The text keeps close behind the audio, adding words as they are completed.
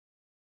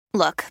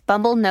Look,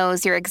 Bumble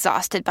knows you're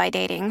exhausted by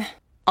dating.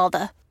 All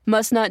the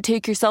must not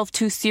take yourself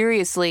too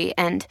seriously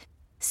and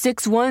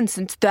 6'1"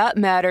 since that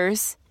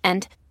matters.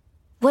 And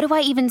what do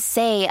I even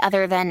say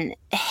other than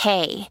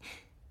hey?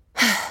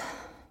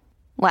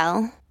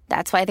 Well,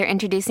 that's why they're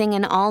introducing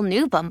an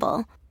all-new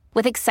Bumble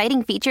with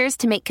exciting features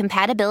to make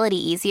compatibility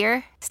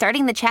easier,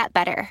 starting the chat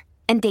better,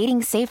 and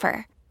dating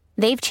safer.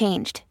 They've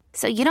changed,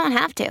 so you don't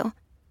have to.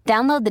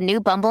 Download the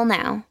new Bumble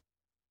now.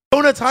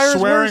 Donut tires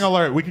Swearing worse?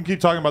 alert. We can keep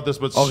talking about this,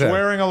 but Okay.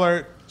 swearing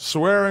alert.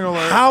 Swearing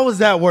alert. How is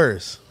that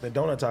worse? The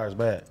donut tire is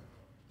bad.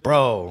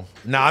 Bro,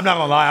 nah, I'm not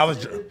gonna lie.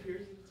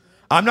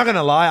 I'm not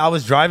gonna lie. I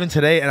was driving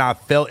today and I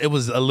felt it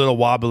was a little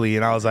wobbly,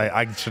 and I was like,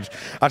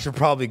 I should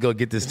probably go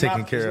get this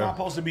taken care It's not of.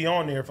 supposed to be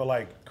on there for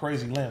like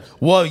crazy lengths.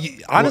 Well,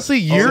 honestly,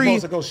 It's Yuri.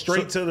 supposed to go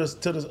straight to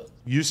the.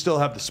 You still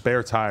have the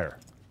spare tire.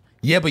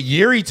 Yeah, but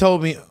Yuri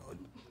told me.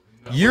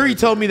 Yuri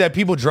told me that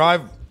people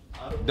drive.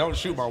 Don't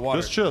shoot my water.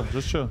 Just chill.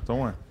 Just chill. Don't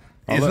worry.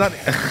 It's not.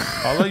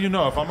 I'll let you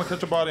know. If I'm going to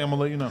catch a body, I'm going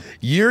to let you know.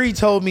 Yuri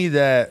told me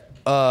that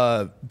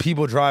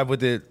people drive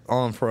with it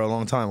on for a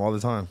long time, all the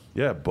time.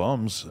 Yeah,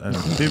 bums and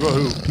people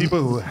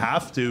who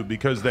have to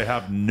because they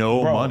have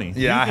no money.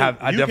 Yeah,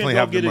 I definitely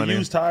have the You can go get money. a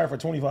used tire for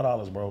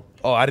 $25, bro.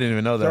 Oh, I didn't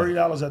even know that.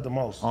 $30 at the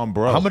most.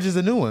 Bro. How much is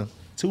a new one?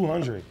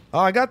 $200. Oh,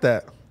 I got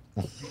that.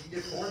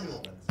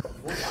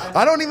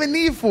 I don't even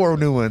need 4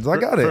 new ones. I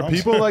got it. For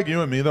people like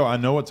you and me, though, I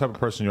know what type of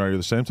person you are. You're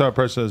the same type of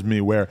person as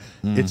me, where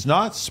it's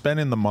not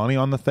spending the money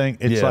on the thing.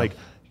 It's like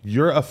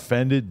you're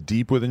offended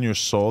deep within your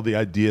soul, the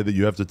idea that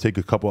you have to take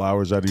a couple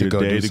hours out of your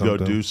day to go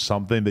do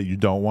something that you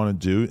don't want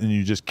to do, and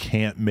you just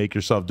can't make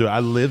yourself do it. I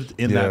lived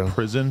in that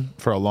prison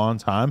for a long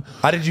time.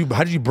 How did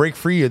you break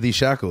free of these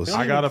shackles?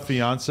 I got a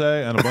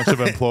fiance and a bunch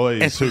of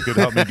employees who could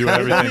help me do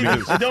everything.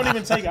 It don't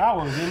even take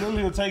hours. It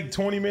literally will take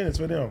 20 minutes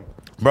for them.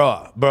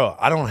 Bro,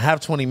 I don't have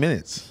 20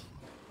 minutes.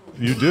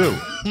 You do.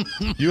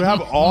 You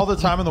have all the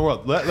time in the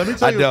world. Let me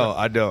tell you.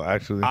 I don't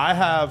actually. I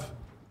have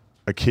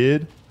a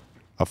kid,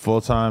 a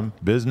full-time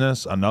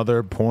business,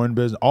 another porn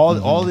business,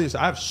 all these.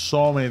 I have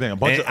so many things.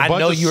 I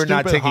know you're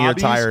not taking your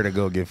tire to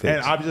go get fixed.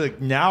 And I'm just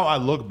like, now I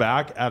look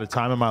back at a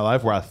time in my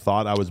life where I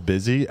thought I was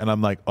busy, and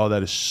I'm like, oh,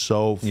 that is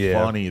so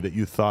funny that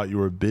you thought you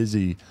were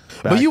busy.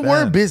 But you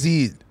weren't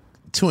busy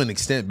to an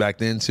extent back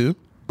then too.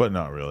 But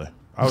not really.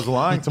 I was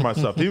lying to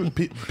myself.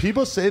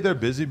 People say they're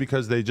busy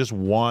because they just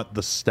want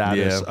the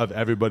status of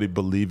everybody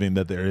believing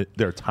that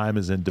their time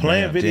is in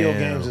demand. Playing video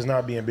games is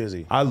not being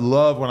busy. I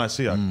love when I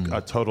see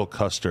a total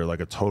custer, like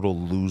a total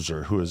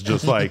loser, who is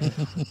just like,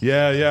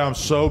 yeah, I'm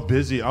so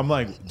busy. I'm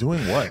like,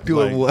 doing what?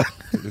 Doing what?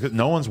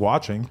 No one's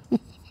watching.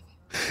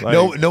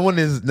 Like, no one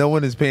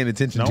is paying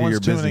attention to your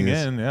business. Tuning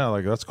in. Yeah,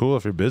 like that's cool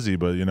if you're busy,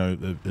 but you know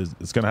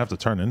it's gonna have to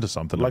turn into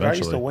something. Like eventually.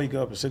 I used to wake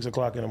up at 6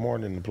 o'clock in the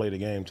morning and play the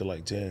game till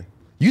like 10.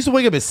 You used to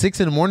wake up at 6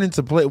 in the morning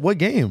to play what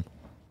game?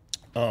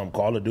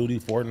 Call of Duty,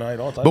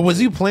 Fortnite, all types. But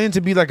was you planning to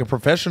be like a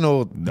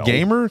professional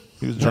gamer?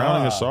 He was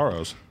drowning his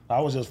sorrows.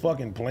 I was just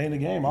fucking playing the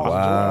game.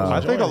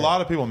 I think a lot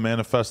of people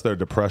manifest their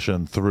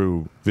depression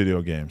through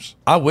video games.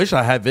 I wish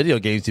I had video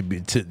games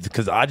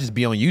because I just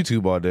be on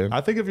YouTube all day.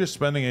 I think if you're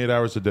spending 8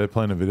 hours a day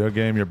playing a video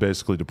game, you're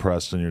basically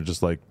depressed and you're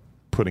just like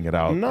putting it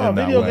out. No,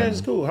 video games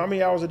is cool. How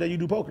many hours a day you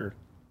do poker?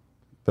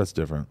 That's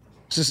different.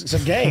 It's a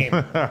game.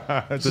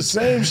 It's the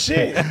same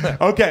shit.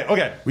 Okay.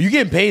 Well, you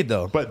getting paid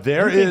though. But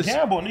there You is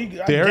can gamble. I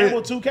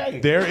gamble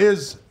 2K. There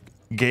is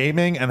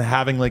gaming and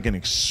having like an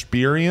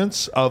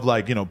experience of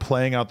like, you know,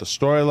 playing out the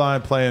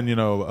storyline, playing, you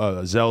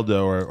know,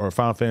 Zelda or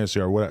Final Fantasy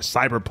or whatever,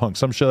 Cyberpunk,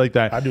 some shit like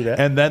that. I do that.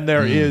 And then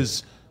there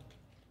is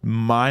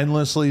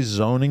mindlessly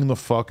zoning the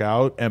fuck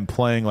out and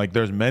playing, like,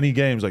 there's many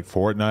games like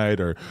Fortnite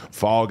or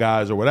Fall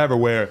Guys or whatever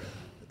where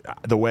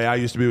the way I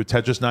used to be with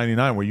Tetris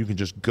 99, where you can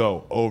just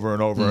go over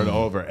and over and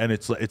over, and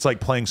it's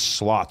like playing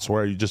slots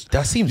where you just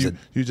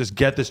you just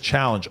get this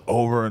challenge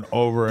over and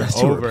over and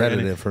That's too over.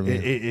 repetitive and for me.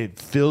 It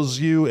fills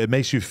you. It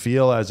makes you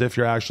feel as if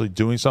you're actually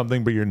doing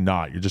something, but you're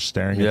not. You're just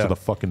staring into the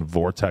fucking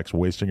vortex,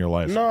 wasting your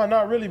life. No,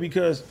 not really,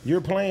 because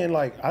you're playing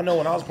like, I know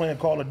when I was playing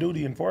Call of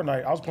Duty and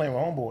Fortnite, I was playing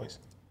with homeboys.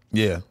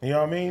 Yeah. You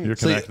know what I mean? You're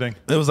connecting.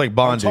 It was like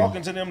bonding. I'm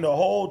talking to them the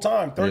whole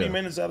time, 30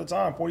 minutes at a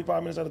time,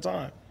 45 minutes at a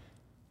time.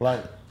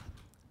 Like,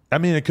 I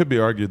mean, it could be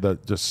argued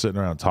that just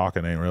sitting around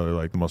talking ain't really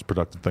like the most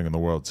productive thing in the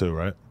world, too,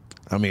 right?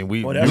 I mean,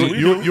 that's what we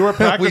do. You were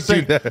practicing.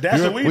 We do that.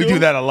 That's what we do do.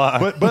 that a lot.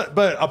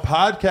 But a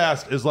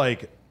podcast is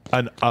like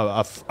a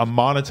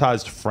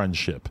monetized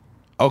friendship.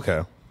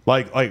 Okay.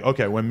 Like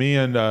okay, when me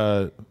and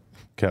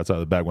cats out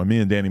of the bag, when me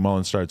and Danny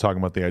Mullins started talking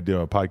about the idea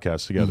of a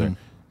podcast together,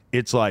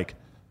 it's like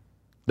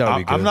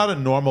I'm not a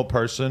normal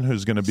person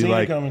who's going to be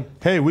like,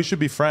 hey, we should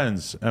be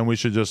friends and we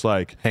should just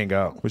like hang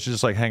out. We should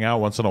just like hang out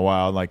once in a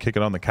while and like kick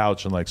it on the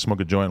couch and like smoke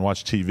a joint and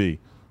watch TV.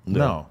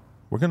 No,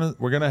 we're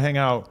gonna hang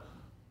out,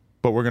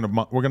 but we're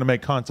gonna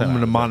make content. I'm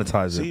gonna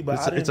monetize it. see,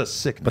 but It's a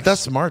sickness. But that's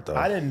smart though.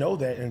 I didn't know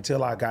that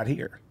until I got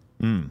here.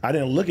 I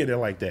didn't look at it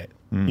like that.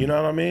 You know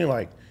what I mean?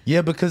 Like,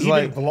 yeah, because even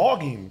like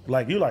vlogging,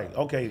 like, you're like,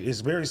 okay,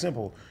 it's very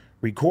simple.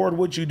 record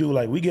what you do.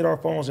 Like we get our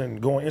phones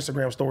and go on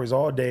Instagram stories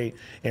all day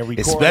and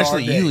record.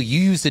 Especially all day. you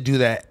used to do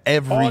that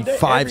every All day,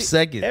 5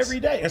 seconds. every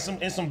day,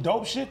 and some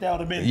dope shit that would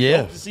have been Yeah.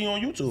 dope to see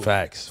on YouTube.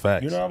 Facts.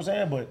 You know what I'm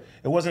saying? But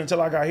it wasn't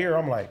until I got here,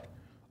 I'm like,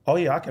 oh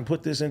yeah, I can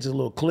put this into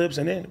little clips,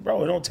 and then,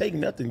 bro, it don't take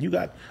nothing. You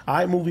got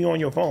iMovie on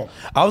your phone.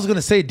 I was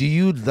gonna say, do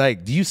you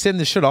send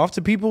the shit off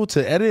to people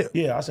to edit?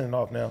 Yeah, I send it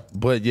off now.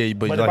 But But like if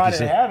you I didn't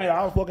said, have it,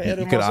 I was fucking edit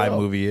you could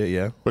myself. iMovie it,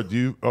 yeah. But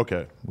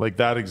okay, like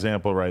that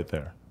example right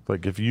there.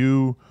 Like if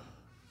you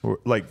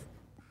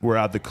were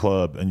at the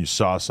club and you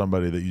saw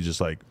somebody that you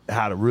just like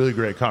had a really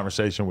great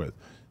conversation with,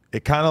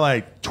 it kind of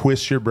like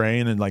twists your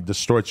brain and like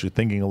distorts your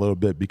thinking a little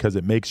bit because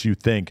it makes you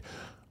think,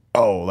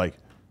 oh, like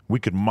we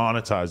could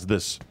monetize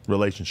this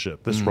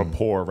relationship, this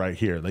rapport right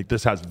here. Like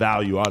this has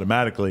value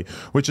automatically,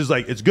 which is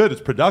like, it's good, it's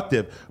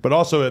productive, but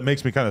also it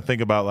makes me kind of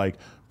think about like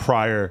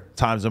prior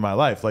times in my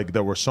life, like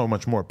that were so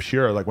much more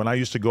pure. Like when I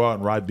used to go out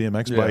and ride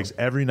BMX bikes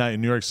every night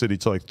in New York City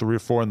till like 3 or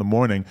 4 in the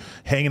morning,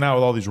 hanging out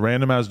with all these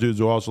random ass dudes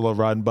who also love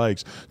riding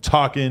bikes,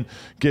 talking,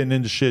 getting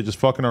into shit, just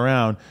fucking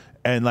around.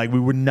 And like we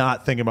were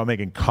not thinking about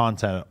making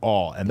content at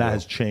all. And that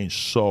has changed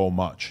so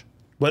much.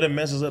 But it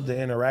messes up the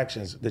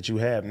interactions that you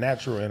have,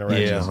 natural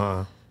interactions.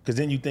 Yeah, Because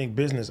then you think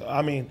business.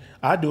 I mean,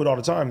 I do it all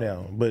the time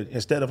now. But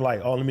instead of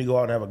like, oh, let me go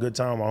out and have a good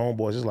time with my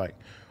homeboys, it's like,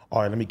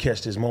 all right, let me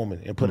catch this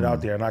moment and put it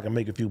out there and I can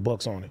make a few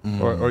bucks on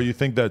it. Or you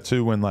think that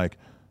too when like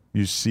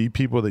you see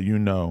people that you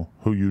know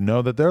who you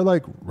know that they're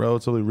like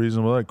relatively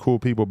reasonable, like cool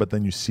people, but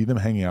then you see them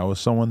hanging out with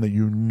someone that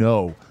you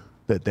know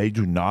that they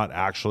do not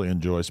actually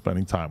enjoy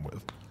spending time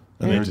with.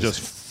 And they're just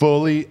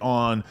fully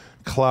on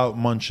clout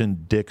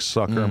munching dick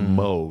sucker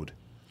mode.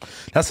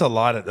 That's a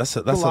lot of that's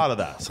a lot of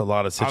that. That's a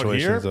lot of Out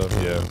situations here?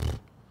 of yeah.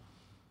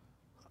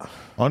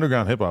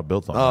 Underground hip hop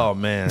built on Oh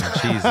man,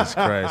 Jesus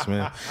Christ,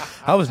 man.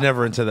 I was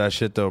never into that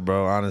shit though,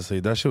 bro. Honestly,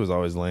 that shit was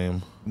always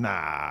lame.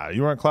 that. Nah,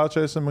 you weren't clout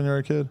chasing when you were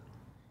a kid?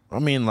 I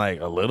mean, like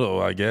a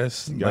little, I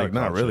guess. gotta Like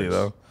not really chase.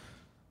 though.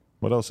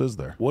 What else is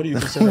there? What do you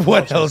consider?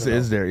 What clout else chasing,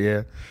 is there?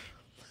 Yeah.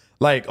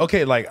 Like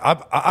okay, like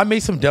I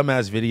made some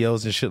dumbass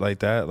videos and shit like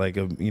that, like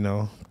you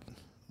know.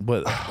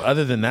 But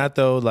other than that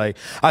though, like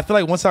I feel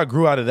like once I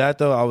grew out of that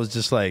though, I was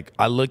just like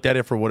I looked at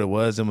it for what it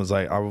was and was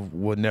like I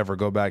would never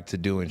go back to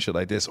doing shit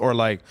like this or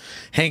like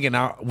hanging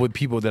out with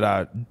people that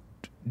I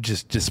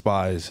just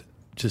despise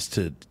just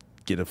to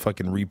get a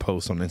fucking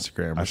repost on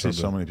Instagram or I see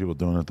something. so many people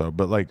doing it though.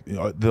 But like you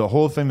know, the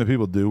whole thing that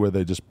people do where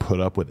they just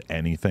put up with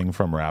anything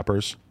from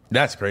rappers.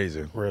 That's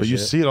crazy. Real But you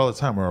shit. see it all the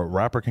time where a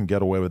rapper can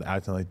get away with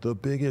acting like the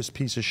biggest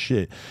piece of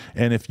shit.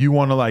 And if you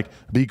want to like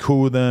be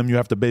cool with them, you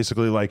have to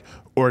basically like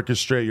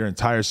orchestrate your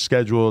entire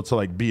schedule to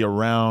like be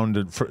around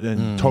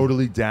and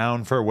totally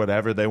down for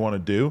whatever they want to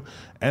do.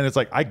 And it's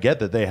like, I get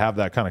that they have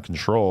that kind of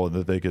control and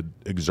that they could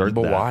exert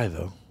But that. why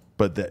though?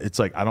 But it's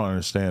like, I don't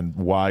understand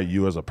why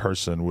you as a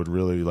person would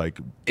really like.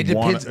 It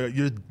depends.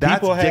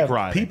 That's dick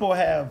riding. People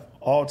have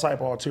all type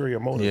of ulterior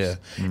motives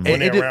Yeah. when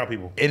And they're it around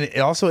people. And it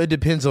also it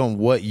depends on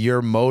what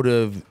your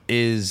motive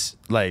is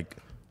like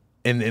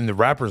in the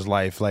rapper's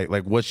life. Like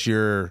what's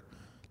your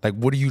like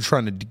what are you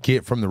trying to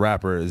get from the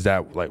rapper? Is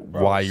that like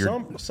why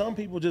you're Some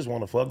people just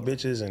want to fuck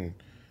bitches and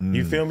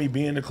you feel me,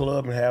 be in the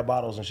club and have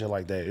bottles and shit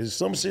like that. It's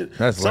some shit.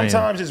 That's lame.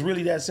 Sometimes it's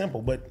really that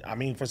simple, but I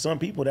mean, for some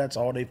people, that's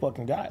all they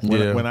fucking got.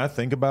 Yeah. When I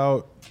think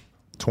about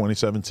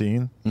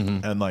 2017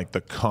 and like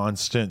the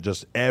constant,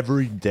 just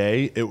every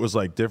day, it was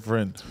like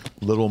different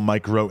little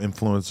micro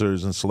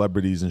influencers and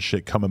celebrities and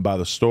shit coming by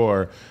the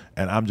store,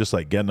 and I'm just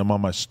like getting them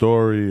on my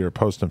story or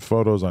posting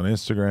photos on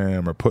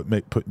Instagram or put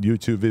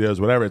YouTube videos,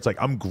 whatever. It's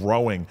like I'm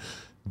growing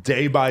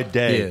day by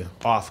day Yeah.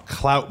 off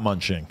clout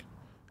munching.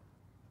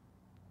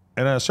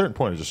 And at a certain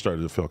point, it just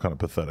started to feel kind of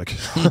pathetic.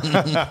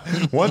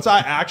 Once I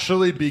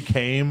actually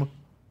became,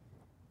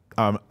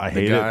 I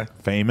hate guy. it,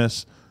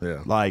 famous.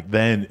 Yeah. Like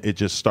then it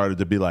just started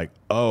to be like,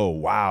 oh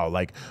wow,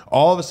 like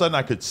all of a sudden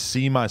I could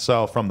see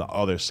myself from the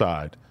other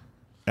side,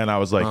 and I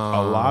was like, a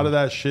lot of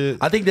that shit.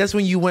 I think that's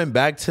when you went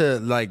back to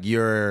like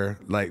your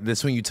like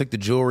that's when you took the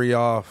jewelry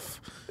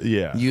off.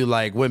 Yeah. You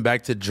like went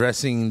back to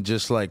dressing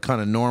just like kind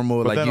of normal.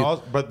 But like then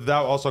you, but that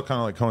also kind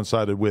of like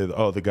coincided with,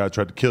 the guy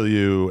tried to kill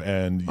you,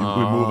 and we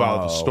move out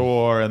of the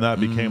store, and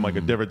that became like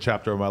a different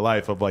chapter of my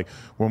life of like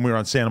when we were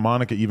on Santa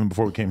Monica, even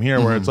before we came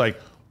here, where it's like,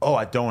 oh,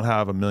 I don't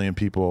have a million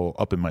people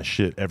up in my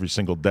shit every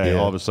single day. Yeah.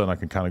 All of a sudden, I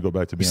can kind of go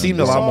back to being.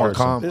 seemed a a lot normal more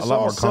person. calm. It's a lot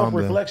all more calm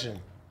than- self-reflection.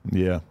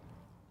 Yeah,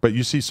 but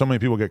you see so many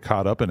people get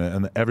caught up in it,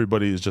 and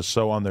everybody is just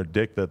so on their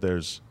dick that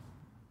there's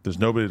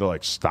nobody to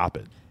like stop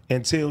it.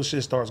 Until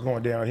shit starts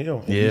going downhill.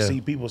 And Yeah. you see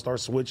people start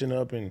switching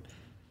up and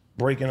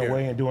breaking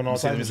away and doing all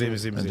types of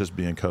shit. And just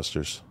being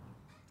custers.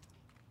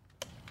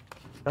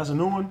 That's a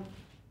new one.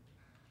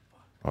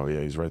 Oh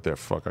yeah, he's right there.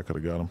 Fuck, I could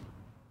have got him.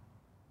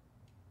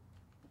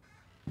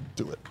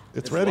 Do it.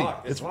 It's ready.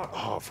 locked. It's locked.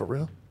 Oh, for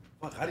real?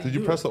 How do Did you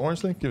press the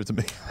orange thing? Give it to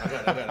me.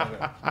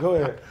 Go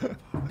ahead.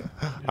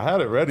 I had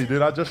it ready,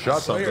 dude. I just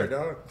shot something.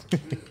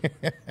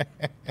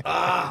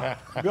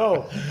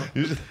 Go.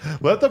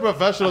 Let the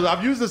professionals.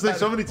 I've used this thing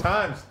so many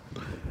times.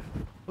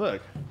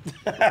 Look.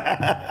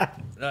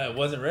 No, it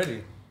wasn't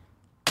ready.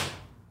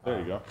 There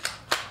you go.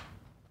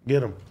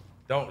 Get him.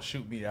 Don't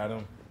shoot me,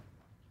 Adam.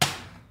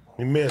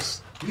 He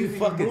missed. You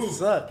fucking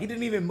suck. He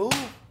didn't even move.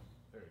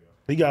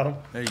 He got him.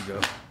 There you go.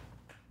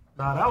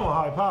 Nah, that one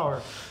high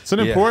power. It's an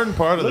important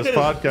part of this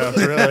podcast,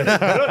 really. Look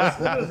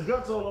at his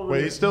guts all over Wait,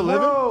 there. he's still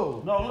living?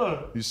 No,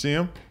 look. You see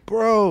him?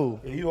 Bro.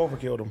 Yeah, you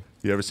overkilled him.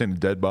 You ever seen a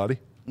dead body?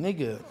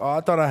 Nigga. Oh,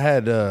 I thought I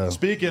had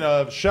Speaking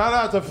of, shout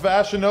out to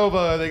Fashion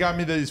Nova. They got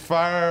me these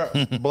fire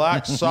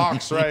black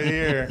socks right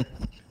here.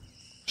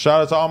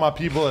 Shout out to all my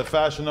people at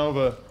Fashion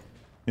Nova.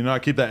 You know, I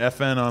keep that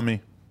FN on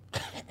me.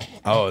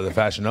 Oh, the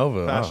Fashion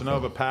Nova. Fashion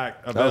Nova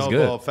pack was available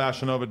good. at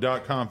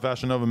fashionnova.com.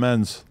 Fashion Nova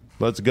men's.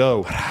 Let's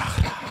go.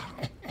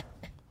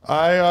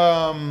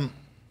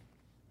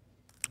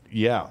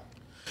 Yeah.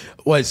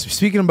 Well,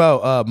 speaking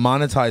about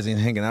monetizing,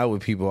 hanging out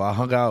with people, I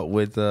hung out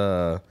with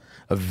a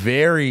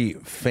very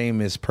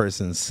famous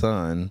person's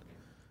son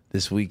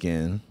this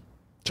weekend.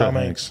 Tom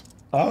Hanks.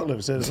 I'll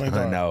live say the same I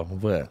time. know,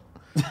 but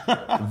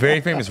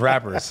very famous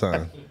rapper's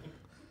son.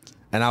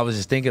 And I was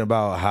just thinking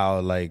about how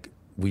like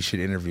we should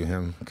interview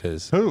him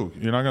because Who?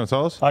 You're not going to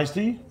tell us?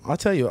 Ice-T? I'll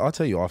tell you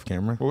off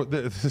camera. Well,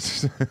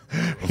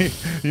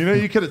 you know,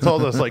 you could have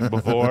told us like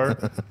before,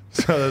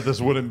 so that this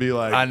wouldn't be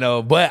like. I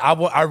know, but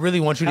I really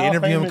want you to How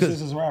interview him famous is because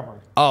his rapper?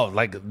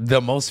 like the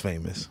most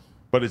famous,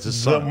 But it's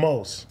his The son,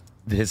 most.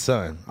 his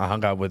son. I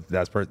hung out with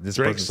this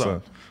Drake's person's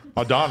son,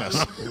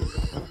 Adonis.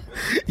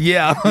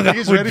 Yeah, I hung Think out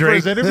he's with ready for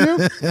his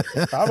interview?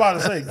 I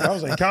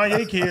was like,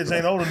 Kanye kids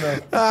ain't old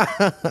enough.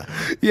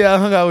 Yeah, I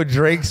hung out with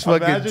Drake's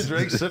fucking. Imagine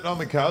Drake sitting on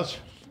the couch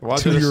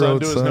watching his son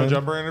Two-year-old do his son. no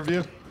jumper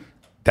interview.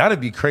 That'd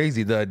be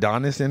crazy. The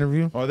Adonis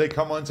interview. Or they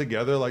come on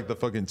together like the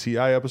fucking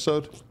T.I.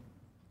 episode.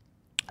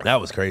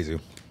 That was crazy.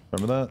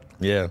 Remember that?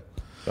 Yeah.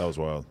 That was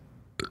wild.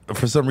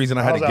 For some reason,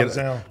 I had I was to out of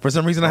get. town. For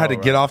some reason, I had to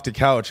Oh, get right. off the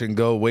couch and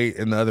go wait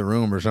in the other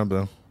room or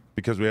something.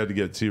 Because we had to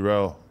get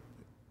T-Rail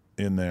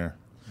in there.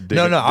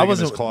 No, I digging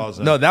wasn't. his claws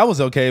in. No, that was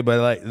okay,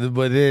 but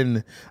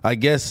then I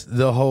guess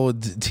the whole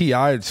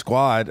Ti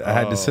squad, I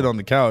had to sit on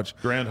the couch.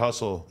 Grand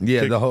Hustle.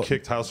 Yeah, the whole-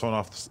 kicked House Phone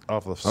off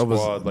the was-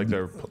 squad like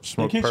they're They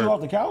smoke kicked you perp. off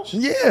the couch?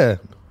 Yeah,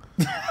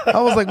 I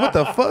was like, what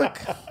the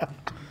fuck?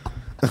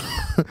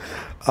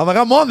 I'm like,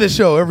 I'm on this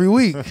show every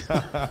week,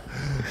 But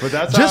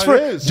that's just how for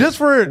it is. just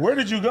for Where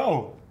did you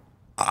go?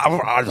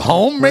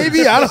 home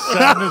maybe. I don't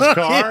Sat in his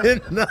car.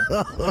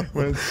 know.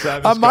 Went, sat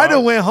in I his might car.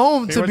 have went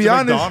home He to went be to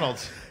honest.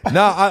 McDonald's.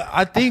 No,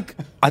 I think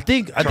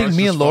Charged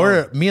me his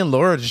and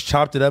Laura just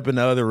chopped it up in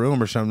the other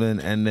room or something,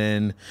 and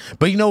then.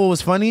 But you know what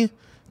was funny?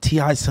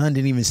 T.I.'s son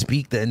didn't even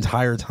speak the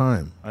entire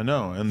time. I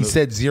know. And He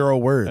said 0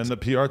 words. and the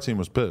PR team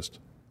was pissed.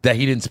 That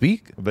he didn't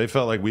speak. They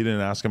felt like we didn't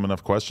ask him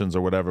enough questions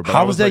or whatever. But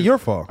How I was that like, your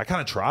fault? I kind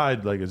of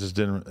tried. Like it just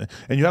didn't.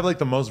 And you have like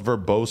the most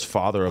verbose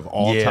father of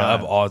all time.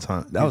 of all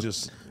time. That was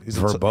he's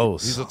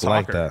verbose. He's a talker. I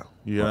like that.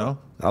 You know.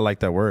 I like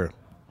that word.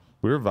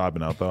 We were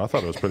vibing out though. I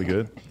thought it was pretty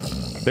good.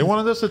 They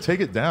wanted us to take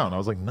it down. I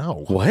was like,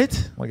 no.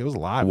 What? Like it was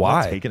live. Why?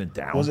 We're not taking it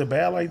down. Was it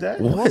bad like that?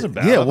 It wasn't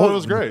bad. Yeah, I thought it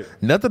was great.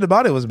 Nothing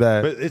about it was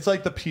bad. But it's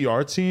like the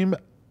PR team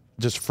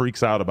just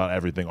freaks out about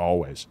everything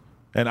always.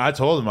 And I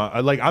told them,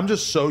 I'm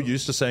just so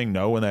used to saying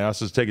no when they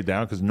ask us to take it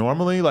down because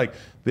normally, like,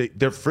 they're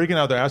freaking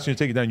out. They're asking you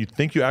to take it down. You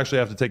think you actually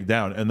have to take it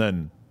down, and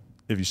then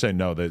if you say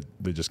no, they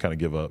just kind of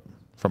give up.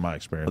 From my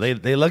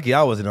experience, they lucky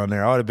I wasn't on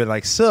there. I would have been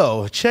like,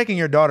 so checking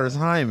your daughter's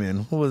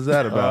hymen. What was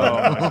that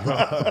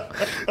about?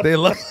 they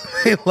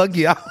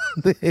lucky I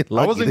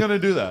wasn't gonna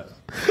do that.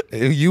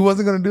 You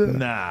wasn't gonna do that?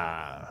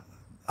 Nah,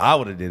 I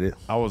would have did it.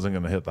 I wasn't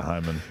gonna hit the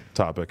hymen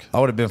topic. I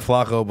would have been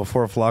Flacco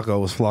before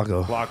Flacco was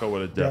Flacco. Flacco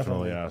would have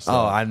definitely asked.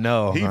 Oh, I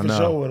know. He I for know.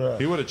 Show it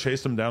up. He would have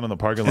chased him down in the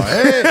parking lot.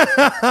 Hey,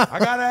 I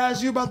gotta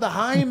ask you about the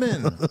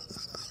hymen.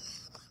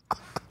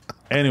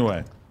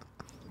 Anyway,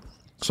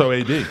 so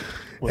AD.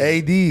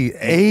 AD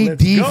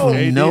go. for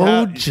AD no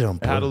had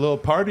jumper. a little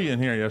party in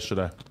here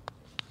yesterday.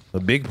 A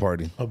big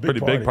party. A Pretty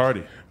big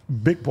party.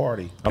 Big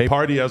party. A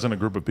party as in a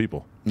group of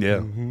people. Yeah.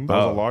 That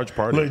was a large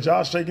party. Look,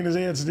 Josh shaking his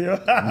head still.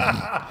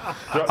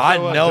 I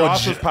know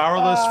Josh was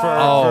powerless for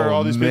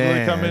all these people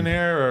to come in man.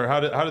 here, or how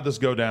did this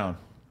go down?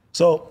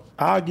 So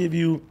I'll give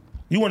you.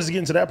 You want us to get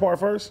into that part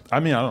first? I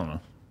mean, I don't know.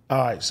 All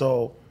right.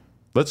 So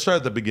Let's start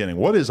at the beginning.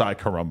 What is I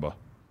Carumba?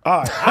 all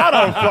right, I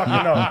don't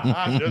fucking know.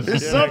 I'm just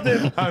It's kidding.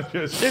 something. I'm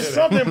just It's kidding.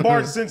 something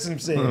Bart Simpson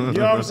said. You know what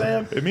I'm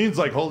saying? It means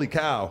like holy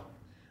cow.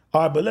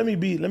 All right, but let me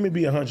be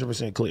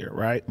 100% clear,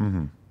 right?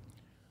 Mm-hmm.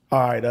 All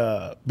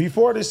right.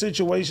 Before this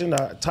situation,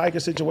 Tiger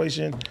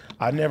situation,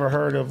 I never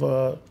heard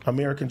of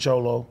American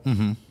Cholo.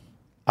 Mm-hmm.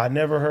 I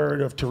never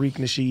heard of Tariq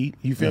Nasheed.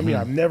 You feel me?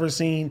 I've never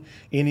seen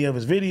any of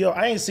his video.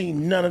 I ain't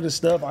seen none of the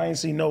stuff. I ain't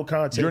seen no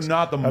context. You're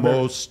not the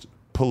most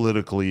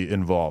politically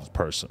involved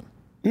person.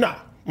 Nah.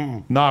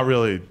 Not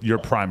really your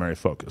primary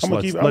focus.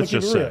 Let's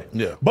just say.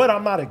 Yeah. But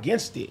I'm not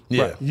against it.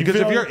 Yeah. Right. You Because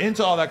feel if me? you're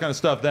into all that kind of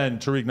stuff, then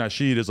Tariq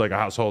Nasheed is like a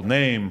household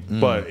name,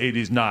 but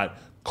AD's not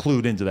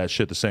clued into that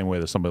shit the same way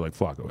that somebody like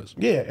Flacco is.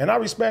 Yeah, and I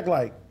respect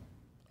like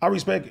I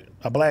respect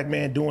a black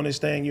man doing his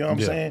thing, you know what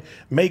I'm saying?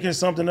 Making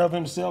something of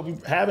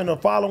himself, having a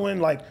following,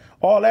 like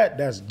all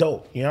that's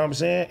dope, you know what I'm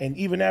saying? And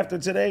even after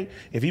today,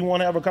 if he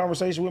want to have a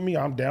conversation with me,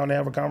 I'm down to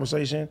have a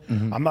conversation.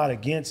 I'm not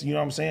against, you know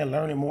what I'm saying,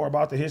 learning more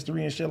about the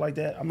history and shit like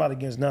that. I'm not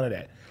against none of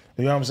that.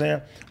 You know what I'm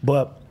saying?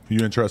 But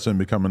You interested in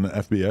becoming the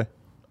FBA?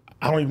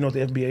 I don't even know what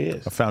the FBA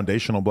is. A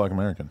foundational Black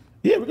American.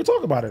 Yeah, we can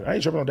talk about it. I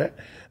ain't tripping on that.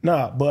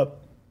 Nah,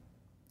 but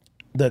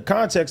the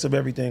context of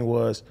everything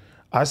was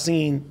I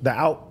seen the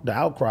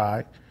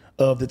outcry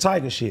of the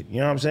Tiger shit. You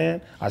know what I'm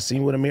saying? I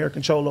seen what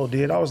American Cholo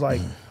did. I was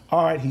like,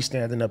 all right, he's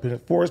standing up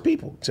for his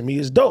people. To me,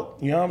 it's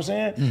dope. You know what I'm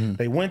saying?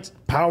 They went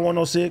Power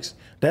 106.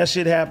 That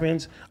shit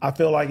happens. I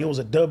feel like it was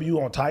a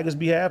W on Tiger's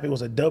behalf. It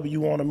was a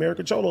W on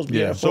American Cholo's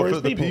behalf. So for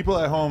the people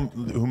at home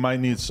who might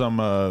need some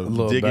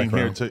digging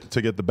background here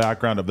to get the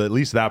background of at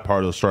least that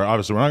part of the story,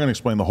 obviously we're not going to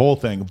explain the whole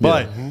thing,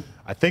 but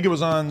I think it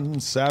was on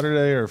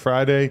Saturday or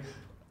Friday,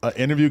 an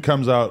interview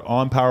comes out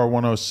on Power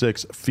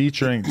 106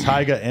 featuring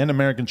Tyga and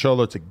American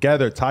Cholo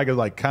together. Tyga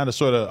like kind of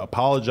sort of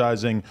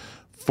apologizing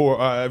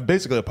for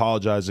basically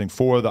apologizing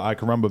for the I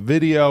Caramba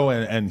video,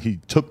 and he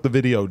took the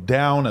video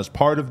down as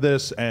part of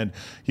this, and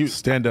he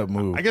stand-up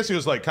move. I guess he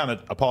was like kind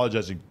of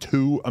apologizing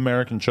to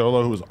American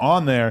Cholo, who was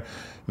on there.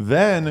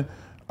 Then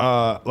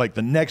like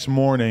the next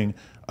morning,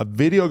 a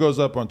video goes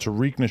up on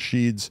Tariq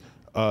Nasheed's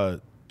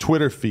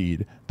Twitter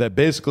feed that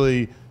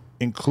basically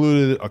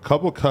included a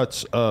couple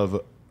cuts of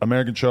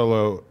American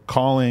Cholo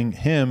calling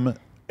him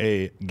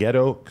a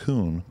ghetto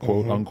coon,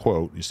 quote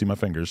unquote. You see my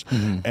fingers.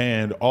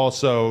 And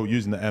also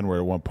using the N-word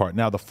at one part.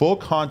 Now, the full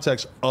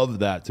context of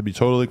that, to be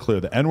totally clear,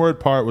 the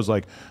N-word part was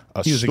like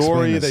a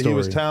story that he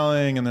was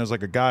telling, and there's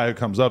like a guy who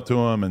comes up to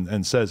him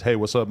and says, hey,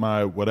 what's up,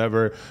 my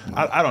whatever.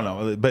 I don't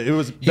know, but it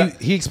was...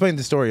 He explained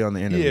the story on the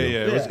interview.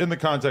 Yeah, it was in the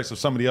context of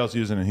somebody else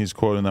using it, and he's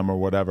quoting them or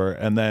whatever.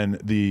 And then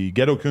the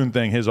ghetto coon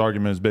thing, his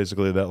argument is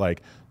basically that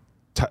like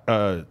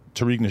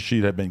Tariq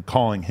Nasheed had been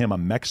calling him a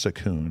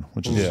Mexicoon,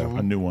 which is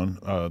a new one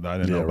that I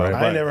didn't know about.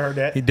 I never heard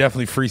that. He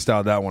definitely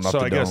freestyled that one off the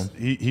dome. So I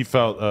guess he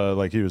felt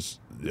like it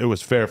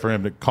was fair for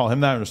him to call him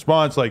that in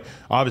response. Like,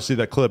 obviously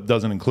that clip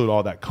doesn't include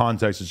all that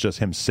context. It's just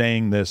him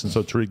saying this. And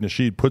so Tariq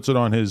Nasheed puts it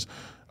on his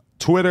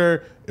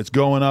Twitter. It's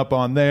going up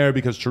on there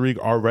because Tariq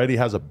already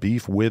has a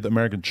beef with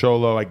American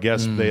Cholo. I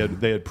guess they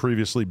had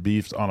previously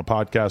beefed on a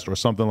podcast or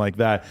something like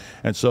that.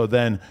 And so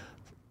then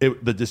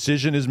the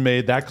decision is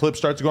made. That clip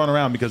starts going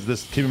around because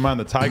this. Keep in mind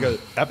the Tyga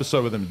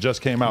episode with him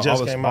just came out.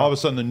 All of a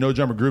sudden, the No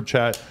Jumper group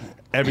chat,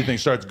 everything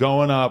starts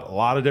going up. A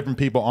lot of different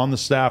people on the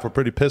staff are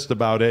pretty pissed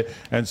about it,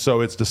 and so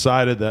it's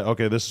decided that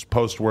okay, this is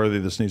post worthy.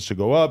 This needs to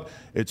go up.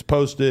 It's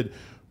posted.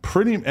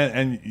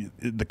 And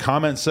the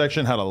comment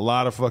section had a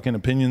lot of fucking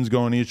opinions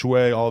going each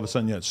way. All of a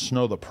sudden, you had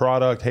Snow the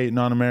Product hating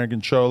on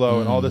American Cholo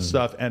and all this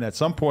stuff. And at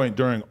some point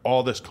during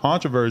all this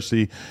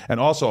controversy,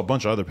 and also a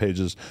bunch of other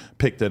pages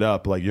picked it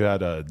up. Like you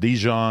had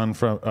Dijon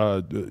from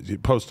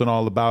posting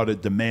all about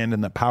it,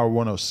 demanding that Power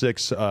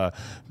 106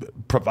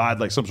 provide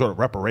like some sort of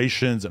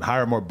reparations and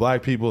hire more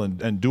black people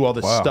and do all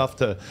this stuff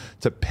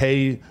to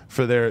pay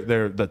for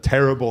the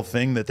terrible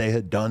thing that they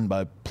had done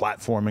by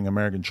platforming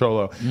American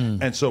Cholo.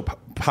 And so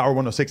Power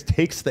 106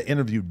 takes the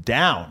interview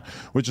down,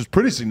 which is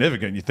pretty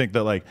significant. You think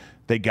that like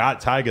they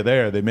got Tyga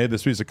there, they made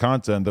this piece of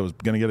content that was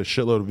going to get a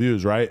shitload of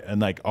views, right?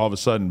 And like all of a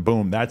sudden,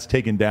 boom, that's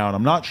taken down.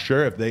 I'm not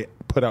sure if they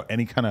put out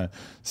any kind of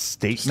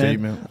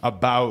statement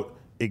about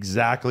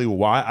exactly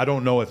why. I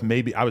don't know if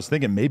I was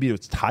thinking maybe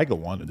it's Tyga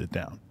wanted it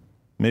down.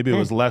 Maybe it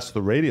was less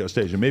the radio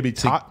station. Maybe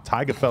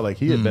Tyga felt like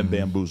he had been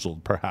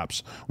bamboozled,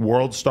 perhaps.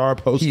 World Star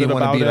posted about it. He didn't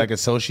want to be like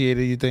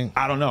associated, you think?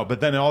 I don't know.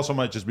 But then it also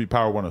might just be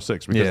Power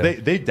 106 because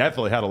they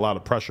definitely had a lot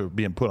of pressure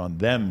being put on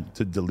them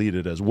to delete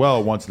it as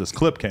well once this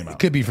clip came out. It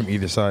could be from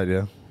either side,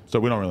 yeah. So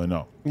we don't really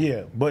know.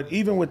 Yeah, but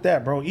even with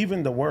that, bro,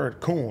 even the word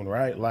coon,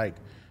 right? Like,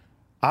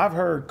 I've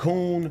heard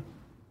coon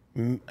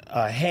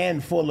a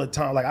handful of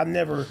times. Like I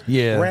never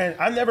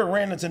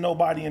ran into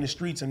nobody in the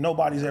streets and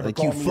nobody's ever like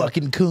called you me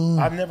fucking coon.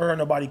 I've never heard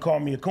nobody call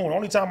me a coon.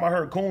 Only time I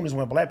heard coon is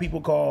when black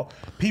people call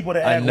people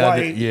that act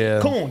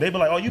white coon. They be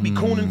like, oh, you be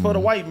cooning for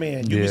the white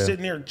man. You be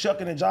sitting there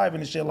chucking and jiving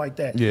and shit like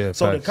that. Yeah,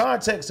 so the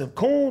context of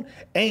coon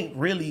ain't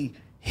really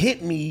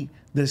hit me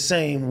the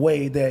same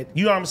way that,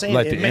 you know what I'm saying?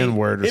 Like the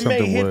N-word or something.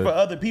 It may hit for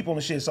other people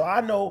and shit. So I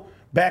know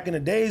back in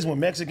the days when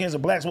Mexicans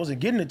and blacks wasn't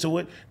getting into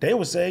it, they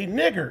would say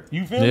nigger.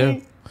 You feel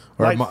me?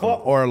 Or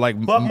like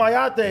fuck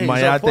mayates,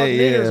 fuck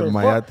niggas, or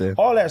fuck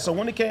all that. So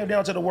when it came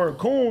down to the word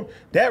coon,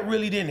 that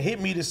really didn't hit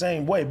me the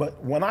same way.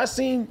 But when I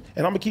seen,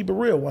 and I'm gonna keep it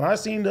real, when I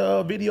seen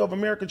the video of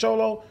American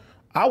Cholo,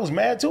 I was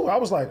mad too. I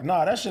was like,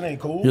 nah, that shit ain't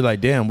cool. You're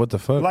like, damn, what the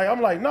fuck? Like,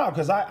 I'm like, nah,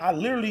 because I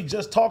literally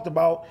just talked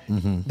about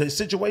the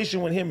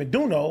situation with him and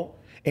Duno.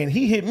 And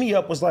he hit me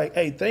up, was like,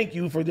 hey, thank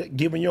you for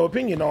giving your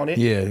opinion on it.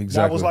 Yeah,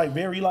 exactly. That was like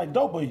very like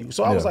dope of you.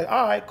 So I was like,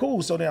 all right,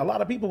 cool. So then a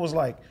lot of people was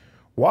like,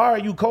 why are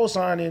you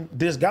co-signing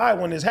this guy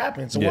when this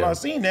happened? So when I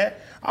seen that,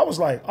 I was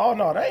like, oh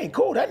no, that ain't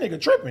cool. That nigga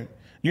tripping.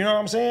 You know what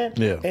I'm saying?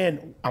 Yeah.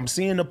 And I'm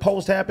seeing the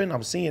post happen.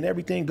 I'm seeing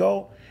everything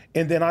go.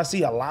 And then I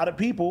see a lot of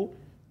people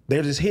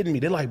They're just hitting me.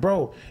 They're like,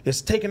 bro,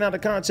 it's taken out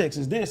of context.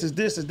 It's this, it's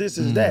this, it's this,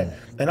 it's that.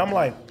 And I'm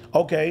like,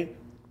 okay.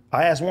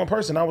 I asked one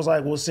person, I was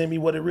like, well, send me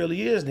what it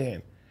really is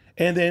then.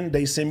 And then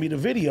they send me the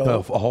video.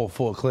 A whole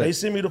full clip. They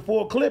sent me the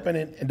full clip.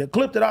 And the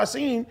clip that I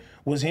seen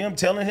was him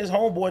telling his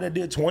homeboy that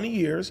did 20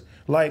 years,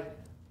 like,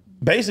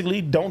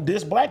 basically, don't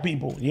diss black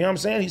people. You know what I'm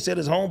saying? He said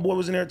his homeboy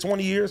was in there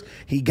 20 years.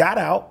 He got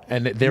out.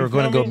 And they were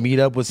going to go meet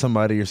up with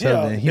somebody or something.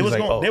 Yeah, And he was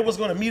like, they was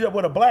going to meet up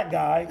with a black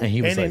guy.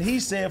 And then he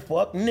said,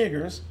 fuck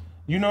niggers.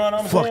 You know what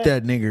I'm saying? Fuck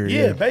that nigger.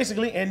 Yeah,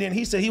 basically. And then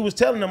he said he was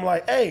telling them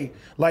like, hey,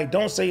 like,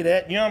 don't say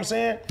that. You know what I'm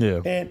saying?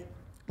 Yeah. And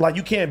like,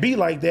 you can't be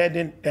like that.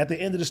 Then at the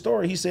end of the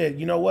story, he said,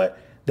 you know what?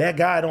 That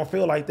guy don't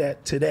feel like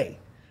that today.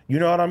 You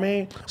know what I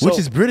mean? Which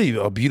is really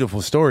a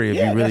beautiful story if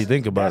you really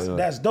think about it.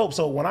 That's dope.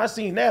 So when I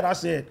seen that, I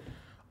said,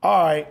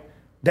 all right,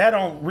 that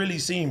don't really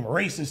seem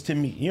racist to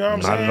me. You know what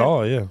I'm saying? Not at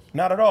all, yeah.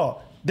 Not at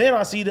all. Then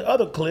I see the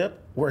other clip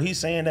where he's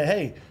saying that,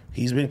 hey,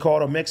 he's been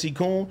called a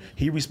Mexicoon.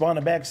 He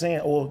responded back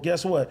saying, oh,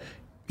 guess what?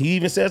 He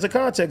even says the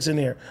context in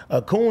there.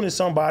 A coon is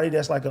somebody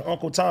that's like an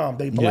Uncle Tom.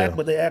 They black,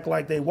 but they act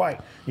like they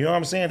white. You know what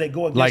I'm saying? They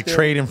go against like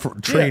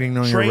trading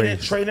on your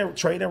race.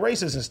 Trading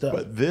races and stuff.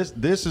 But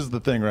this is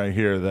the thing right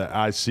here that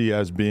I see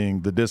as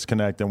being the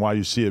disconnect and why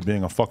you see it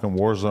being a fucking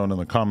war zone in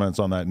the comments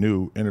on that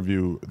new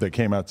interview that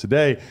came out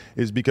today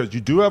is because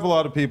you do have a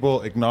lot of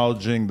people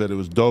acknowledging that it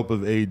was dope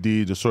of AD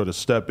to sort of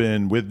step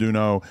in with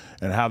Duno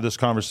and have this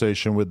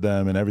conversation with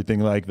them and everything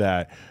like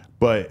that.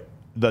 But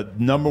the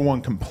number one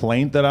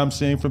complaint that I'm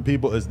seeing from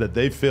people is that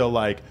they feel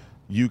like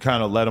you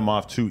kind of let them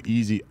off too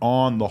easy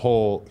on the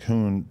whole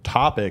coon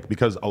topic,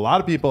 because a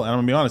lot of people, and I'm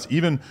gonna be honest,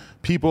 even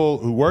people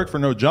who work for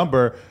No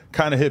Jumper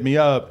kind of hit me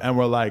up and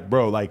were like,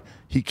 bro, like,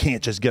 he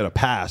can't just get a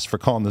pass for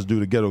calling this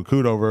dude a ghetto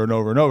coon over and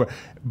over and over.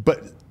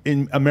 But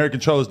in American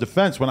Cholo's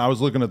defense, when I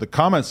was looking at the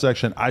comment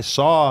section, I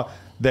saw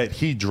that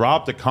he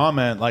dropped a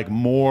comment like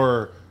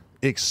more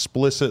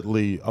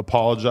explicitly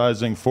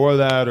apologizing for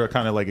that, or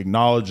kind of like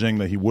acknowledging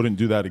that he wouldn't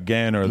do that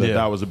again, or that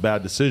that was a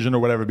bad decision or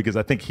whatever, because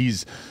I think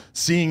he's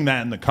seeing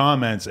that in the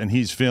comments and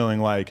he's feeling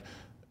like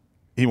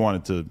he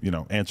wanted to, you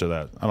know, answer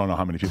that. I don't know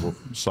how many people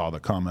saw the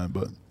comment,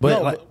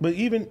 but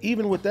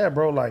even with that,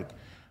 bro, like,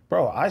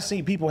 bro, I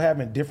see people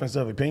having difference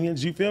of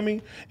opinions, you feel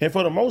me? And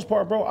for the most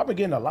part, bro, I've been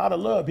getting a lot of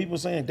love. People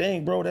saying,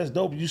 dang, bro, that's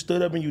dope. You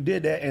stood up and you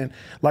did that. And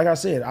like I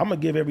said, I'm going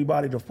to give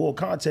everybody the full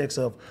context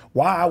of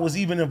why I was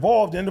even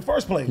involved in the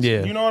first place.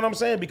 Yeah. You know what I'm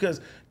saying?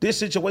 Because this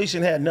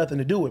situation had nothing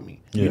to do with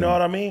me. Yeah. You know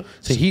what I mean?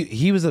 So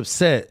he was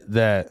upset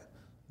that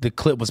the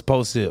clip was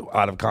posted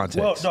out of context.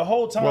 Well, the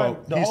whole time.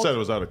 He said it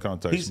was out of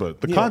context, but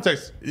the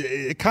context,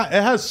 it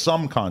has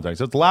some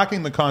context. It's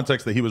lacking the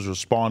context that he was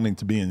responding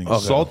to being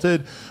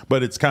insulted,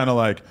 but it's kind of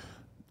like,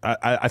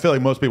 I feel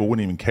like most people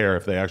wouldn't even care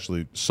if they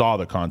actually saw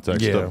the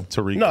context of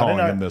Tariq calling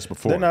him this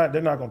before.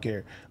 They're not going to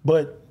care.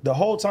 But the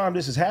whole time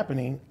this is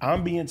happening,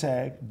 I'm being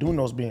tagged,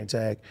 Duno's being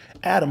tagged,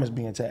 Adam is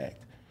being tagged.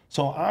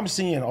 So I'm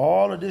seeing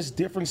all of this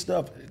different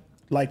stuff,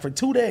 like for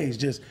 2 days,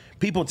 just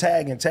people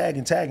tagging.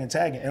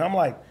 And I'm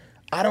like,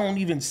 I don't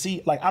even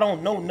see, like, I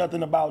don't know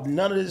nothing about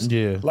none of this.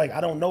 Yeah. Like, I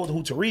don't know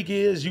who Tariq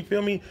is. You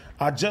feel me?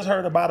 I just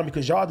heard about him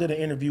because y'all did an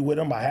interview with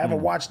him. I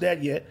haven't watched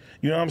that yet.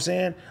 You know what I'm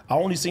saying? I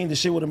only seen the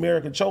shit with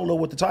American Cholo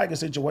with the Tiger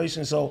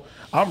situation. So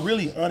I'm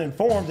really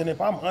uninformed. And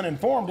if I'm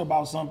uninformed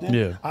about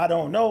something, I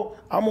don't know.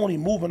 I'm only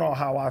moving on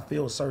how I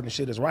feel certain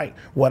shit is right.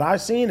 What I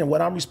seen and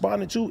what I'm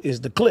responding to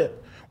is the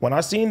clip. When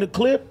I seen the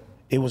clip,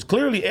 it was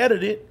clearly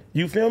edited.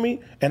 You feel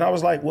me? And I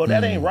was like, well,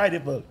 that ain't right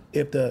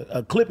if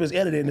the clip is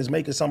edited and is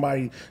making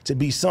somebody to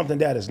be something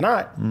that is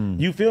not.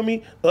 You feel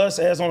me? Us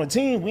as on a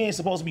team, we ain't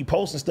supposed to be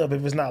posting stuff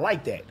if it's not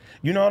like that.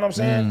 You know what I'm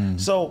saying?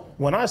 So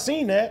when I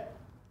seen that,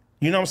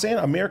 you know what I'm saying?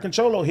 American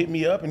Cholo hit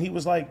me up and he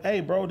was like, hey,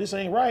 bro, this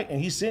ain't right.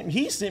 And he sent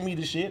me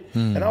the shit.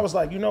 And I was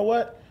like, you know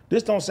what?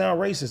 This don't sound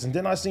racist. And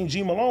then I seen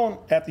G Malone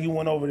after he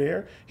went over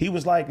there. He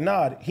was like,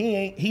 nah,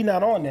 he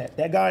not on that.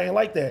 That guy ain't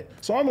like that.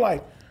 So I'm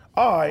like,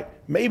 all right,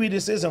 maybe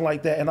this isn't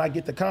like that, and I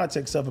get the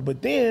context of it.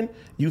 But then,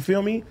 you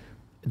feel me?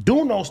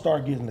 Duno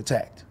start getting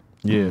attacked.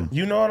 Yeah.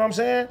 You know what I'm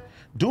saying?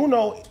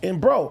 Duno,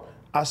 and bro,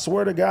 I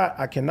swear to God,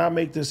 I cannot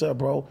make this up,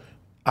 bro.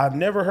 I've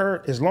never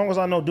heard, as long as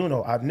I know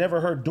Duno, I've never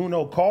heard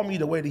Duno call me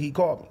the way that he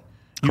called me.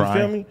 You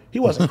feel me? He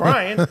wasn't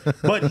crying,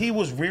 but he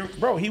was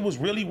he was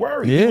really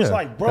worried. Yeah, he was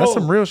like, bro, that's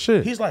some real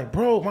shit. He's like,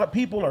 bro, my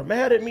people are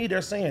mad at me.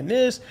 They're saying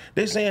this.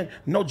 They're saying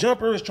No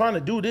Jumper is trying to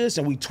do this,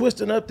 and we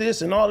twisting up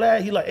this and all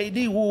that. He like,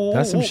 AD, woo.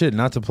 That's some shit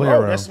not to play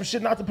around. That's some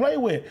shit not to play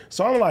with.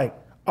 So I'm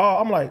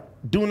like,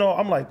 Duno,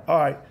 I'm like, all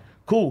right,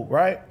 cool,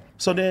 right?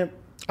 So then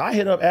I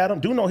hit up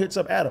Adam. Duno hits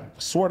up Adam.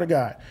 Swear to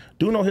God.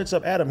 Duno hits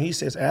up Adam. He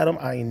says, Adam,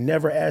 I ain't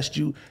never asked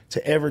you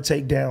to ever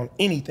take down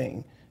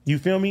anything. You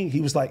feel me?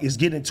 He was like, it's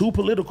getting too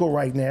political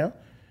right now.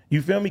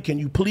 You feel me? Can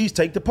you please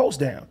take the post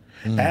down?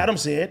 Adam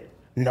said,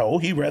 No,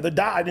 he'd rather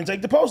die than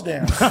take the post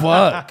down.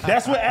 Fuck.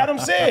 That's what Adam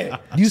said.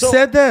 You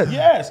said that?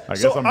 Yes. I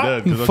guess I'm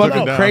dead. 'cause I took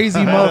fucking it down. crazy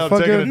I'm motherfucker.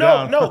 taking it No,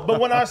 down. no, but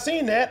when I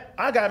seen that,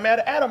 I got mad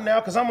at Adam now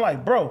because I'm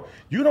like, bro,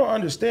 you don't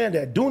understand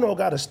that Duno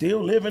got to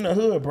still live in the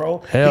hood,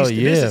 bro. Hell This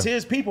yeah. is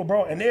his people,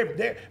 bro, and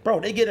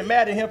they getting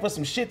mad at him for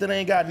some shit that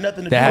ain't got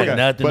nothing to do That with had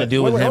it. nothing to But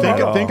do with wait, him. wait, at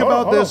Think, all. think Hold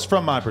about on. this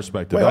from my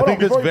perspective. Wait, I hold think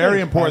on, it's before you very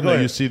finish. important Go that you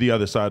ahead. see the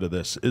other side of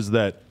this. Is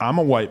that I'm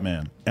a white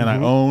man and I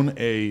own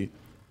a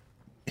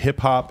hip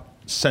hop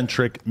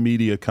centric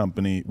media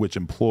company which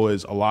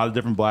employs a lot of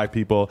different black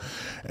people,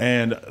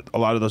 and a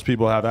lot of those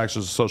people have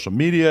access to social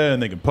media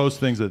and they can post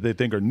things that they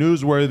think are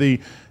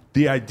newsworthy.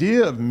 The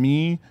idea of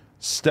me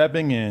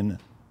stepping in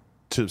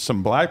to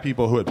some black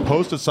people who had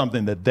posted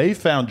something that they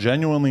found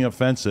genuinely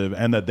offensive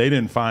and that they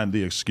didn't find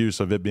the excuse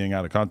of it being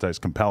out of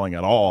context compelling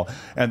at all,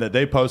 and that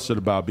they posted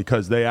about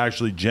because they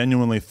actually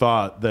genuinely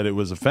thought that it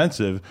was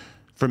offensive,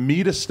 for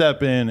me to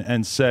step in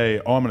and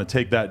say, oh, I'm going to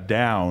take that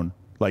down.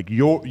 Like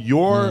your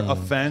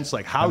offense,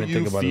 like how didn't you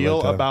think about it feel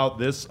like that. about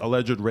this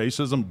alleged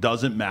racism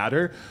doesn't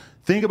matter.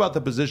 Think about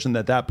the position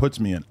that puts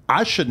me in.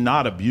 I should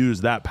not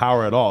abuse that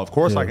power at all. Of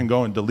course, I can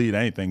go and delete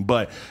anything,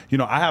 but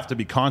I have to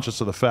be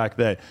conscious of the fact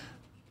that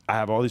I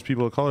have all these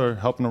people of color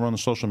helping to run the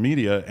social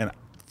media, and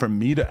for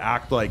me to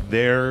act like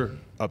their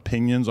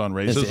opinions on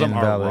racism are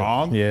invalid.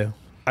 wrong, Yeah.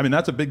 I mean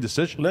that's a big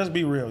decision. Let's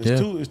be real. Yeah.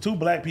 It's two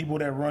black people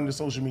that run the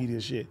social media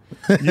shit.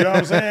 You know what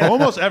I'm saying?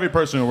 Almost every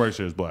person who works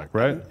here is black,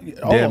 right? Hold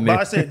Damn on, but near.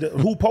 I said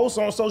who posts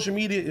on social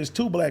media is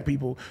two black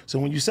people. So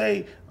when you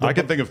say I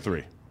can think of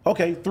three.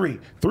 okay, three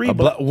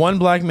One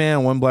black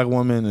man, one black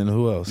woman, and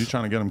who else? You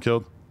trying to get them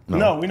killed?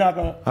 No, we're not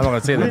gonna. I'm not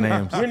gonna say their we're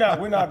names.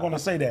 We're not gonna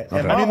say that.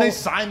 And I my mean, they whole-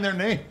 sign their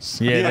names.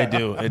 Yeah, they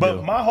do. They but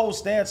do. my whole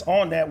stance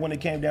on that when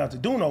it came down to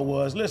Duno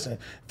was, listen,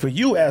 for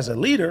you as a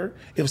leader,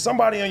 if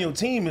somebody on your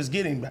team is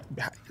getting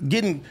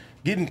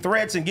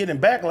threats and getting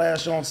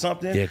backlash on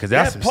something, Yeah, 'cause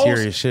that's that some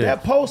serious shit.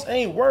 That post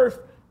ain't worth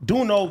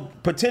Duno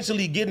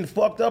potentially getting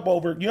fucked up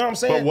over. You know what I'm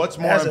saying? But what's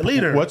more as a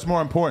leader? What's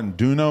more important?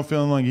 Duno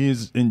feeling like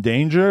he's in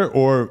danger,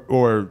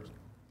 or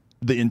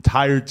the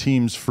entire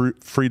team's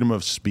freedom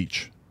of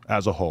speech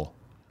as a whole?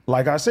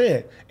 like I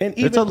said, and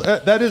It's even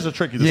that is a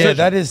tricky decision. Yeah,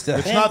 that is.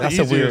 It's not the that's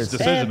a weird easiest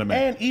decision to make.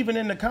 And even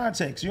in the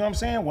context, you know what I'm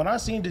saying? When I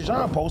seen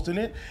Dejan posting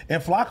it,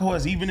 and Flacco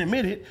has even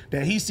admitted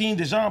that he's seen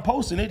Dejan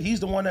posting it,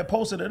 he's the one that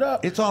posted it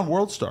up. It's on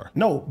World Star.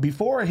 No,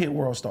 before it hit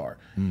World Star.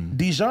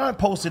 Dijon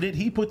posted it.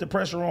 He put the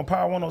pressure on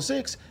Power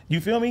 106. You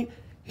feel me?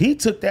 He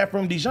took that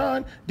from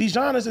Dijon.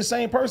 Dijon is the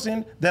same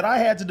person that I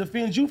had to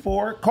defend you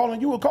for,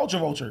 calling you a culture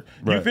vulture.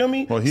 You Right. feel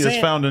me? Well, he has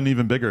Saying- found an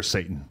even bigger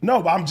Satan.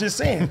 No, but I'm just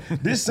saying,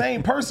 this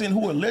same person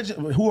who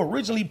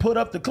originally put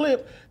up the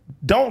clip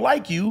don't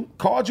like you,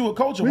 called you a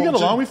culture We get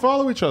vulture. along. We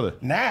follow each other.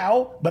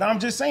 Now, but I'm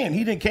just saying,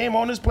 he didn't came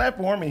on this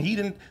platform and he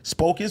didn't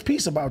spoke his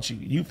piece about you.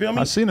 You feel me?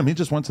 I seen him. He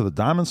just went to the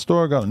diamond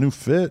store, got a new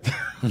fit,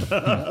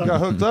 got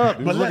hooked up.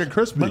 He was looking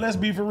crispy. But let's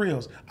be for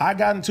reals. I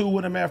got into it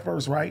with him at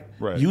first, right?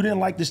 Right. You didn't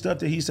like the stuff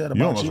that he said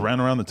you about almost you. ran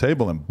around the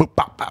table and boop,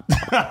 bop, bop.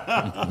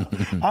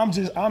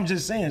 I'm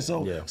just saying.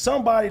 So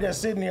somebody that's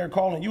sitting there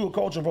calling you a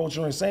culture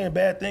vulture and saying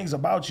bad things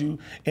about you,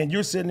 and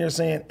you're sitting there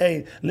saying,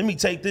 "Hey, let me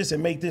take this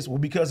and make this." Well,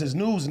 because it's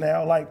news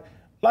now.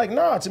 Like,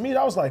 nah. To me,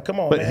 I was like, "Come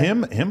on, But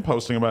man." him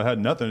posting about it had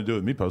nothing to do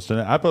with me posting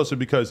it. I posted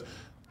because,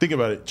 think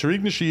about it,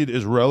 Tariq Nasheed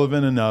is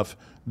relevant enough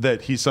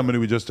that he's somebody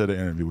we just did an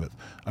interview with.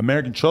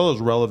 American Cholo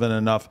is relevant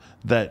enough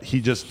that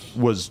he just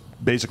was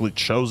basically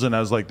chosen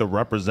as like the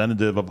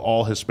representative of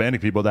all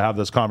Hispanic people to have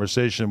this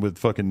conversation with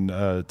fucking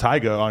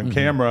Tyga on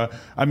camera.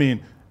 I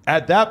mean,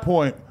 at that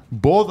point,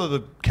 both of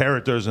the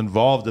characters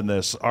involved in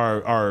this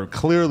are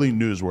clearly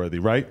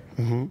newsworthy, right?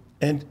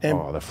 And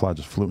Oh, that fly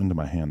just flew into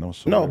my hand. That was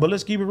so no, weird. but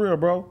let's keep it real,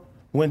 bro.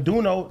 When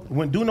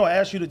Duno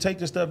asked you to take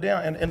this stuff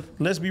down, and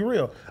let's be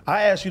real,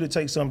 I asked you to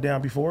take something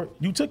down before.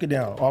 You took it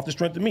down off the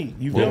strength of me.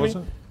 You feel What me? was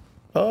it?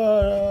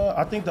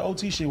 I think the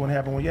OT shit when it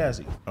happened with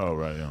Yazzie. Oh,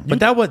 right, yeah. But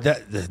that went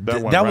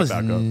was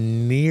right back up.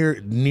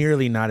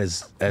 nearly not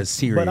as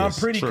serious.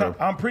 But True.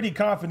 I'm pretty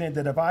confident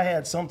that if I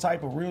had some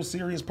type of real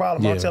serious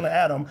problem, I'm Yeah. telling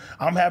Adam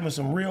I'm having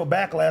some real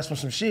backlash from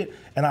some shit,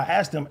 and I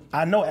asked him,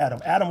 I know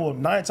Adam. Adam will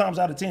 9 times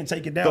out of 10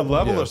 take it down. The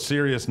level of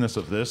seriousness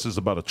of this is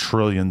about 1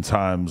 trillion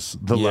times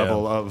the Yeah.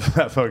 level of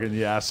that fucking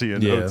Yassi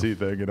and Yeah. OT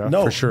thing, you know?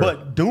 No, For sure.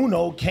 but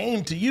Duno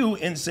came to you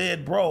and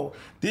said, bro,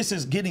 this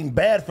is getting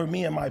bad for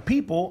me and my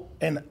people,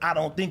 and I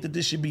don't think that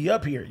this should be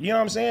up here. You know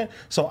what I'm saying?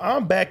 So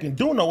I'm backing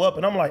Duno up,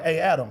 and I'm like, hey,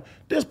 Adam,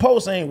 this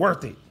post ain't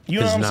worth it. You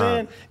know It's what I'm not.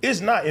 saying?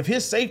 It's not. If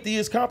his safety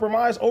is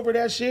compromised over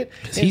that shit.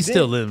 and he's then-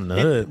 still living in the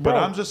hood. But bro,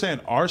 I'm just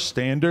saying, our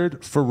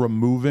standard for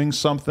removing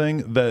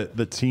something that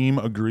the team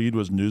agreed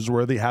was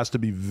newsworthy has to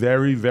be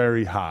very,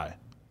 very high.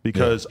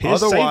 Because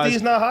His otherwise, safety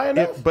is not high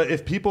enough? But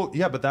if people,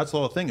 but that's the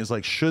whole thing. Is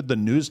like, should the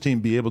news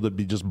team be able to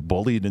be just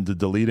bullied into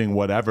deleting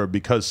whatever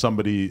because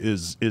somebody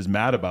is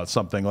mad about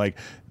something? Like,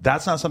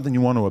 that's not something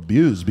you want to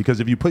abuse. Because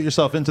if you put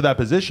yourself into that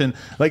position,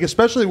 like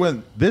especially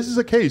when this is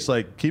a case,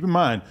 like keep in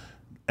mind.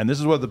 And this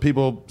is what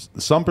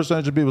some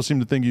percentage of people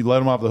seem to think you let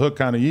them off the hook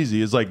kind of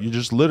easy. Is like you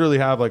just literally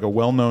have like a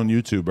well-known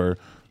YouTuber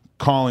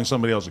calling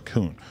somebody else a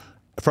coon.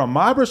 From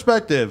my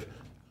perspective,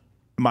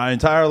 my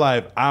entire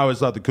life, I always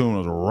thought the coon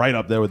was right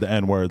up there with the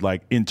N-word,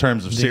 like in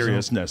terms of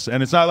seriousness.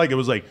 And it's not like it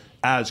was like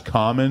as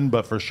common,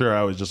 but for sure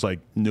I was just like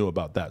knew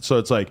about that. So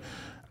it's like,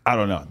 I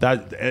don't know.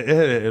 That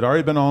it had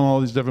already been on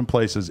all these different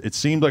places. It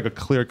seemed like a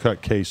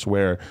clear-cut case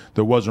where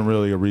there wasn't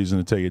really a reason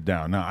to take it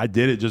down. Now, I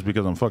did it just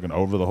because I'm fucking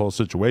over the whole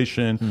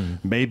situation.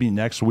 Maybe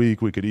next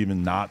week we could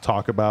even not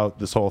talk about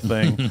this whole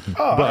thing.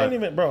 I ain't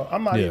even, bro.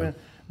 I'm not even,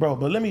 bro.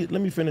 But let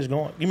me finish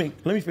going. Let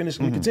me finish.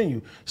 Let me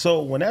continue.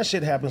 So when that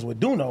shit happens with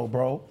Duno,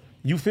 bro,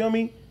 you feel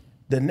me?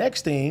 The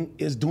next thing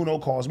is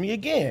Duno calls me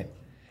again,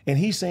 and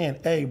he's saying,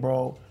 "Hey,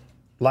 bro,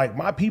 like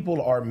my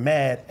people are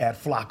mad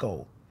at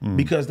Flacco."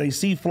 Because they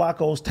see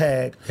Flacco's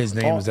tag. His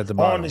name is at the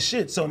bottom on the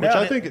shit. So Which now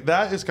I think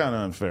that is kind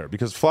of unfair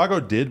because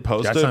Flacco did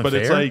post That's it, but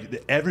it's unfair?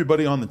 like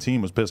everybody on the team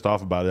was pissed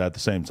off about it at the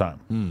same time.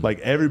 Like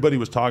everybody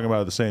was talking about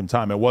it at the same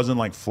time. It wasn't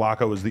like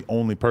Flacco was the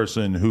only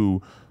person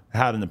who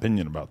had an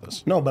opinion about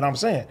this. No, but I'm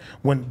saying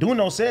when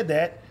Duno said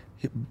that,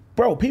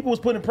 bro, people was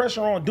putting pressure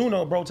on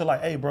Duno, bro, to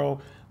like, hey,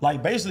 bro,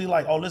 like basically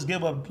like, oh, let's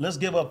give up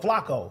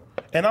Flacco.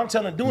 And I'm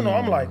telling Duno,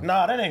 I'm like,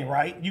 nah, that ain't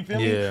right. You feel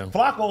me?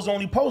 Flacco's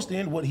only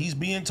posting what he's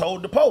being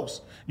told to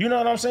post. You know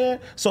what I'm saying?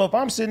 So if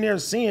I'm sitting there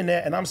seeing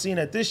that and I'm seeing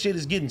that this shit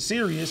is getting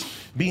serious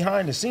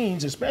behind the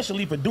scenes,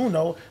 especially for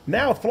Duno,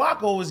 now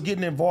Flacco is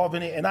getting involved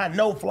in it, and I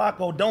know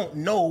Flacco don't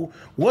know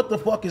what the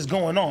fuck is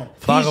going on.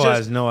 Flacco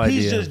has no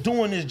idea. He's just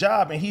doing his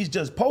job and he's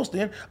just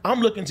posting. I'm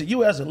looking to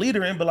you as a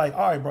leader and be like,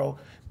 all right, bro,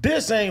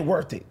 this ain't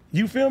worth it.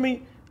 You feel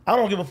me? I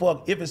don't give a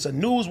fuck if it's a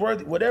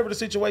newsworthy, whatever the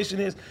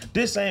situation is,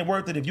 this ain't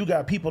worth it if you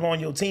got people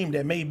on your team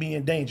that may be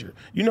in danger.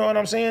 You know what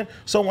I'm saying?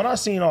 So when I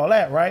seen all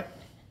that, right,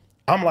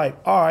 I'm like,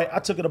 all right, I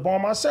took it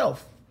upon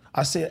myself.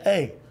 I said,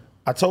 hey,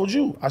 I told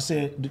you. I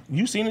said,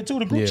 you seen it too,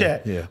 the group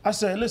chat. Yeah. I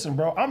said, listen,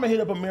 bro, I'm going to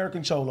hit up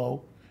American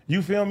Cholo.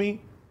 You feel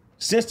me?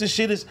 Since the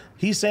shit is,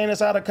 he's saying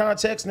this out of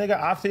context,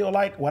 nigga, I feel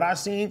like what I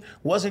seen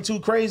wasn't too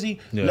crazy.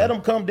 Yeah. Let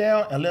him come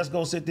down and let's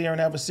go sit there and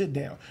have a sit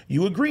down.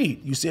 You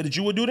agreed. You said that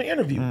you would do the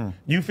interview.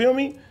 You feel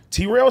me?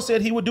 T-Rail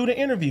said he would do the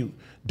interview.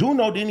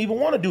 Duno didn't even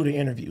want to do the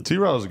interview.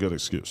 T-Rail is a good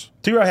excuse.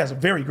 T-Rail has a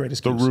very great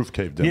excuse. The roof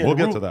caved in. We'll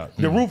get to that.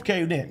 The roof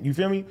caved in. You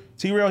feel me?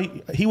 T-Rail,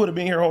 he would have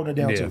been here holding it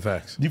down too.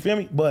 Facts. You feel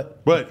me?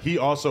 But he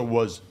also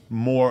was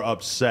more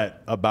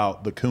upset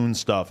about the coon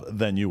stuff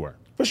than you were.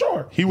 for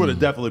sure. He would have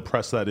definitely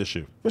pressed that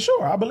issue. For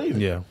sure, I believe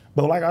it. Yeah.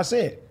 But like I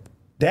said,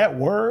 that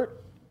word,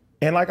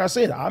 and like I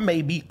said, I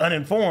may be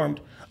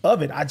uninformed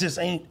of it. I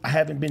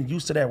haven't been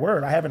used to that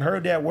word. I haven't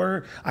heard that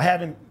word.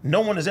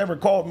 No one has ever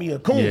called me a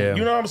coon. Yeah.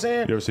 You know what I'm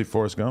saying? You ever see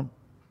Forrest Gump?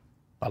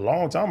 A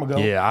long time ago.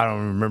 Yeah, I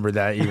don't remember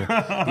that either.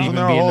 Isn't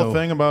there a whole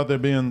thing about there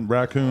being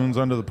raccoons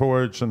under the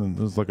porch and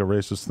it's like a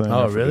racist thing?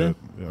 Oh, I forget. really?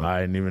 Yeah.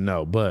 I didn't even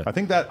know, but I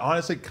think that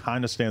honestly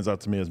kind of stands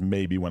out to me as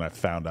maybe when I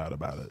found out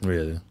about it.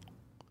 really.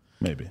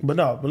 Maybe. But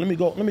let me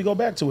go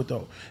back to it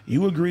though.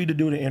 You agreed to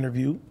do the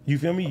interview. You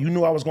feel me? You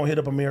knew I was gonna hit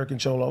up American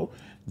Cholo.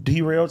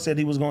 D-Rail said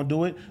he was gonna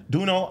do it.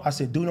 Duno, I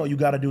said, Duno, you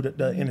gotta do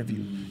the interview.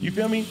 You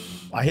feel me?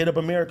 I hit up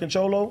American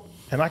Cholo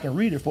and I can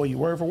read it for you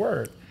word for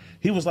word.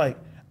 He was like,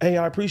 hey,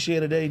 I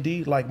appreciate it,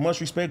 AD. Like, much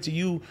respect to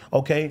you.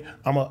 Okay,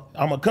 I'm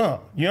a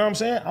come. You know what I'm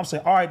saying? I'm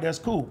saying, all right, that's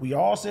cool. We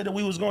all said that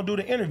we was gonna do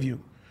the interview.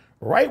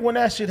 Right when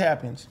that shit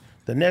happens,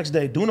 the next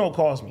day, Duno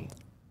calls me.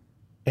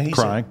 And he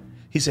Crying.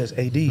 He says,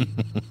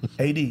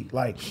 AD,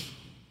 like,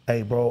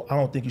 hey, bro, I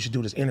don't think you should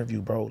do this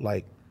interview, bro.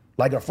 Like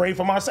afraid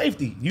for my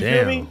safety. You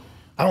feel Damn. me?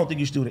 I don't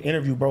think you should do the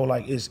interview, bro.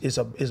 Like, it's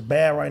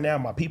bad right now.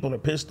 My people are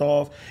pissed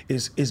off.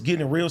 It's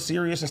getting real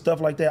serious and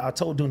stuff like that. I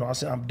told Duno, I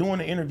said, I'm doing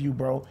the interview,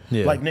 bro.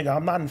 Yeah. Like, nigga,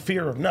 I'm not in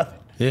fear of nothing.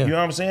 Yeah. You know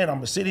what I'm saying? I'm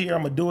going to sit here.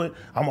 I'm going to do it.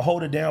 I'm going to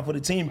hold it down for the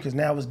team because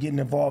now it's getting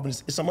involved in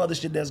some other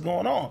shit that's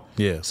going on.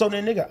 Yeah. So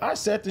then, nigga, I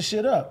set the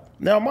shit up.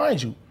 Now,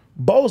 mind you,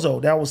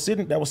 Bozo that was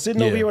sitting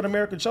over Yeah. here with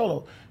American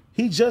Cholo,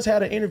 he just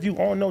had an interview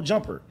on No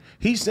Jumper.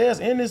 He says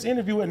in this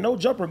interview at No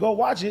Jumper, go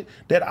watch it,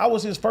 that I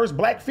was his first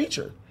black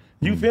feature.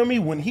 You feel me?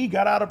 When he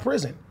got out of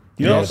prison.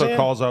 You He know what I'm also saying?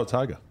 calls out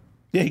Tyga.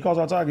 Yeah, he calls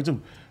out Tiger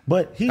too.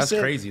 But That's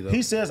crazy, though.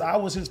 He says I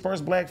was his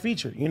first black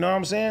feature. You know what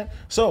I'm saying?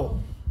 So,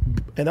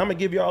 and I'm gonna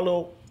give y'all a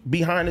little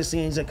behind the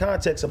scenes and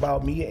context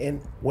about me and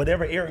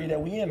whatever area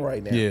that we in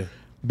right now. Yeah.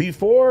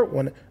 Before,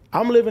 when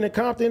I'm living in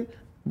Compton,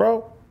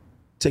 bro,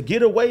 to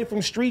get away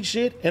from street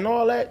shit and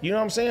all that, you know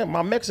what I'm saying?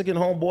 My Mexican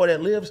homeboy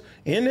that lives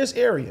in this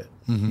area,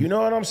 you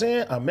know what I'm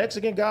saying? A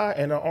Mexican guy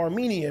and an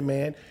Armenian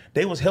man,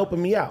 they was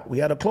helping me out. We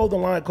had a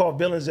clothing line called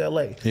Villains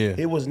LA. Yeah.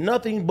 It was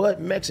nothing but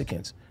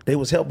Mexicans. They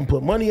was helping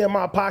put money in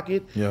my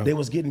pocket. Yeah. They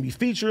was getting me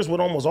features with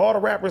almost all the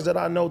rappers that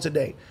I know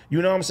today.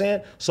 You know what I'm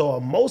saying? So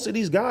most of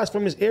these guys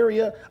from this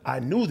area, I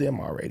knew them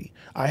already.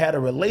 I had a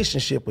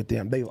relationship with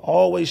them. They've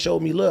always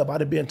showed me love.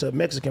 I'd have been to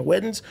Mexican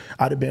weddings.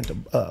 I'd have been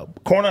to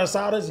corn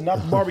asadas and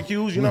not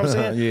barbecues. You know what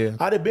I'm saying? Yeah.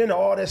 I'd have been to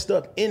all that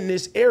stuff in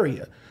this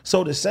area.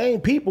 So the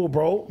same people,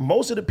 bro,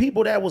 most of the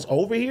people that was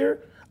over here,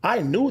 I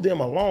knew them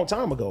a long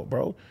time ago,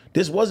 bro.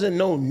 This wasn't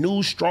no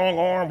new strong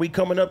arm. We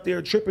coming up there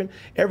tripping,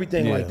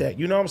 everything like that.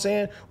 You know what I'm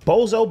saying?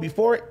 Bozo,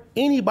 before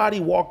anybody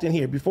walked in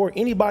here, before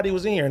anybody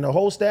was in here, and the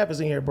whole staff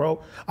is in here,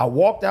 bro, I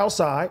walked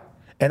outside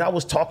And I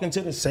was talking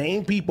to the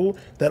same people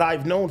that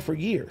I've known for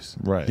years.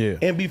 Right. Yeah.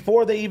 And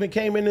before they even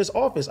came in this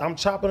office, I'm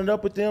chopping it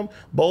up with them.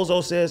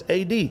 Bozo says,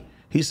 AD.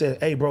 He said,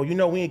 hey, bro, you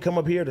know we ain't come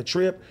up here to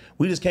trip.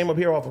 We just came up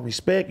here off of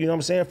respect, you know what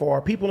I'm saying, for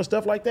our people and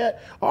stuff like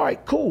that. All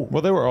right, cool.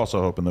 Well, they were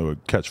also hoping they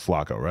would catch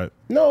Flacco, right?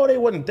 No, they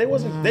wouldn't. They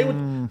wasn't. They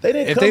didn't.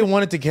 If they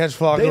wanted to catch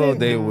Flacco,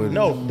 they would.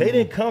 No, they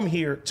didn't come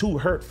here to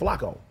hurt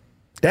Flacco.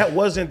 That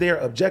wasn't their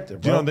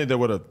objective, bro. You don't think they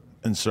would have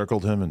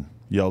encircled him and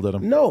yelled at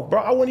him? No, bro,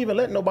 I wouldn't even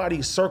let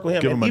nobody circle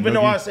him. Give And him a even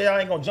though noogie. I say I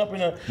ain't gonna jump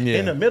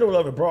in the middle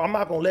of it, bro, I'm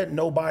not gonna let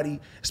nobody,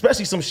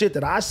 especially some shit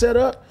that I set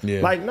up.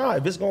 Yeah. Like, nah,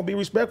 if it's gonna be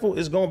respectful,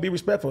 it's gonna be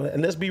respectful.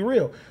 And let's be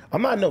real.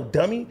 I'm not no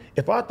dummy.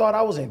 If I thought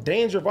I was in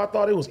danger, if I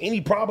thought there was any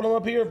problem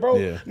up here, bro,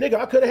 Yeah. nigga,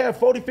 I could have had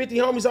 40, 50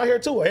 homies out here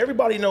too.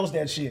 Everybody knows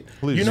that shit.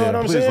 Please, you know what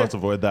I'm please saying? let's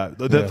avoid that.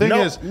 The thing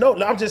is, no,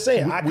 I'm just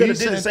saying, I could have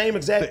did the send same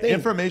exact the thing.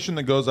 information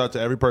that goes out to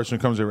every person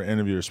who comes here to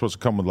interview is supposed to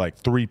come with like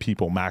 3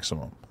 people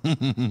maximum.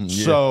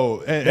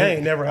 So That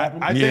ain't never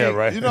happened. I think, Yeah,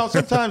 right. You know,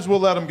 sometimes we'll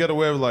let them get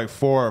away with like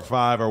 4 or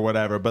 5 or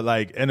whatever, but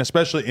like, and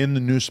especially in the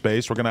new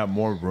space, we're gonna have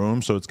more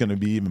room, so it's gonna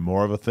be even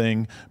more of a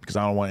thing because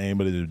I don't want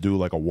anybody to do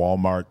like a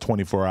Walmart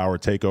 24-hour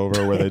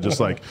takeover where they just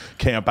like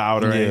camp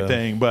out or Yeah.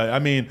 anything. But I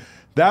mean,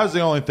 that was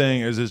the only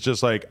thing. Is it's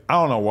just like I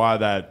don't know why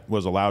that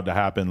was allowed to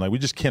happen. Like we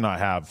just cannot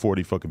have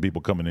 40 fucking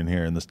people coming in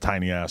here in this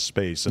tiny ass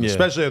space, and Yeah.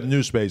 especially at the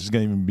new space, it's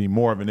gonna even be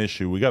more of an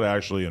issue. We got to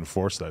actually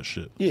enforce that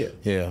shit. Yeah.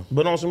 Yeah.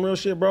 But on some real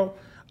shit, bro,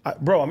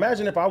 bro,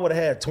 imagine if I would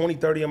have had 20,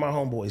 30 of my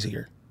homeboys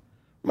here.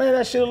 Man,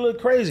 that shit would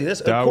look crazy. Of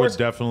That course, would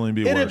definitely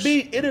be it'd worse.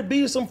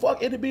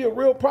 It'd be a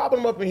real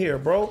problem up in here,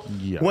 bro.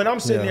 Yeah. When I'm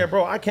sitting Yeah. there,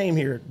 bro, I came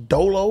here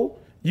dolo.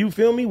 You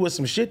feel me? With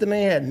some shit that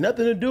ain't had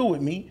nothing to do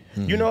with me.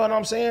 You know what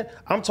I'm saying?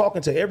 I'm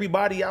talking to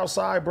everybody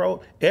outside,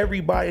 bro.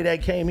 Everybody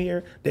that came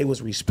here, they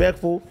was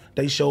respectful.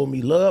 They showed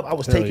me love. I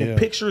was taking yeah.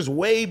 pictures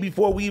way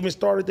before we even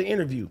started the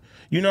interview.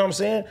 You know what I'm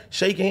saying?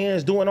 Shaking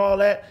hands, doing all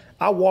that.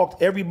 I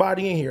walked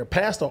everybody in here,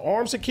 past the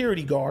armed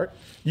security guard.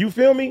 You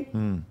feel me?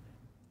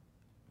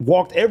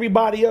 Walked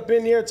everybody up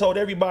in there, told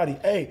everybody,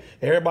 hey,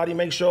 everybody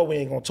make sure we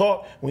ain't gonna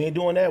talk. We ain't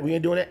doing that.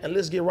 And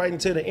let's get right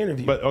into the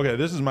interview. But okay,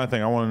 this is my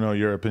thing. I want to know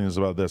your opinions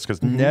about this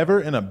because never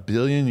in a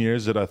billion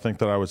years did I think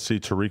that I would see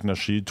Tariq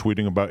Nasheed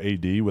tweeting about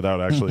AD without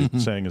actually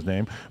saying his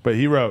name. But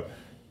he wrote,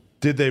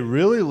 did they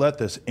really let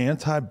this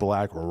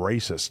anti-black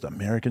racist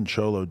American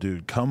Cholo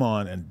dude come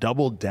on and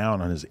double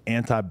down on his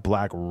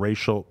anti-black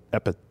racial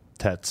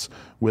epithets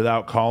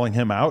without calling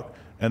him out?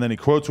 And then he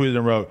quote tweeted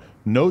and wrote,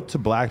 note to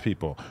black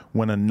people,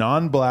 when a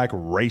non-black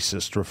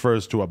racist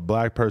refers to a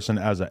black person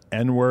as an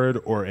N-word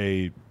or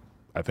I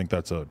think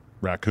that's a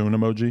raccoon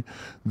emoji,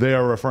 they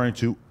are referring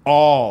to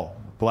all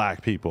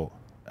black people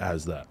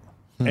as that.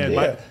 And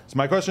Yeah.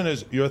 my question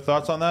is your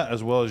thoughts on that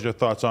as well as your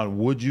thoughts on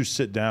would you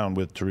sit down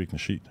with Tariq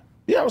Nasheed?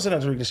 Yeah, I was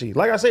sitting on Tariq Nasheed.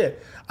 Like I said,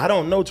 I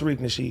don't know Tariq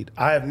Nasheed.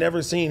 I have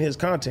never seen his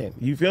content.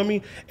 You feel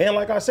me? And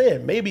like I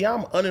said, maybe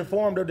I'm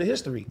uninformed of the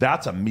history.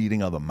 That's a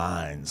meeting of the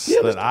minds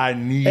Yeah, that I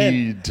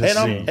need to see.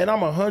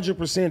 I'm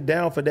 100%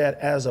 down for that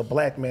as a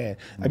black man.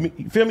 I mean,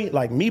 you feel me?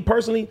 Like me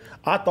personally,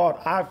 I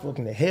thought I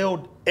fucking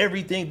held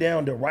everything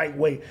down the right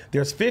way.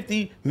 There's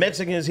 50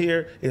 Mexicans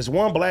here. There's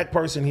one black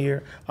person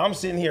here. I'm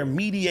sitting here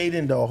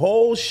mediating the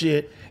whole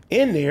shit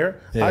in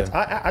there. Yeah.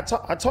 I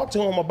talked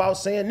to him about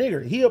saying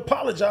nigger. He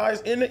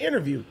apologized in the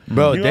interview.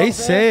 Bro, You know what I'm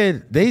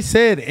saying? they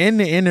said in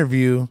the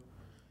interview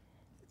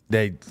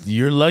that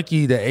you're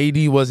lucky that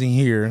AD wasn't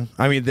here.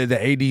 I mean, that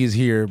the AD is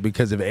here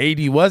because if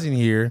AD wasn't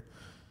here,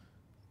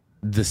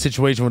 the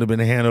situation would have been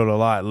handled a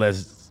lot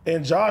less.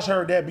 And Josh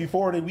heard that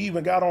before we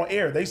even got on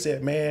air. They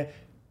said, man,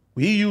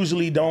 we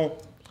usually don't.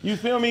 You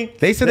feel me?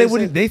 They said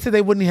they said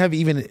they wouldn't have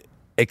even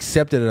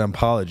accepted an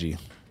apology.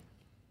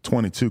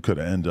 22 could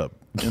have ended up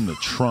in the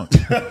trunk.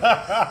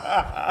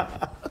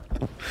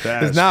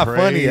 It's not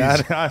funny. I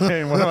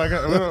mean, what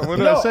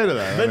did I say to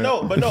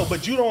that?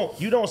 But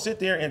you don't sit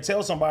there and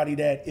tell somebody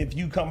that if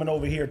you coming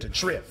over here to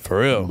trip.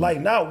 For real.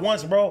 Like not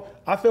once, bro.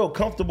 I felt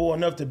comfortable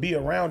enough to be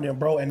around them,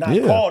 bro, and not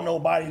Yeah. call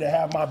nobody to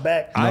have my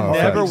back. I or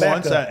never back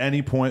once up. at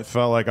any point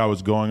felt like I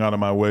was going out of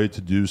my way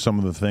to do some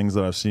of the things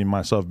that I've seen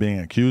myself being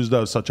accused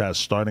of, such as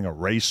starting a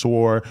race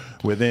war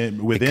within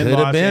coulda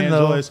Los been,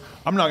 though. Angeles.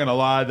 I'm not going to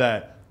lie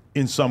that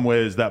in some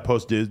ways that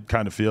post did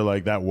kind of feel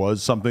like that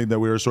was something that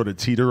we were sort of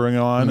teetering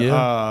on.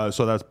 Yeah.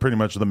 So that's pretty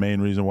much the main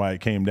reason why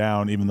it came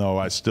down, even though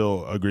I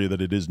still agree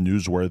that it is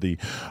newsworthy.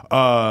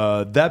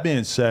 That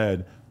being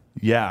said,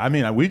 yeah, I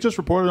mean, we just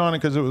reported on it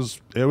because it was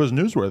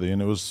newsworthy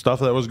and it was stuff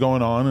that was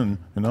going on,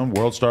 and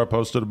World Star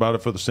posted about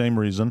it for the same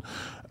reason.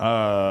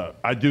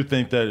 I do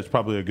think that it's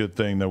probably a good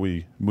thing that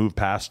we move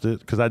past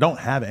it because I don't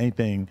have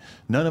anything.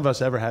 None of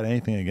us ever had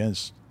anything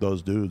against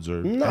those dudes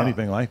or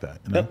anything like that.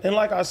 You know? And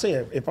like I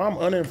said, if I'm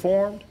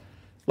uninformed,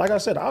 Like I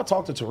said, I'll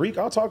talk to Tariq.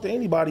 I'll talk to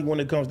anybody when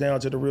it comes down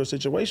to the real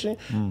situation.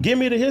 Give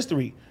me the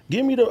history.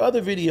 Give me the other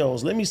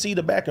videos. Let me see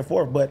the back and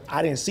forth. But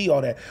I didn't see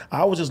all that.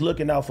 I was just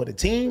looking out for the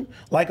team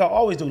like I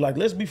always do. Like,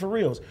 let's be for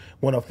reals.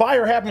 When a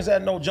fire happens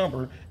at No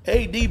Jumper,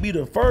 AD be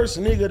the first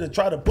nigga to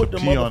try to put the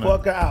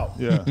motherfucker out.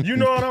 Yeah. You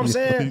know what I'm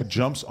saying? He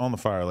jumps on the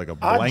fire like a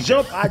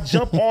blanket. I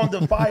jump on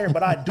the fire,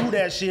 but I do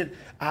that shit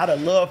out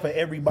of love for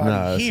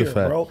everybody here,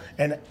 bro.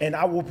 And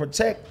I will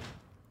protect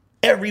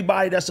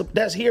everybody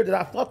that's here that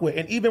I fuck with.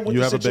 And even with You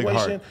the have a big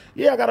situation, heart.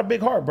 yeah, I got a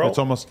big heart, bro. It's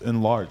almost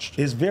enlarged.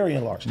 It's very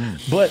enlarged.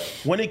 But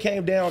when it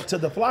came down to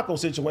the Flacco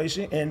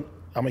situation, and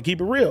I'm gonna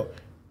keep it real,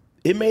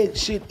 it made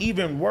shit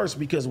even worse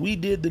because we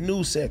did the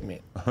news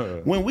segment.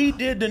 When we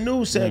did the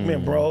news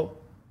segment, bro,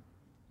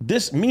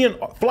 me and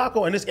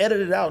Flacco, and it's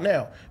edited out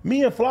now,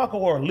 me and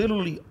Flacco are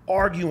literally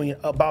arguing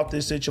about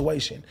this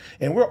situation.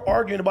 And we're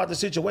arguing about the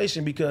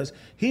situation because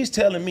he's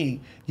telling me,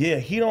 yeah,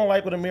 he don't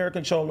like what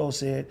American Cholo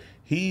said.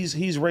 He's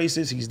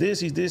racist, he's this,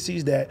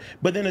 he's that.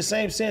 But in the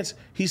same sense,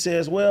 he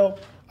says, well,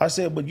 I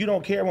said, but you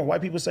don't care when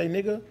white people say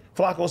nigga?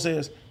 Flacco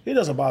says, it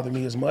doesn't bother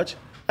me as much.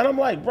 And I'm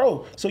like,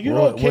 bro, so you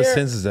don't care. What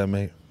sense does that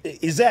make?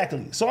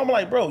 Exactly. So I'm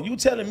like, bro, you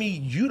telling me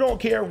you don't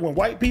care when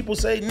white people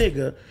say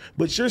nigga,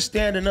 but you're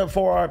standing up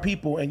for our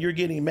people and you're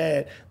getting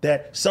mad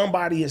that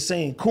somebody is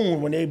saying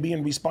coon when they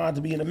being responded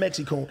to being a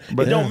Mexican.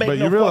 It don't make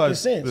no fucking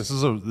sense. This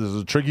is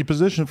a tricky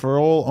position for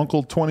old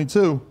Uncle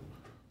 22.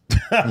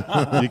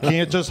 You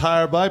can't just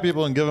hire black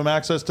people and give them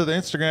access to the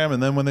Instagram,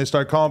 and then when they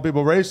start calling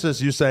people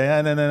racist, you say,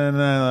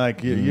 no,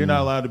 like you're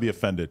not allowed to be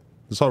offended.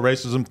 This whole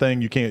racism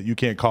thing, you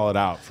can't call it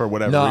out for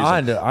whatever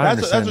reason. I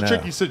understand that's a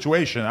tricky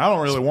situation. I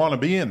don't really want to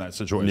be in that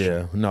situation.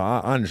 Yeah, no, I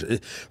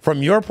understand.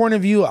 From your point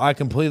of view, I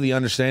completely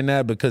understand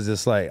that because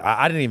it's like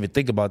I didn't even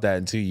think about that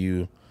until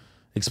you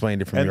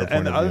explained it from your point of view.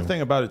 And the other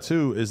thing about it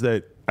too is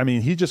that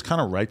he just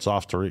kind of writes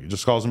off Tariq.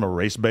 Just calls him a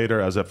race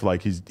baiter as if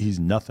like he's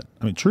nothing.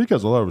 Tariq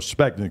has a lot of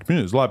respect in the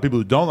community. There's a lot of people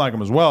who don't like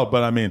him as well,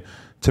 but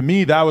to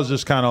me, that was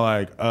just kind of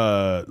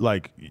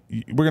like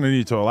we're going to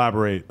need to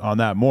elaborate on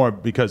that more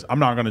because I'm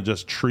not going to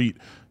just treat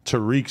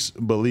Tariq's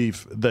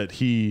belief that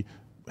he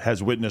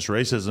has witnessed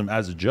racism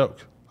as a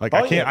joke. Like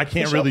I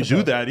can't really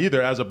do that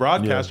either. As a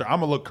broadcaster,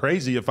 I'm gonna look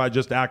crazy if I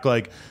just act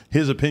like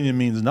his opinion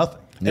means nothing.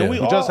 And we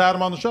just had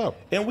him on the show.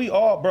 And we've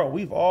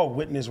all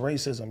witnessed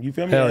racism. You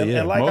feel me? Hell yeah.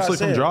 And like Mostly I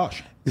said, from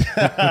Josh.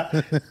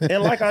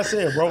 And like I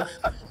said, bro,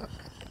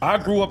 I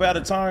grew up at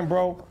a time,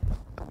 bro,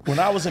 when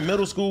I was in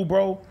middle school,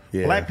 bro,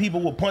 black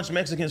people would punch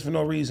Mexicans for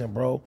no reason,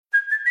 bro.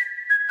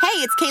 Hey,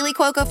 it's Kaylee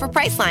Cuoco for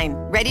Priceline.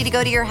 Ready to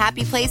go to your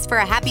happy place for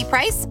a happy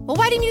price? Well,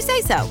 why didn't you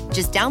say so?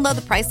 Just download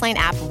the Priceline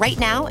app right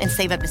now and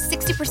save up to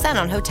 60%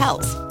 on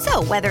hotels.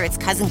 So whether it's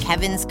Cousin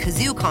Kevin's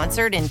Kazoo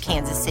Concert in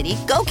Kansas City,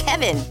 go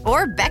Kevin,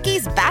 or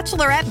Becky's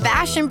Bachelorette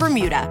Bash in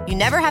Bermuda, you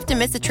never have to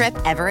miss a trip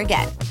ever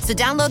again. So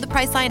download the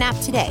Priceline app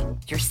today.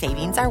 Your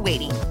savings are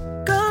waiting.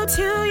 Go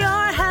to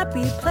your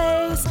happy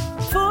place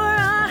for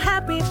a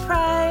happy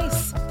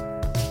price.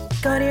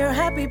 Go to your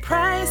happy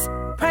price,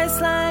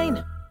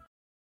 Priceline.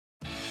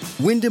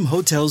 Wyndham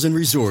Hotels and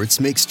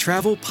Resorts makes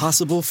travel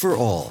possible for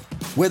all.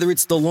 Whether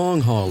it's the long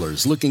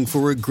haulers looking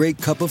for a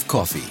great cup of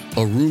coffee,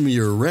 a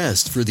roomier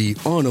rest for the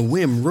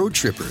on-a-whim road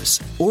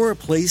trippers, or a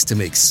place to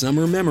make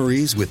summer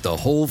memories with the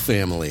whole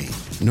family.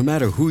 No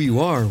matter who you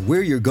are,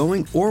 where you're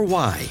going, or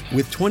why,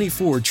 with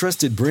 24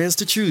 trusted brands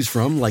to choose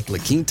from like La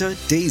Quinta,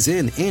 Days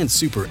Inn, and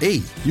Super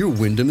 8, your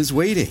Wyndham is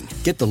waiting.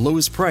 Get the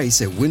lowest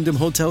price at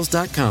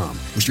WyndhamHotels.com.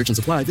 Restrictions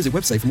apply. Visit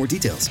website for more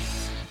details.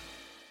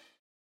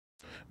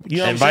 You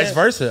know and vice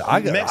versa. I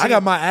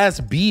got my ass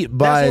beat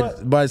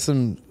by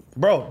some.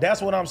 Bro,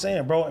 that's what I'm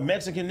saying, bro. And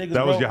Mexican niggas,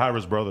 That was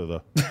Yahaira's brother,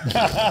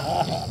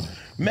 though.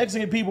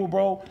 Mexican people,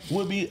 bro,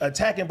 would be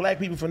attacking black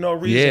people for no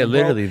reason. Yeah,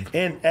 literally. Bro.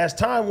 And as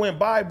time went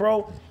by,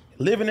 bro,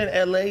 living in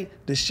LA,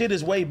 the shit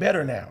is way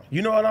better now.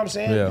 You know what I'm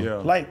saying? Yeah.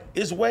 Like,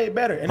 it's way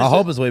better. And I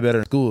hope it's way better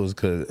in schools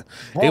because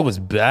Bro, it was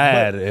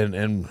bad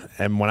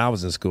and when I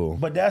was in school.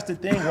 But that's the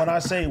thing when I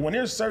say, when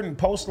there's certain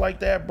posts like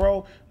that,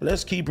 bro,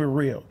 let's keep it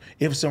real.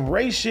 If some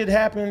race shit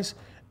happens,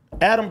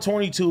 Adam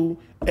 22,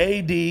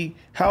 AD,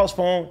 House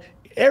Phone,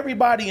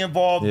 everybody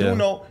involved, you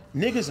know,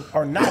 niggas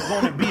are not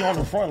going to be on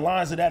the front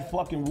lines of that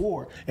fucking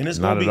war. And it's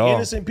going to be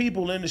innocent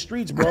people in the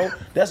streets, bro.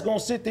 That's going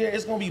to sit there.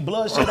 It's going to be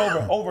bloodshed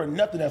over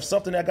nothing. That's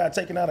something that got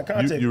taken out of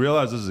context. You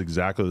realize this is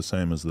exactly the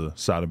same as the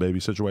Sada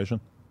Baby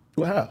situation?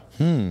 Well,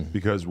 how?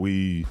 Because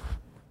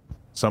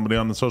somebody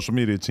on the social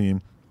media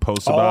team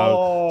posts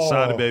about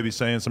Sada Baby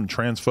saying some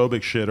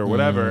transphobic shit or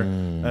whatever,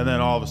 and then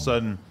all of a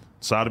sudden,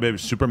 Sada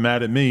Baby's super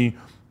mad at me.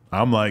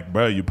 I'm like,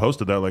 bro, you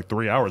posted that like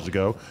 3 hours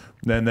ago.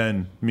 And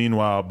then,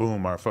 meanwhile,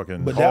 boom, our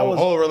fucking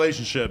whole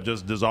relationship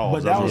just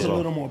dissolves. But that was a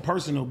little more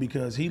personal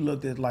because he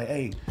looked at like,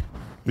 hey.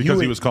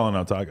 Because he was calling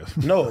out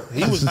Tyga. No,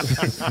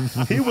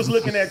 he was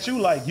looking at you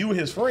like you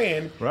his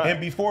friend. Right. And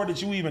before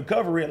that you even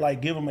cover it,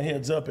 like give him a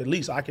heads up. At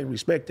least I can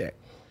respect that.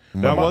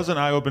 That was an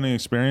eye-opening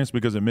experience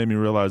because it made me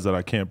realize that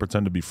I can't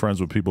pretend to be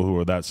friends with people who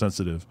are that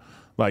sensitive.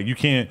 Like, you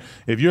can't,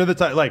 if you're the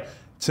type, like,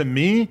 to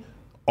me,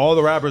 all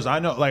the rappers I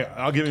know, like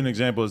I'll give you an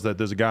example, is that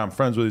there's a guy I'm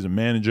friends with, he's a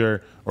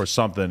manager or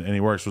something, and he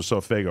works with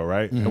Sofego,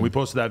 right? And we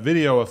posted that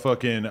video of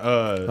fucking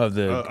about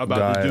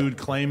the dude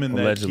claiming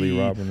allegedly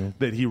robbing him.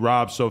 that he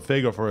robbed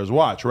Sofego for his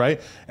watch,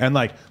 right? And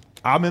like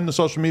I'm in the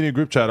social media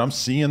group chat, I'm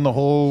seeing the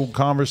whole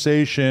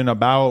conversation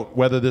about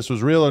whether this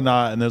was real or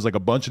not, and there's like a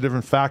bunch of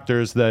different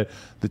factors that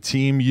the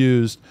team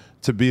used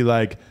to be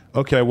like,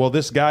 okay, well,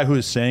 this guy who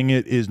is saying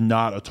it is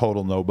not a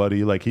total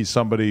nobody. Like, he's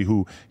somebody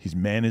who he's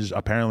managed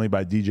apparently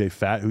by DJ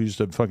Fat, who used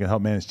to fucking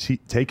help manage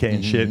TK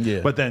and shit.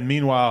 Yeah. But then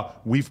meanwhile,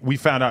 we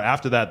found out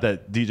after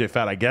that DJ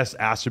Fat, I guess,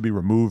 asked to be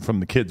removed from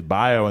the kid's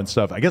bio and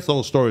stuff. I guess the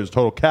whole story is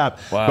total cap.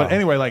 Wow. But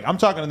anyway, like, I'm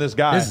talking to this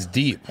guy. This is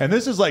deep. And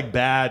this is like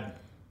bad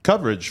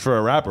coverage for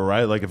a rapper,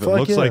 right? Like, if it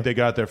looks like they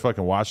got their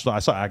fucking watch, I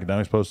saw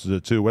Academics posted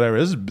it too, whatever.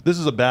 This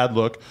is a bad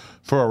look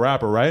for a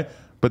rapper, right?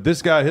 But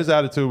this guy, his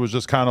attitude was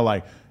just kind of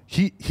like,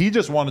 He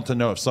just wanted to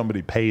know if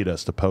somebody paid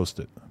us to post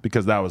it,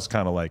 because that was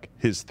kind of like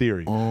his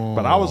theory.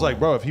 But I was like,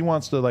 bro, if he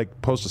wants to like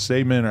post a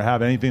statement or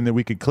have anything that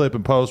we could clip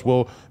and post,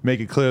 we'll make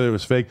it clear that it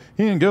was fake.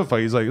 He didn't give a fuck.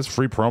 He's like, it's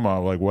free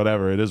promo, like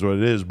whatever, it is what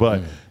it is.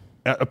 But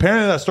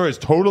apparently that story is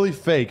totally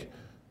fake,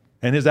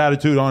 and his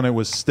attitude on it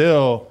was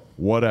still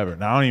whatever.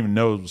 Now I don't even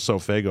know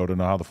Sofego to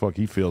know how the fuck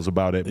he feels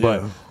about it.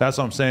 But that's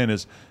what I'm saying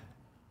is,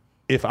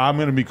 if I'm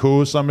going to be cool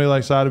with somebody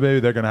like Sada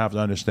Baby, they're going to have to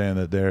understand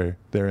that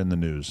they're in the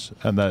news,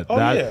 and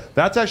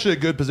that's actually a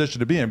good position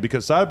to be in,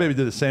 because Sada Baby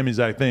did the same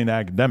exact thing to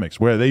Academics,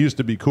 where they used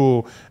to be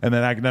cool, and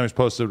then Academics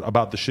posted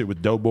about the shit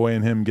with Doughboy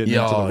and him getting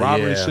into the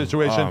robbery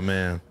situation. Oh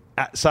man.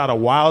 Sada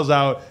wiles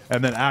out,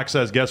 and then Axe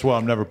says, "Guess what?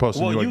 I'm never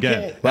posting you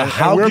again." But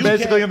and we're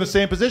basically in the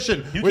same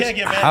position. You can't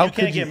get mad. You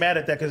can't get mad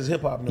at that because it's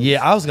hip hop news.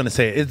 Yeah, I was gonna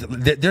say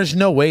there's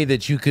no way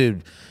that you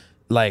could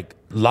like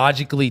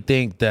logically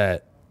think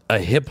that a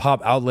hip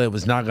hop outlet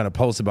was not going to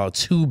post about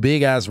two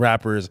big ass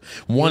rappers,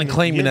 one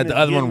claiming that the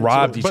other one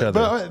robbed each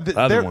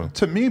other.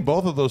 To me,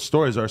 both of those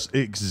stories are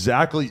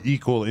exactly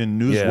equal in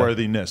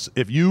newsworthiness.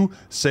 If you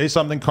say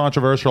something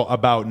controversial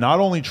about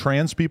not only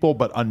trans people,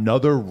 but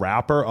another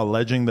rapper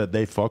alleging that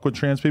they fuck with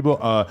trans people,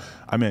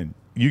 I mean,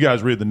 you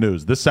guys read the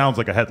news. This sounds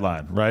like a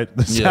headline, right?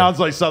 This sounds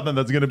like something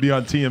that's going to be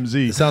on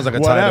TMZ. It sounds like a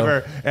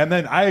whatever. title. And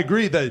then I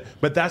agree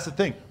but that's the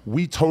thing.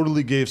 We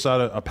totally gave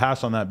Sada a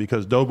pass on that,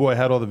 because Doughboy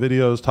had all the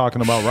videos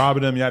talking about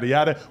robbing him, yada,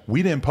 yada.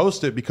 We didn't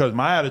post it because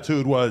my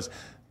attitude was,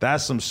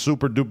 that's some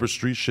super duper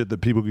street shit that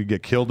people could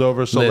get killed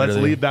over. So let's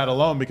leave that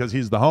alone, because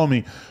he's the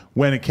homie.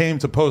 When it came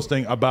to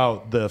posting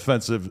about the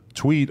offensive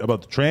tweet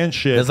about the trans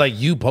shit, it's like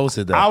you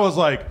posted that. I was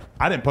like,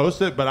 I didn't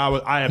post it, but I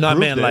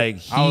approved it. Like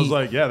I was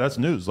like, yeah, that's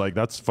news. Like,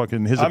 that's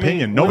fucking his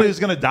opinion. Nobody's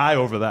gonna die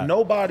over that.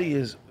 Nobody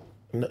is.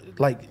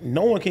 Like,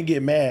 no one can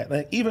get mad.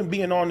 Like, even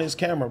being on this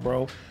camera,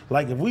 bro.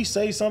 Like, if we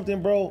say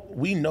something, bro,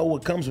 we know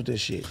what comes with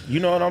this shit. You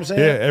know what I'm saying?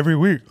 Yeah, every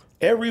week.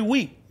 Every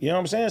week. You know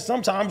what I'm saying?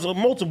 Sometimes or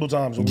multiple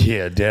times a week.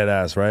 Yeah, dead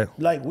ass, right?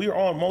 Like, we're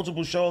on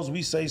multiple shows.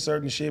 We say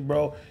certain shit,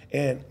 bro.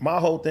 And my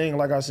whole thing,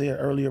 like I said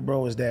earlier,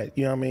 bro, is that,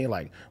 you know what I mean?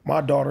 Like, my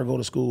daughter go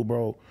to school,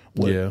 bro,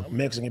 with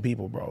Mexican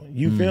people, bro.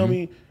 You feel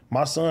me?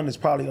 My son is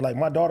probably, like,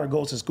 my daughter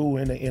goes to school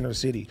in the inner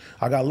city.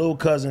 I got little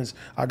cousins.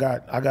 I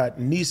got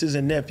nieces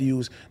and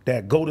nephews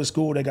that go to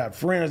school. They got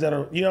friends that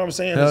are, you know what I'm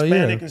saying,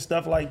 Hispanic and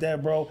stuff like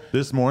that, bro.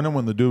 This morning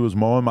when the dude was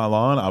mowing my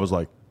lawn, I was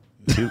like,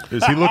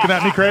 is he looking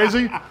at me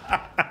crazy?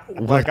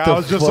 Like, I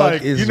was just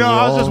like,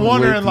 I was just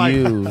wondering,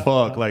 like,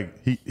 fuck,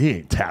 like, he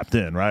ain't tapped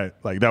in, right?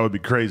 Like, that would be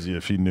crazy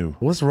if he knew.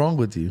 What's wrong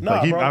with you?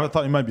 Nah, like, I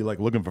thought he might be like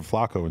looking for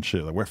Flacco and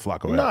shit. Like, where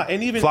Flacco at? Nah,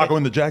 and even Flacco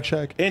in the Jack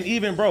Shack. And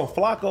even, bro,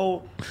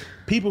 Flacco,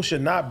 people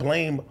should not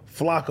blame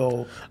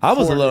Flacco. I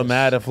was a little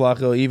mad at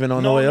Flacco even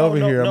on the way over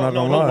here. I'm not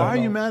gonna lie. Why are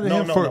you mad at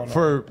him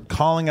for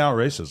calling out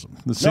racism?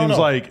 It seems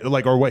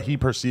like or what he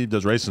perceived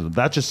as racism.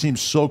 That just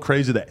seems so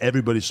crazy that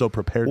everybody's so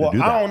prepared to do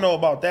that. I don't know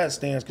about that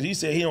stance, because he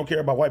said he don't care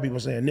about white people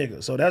saying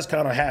nigga. So that's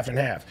kind of half and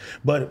half.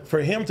 But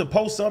for him to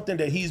post something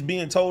that he's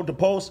being told to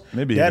post,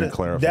 maybe he can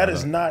clarify that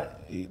is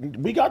not.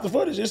 We got the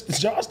footage.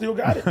 Y'all still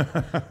got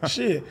it.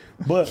 Shit.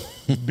 But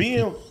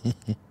doing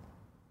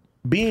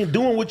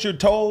what you're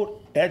told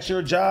at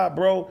your job,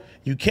 bro,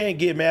 you can't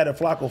get mad at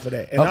Flacco for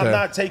that. And I'm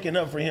not taking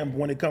up for him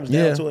when it comes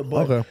down to it.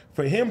 But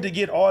for him to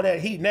get all that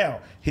heat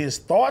now, his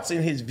thoughts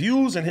and his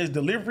views and his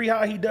delivery,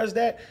 how he does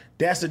that,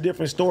 that's a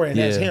different story. And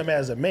that's him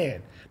as a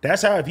man.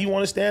 That's how, if you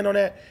want to stand on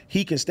that,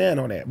 he can stand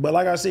on that. But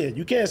like I said,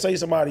 you can't say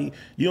somebody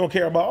you don't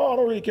care about, I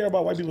don't really care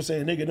about white people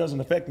saying nigga, it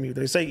doesn't affect me. If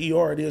they say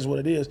ER, it is what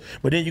it is.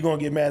 But then you're going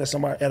to get mad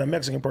at a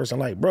Mexican person.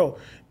 Like, bro,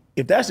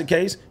 if that's the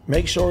case,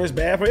 make sure it's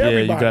bad for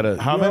everybody. You gotta,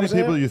 how many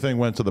people do you think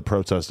went to the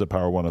protest at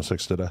Power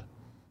 106 today?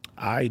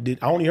 I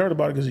only heard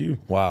about it because of you.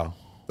 Wow.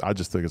 I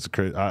just think it's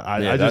crazy.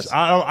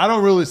 I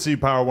don't really see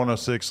Power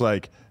 106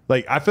 like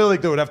I feel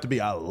like there would have to be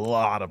a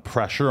lot of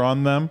pressure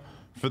on them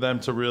for them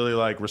to really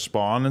like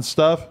respond and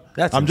stuff.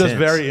 I'm just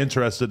very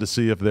interested to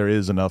see if there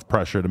is enough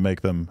pressure to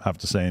make them have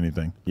to say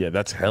anything. Yeah,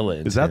 that's hella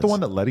intense. Is that the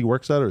one that Letty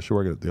works at, or is she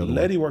working at the other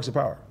Letty works at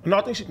Power. No,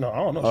 I think I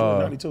don't know. She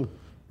works at 92.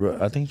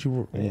 I think you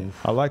were. Yeah.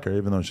 I like her,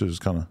 even though she was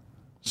kind of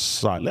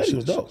silent. Letty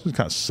was dope. She's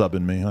kind of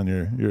subbing me on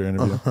your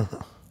interview.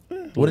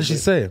 What did she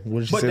say?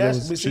 What did she But say?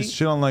 that's but She, see,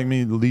 she don't like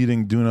me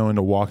leading Duno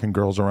into walking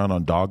girls around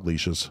on dog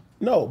leashes.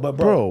 no, but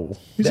Bro,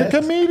 He's a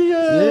that's- comedian.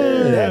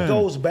 That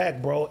goes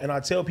back, bro. And I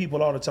tell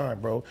people all the time,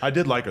 bro. I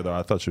did like her though.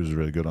 I thought she was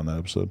really good on that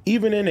episode.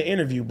 Even in the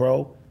interview,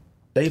 bro,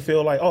 they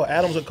feel like, oh,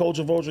 Adam's a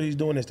culture vulture. He's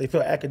doing this. They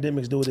feel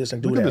academics do this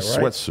and do Look that, at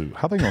the right? sweatsuit.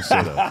 How they gonna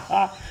say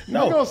that?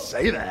 No, gonna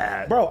say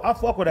that? bro. I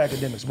fuck with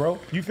academics, bro.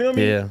 You feel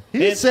me? Yeah.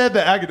 He And- said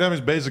that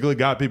academics basically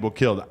got people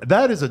killed.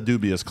 That is a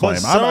dubious claim.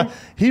 some-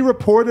 He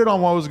reported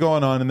on what was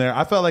going on in there.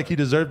 I felt like he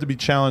deserved to be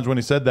challenged when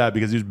he said that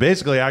because he was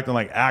basically acting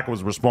like ACT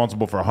was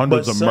responsible for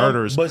hundreds of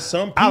murders. But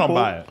some people, I don't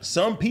buy it.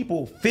 Some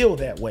people feel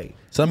that way.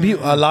 some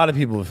people, a lot of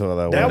people feel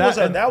that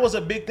way. That was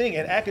a big thing.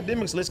 And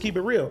academics, let's keep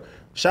it real.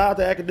 Shout out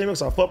to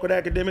academics. I fuck with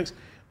academics.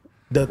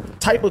 The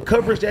type of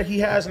coverage that he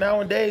has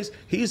nowadays,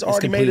 he's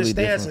already made a completely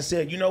stance different. and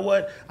said, you know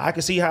what? I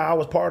can see how I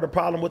was part of the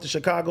problem with the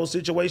Chicago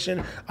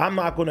situation. I'm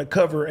not going to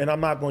cover and I'm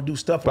not going to do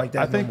stuff like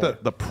that. I think no more.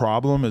 that the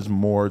problem is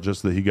more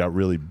just that he got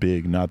really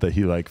big, not that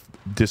he like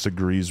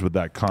disagrees with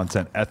that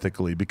content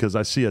ethically. Because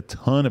I see a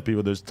ton of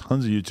people, there's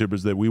tons of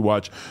YouTubers that we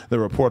watch that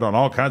report on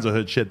all kinds of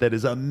hood shit that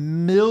is a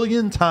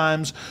million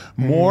times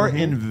more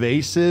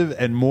invasive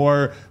and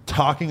more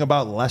talking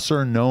about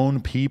lesser known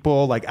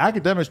people. Like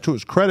academics, to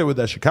his credit, with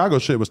that Chicago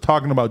shit, was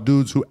talking about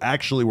dudes who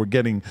actually were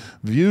getting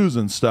views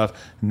and stuff.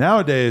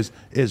 Nowadays,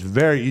 it's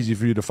very easy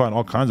for you to find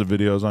all kinds of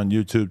videos on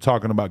YouTube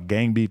talking about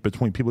gang beef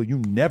between people you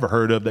never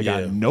heard of. They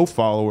Yeah. got no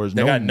followers,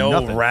 They got no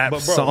nothing. rap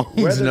But bro,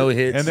 songs, whether- no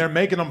hits. And they're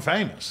making them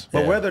famous.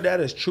 But whether that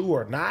is true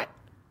or not,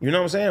 you know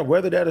what I'm saying?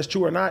 Whether that is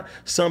true or not,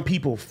 some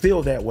people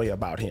feel that way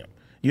about him.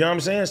 You know what I'm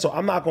saying? So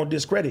I'm not going to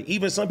discredit.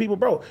 Even some people,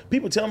 bro,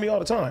 people tell me all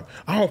the time,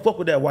 I don't fuck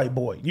with that white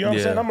boy. You know what I'm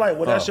Yeah. saying? I'm like,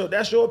 well,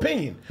 that's your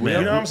opinion. You know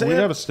what I'm saying? We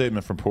have a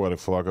statement from Poetic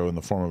Flacco in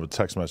the form of a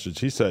text message.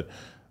 He said,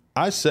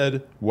 I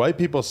said, white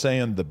people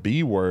saying the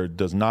B word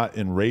does not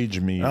enrage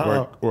me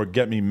or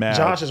get me mad.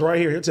 Josh is right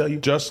here. He'll tell you.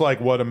 Just like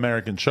what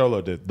American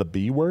Cholo did. The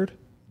B word?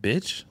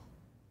 Bitch.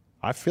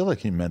 I feel like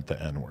he meant the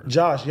N word.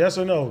 Josh, yes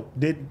or no?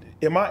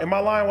 Am I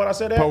lying when I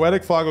said that?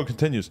 Poetic Flacco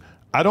continues,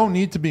 I don't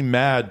need to be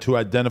mad to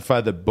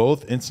identify that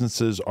both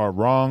instances are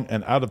wrong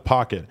and out of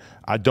pocket.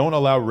 I don't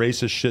allow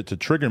racist shit to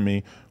trigger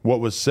me. What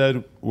was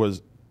said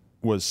was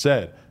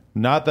said.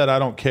 Not that I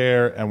don't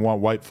care and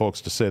want white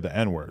folks to say the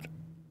N word.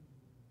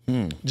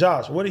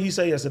 Josh, what did he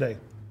say yesterday?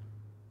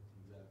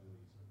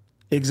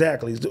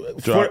 Exactly.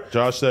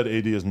 Josh said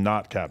AD is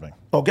not capping.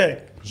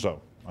 Okay.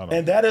 So, I don't know.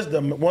 And that is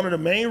one of the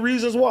main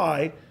reasons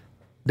why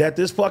that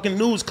this fucking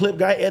news clip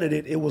got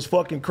edited. It was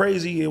fucking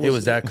crazy. It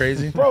was that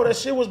crazy? Bro, that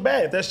shit was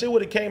bad. If that shit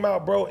would have came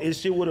out, bro, it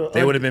shit would have.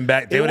 They would have been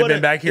back. They would have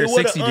been back here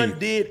 60 deep. deep.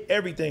 Undid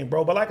everything,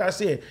 bro. But like I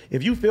said,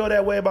 if you feel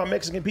that way about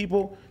Mexican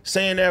people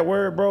saying that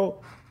word, bro,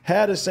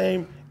 have the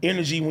same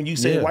energy when you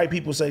say Yeah. white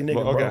people say nigga,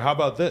 Well, okay, bro. how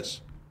about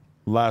this?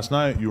 Last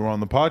night you were on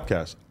the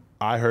podcast.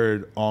 I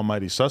heard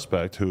Almighty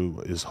Suspect,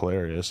 who is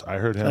hilarious. I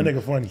heard him. That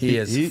nigga funny. He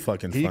is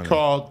fucking He funny.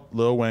 called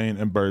Lil Wayne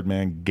and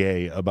Birdman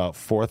gay about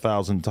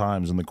 4,000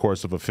 times in the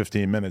course of a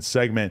 15-minute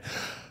segment.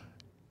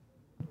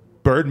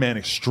 Birdman,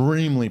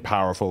 extremely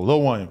powerful.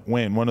 Lil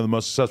Wayne, one of the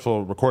most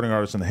successful recording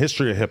artists in the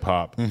history of hip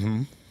hop.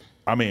 Mm-hmm.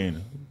 I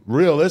mean,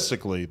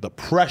 realistically, the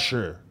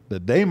pressure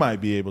that they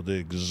might be able to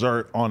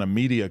exert on a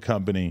media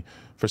company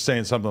for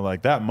saying something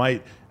like that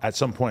might at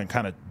some point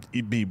kind of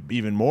be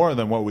even more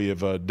than what we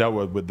have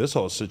dealt with this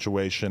whole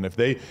situation. If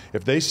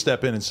they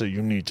step in and say,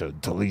 you need to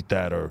delete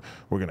that or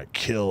we're going to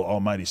kill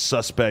Almighty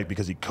Suspect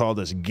because he called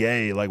us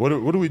gay, like what do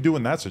we do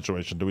in that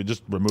situation? Do we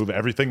just remove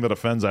everything that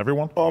offends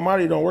everyone?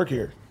 Almighty don't work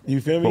here. You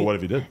feel me? But what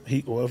if he did?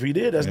 If he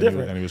did, that's And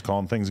different. he was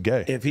calling things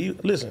gay. If he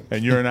listen,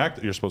 And you're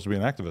you're supposed to be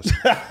an activist.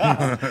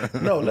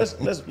 no, let's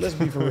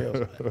be for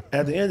real.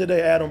 At the end of the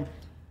day, Adam,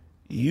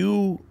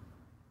 you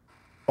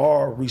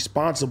are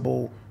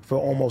responsible for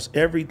almost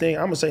everything.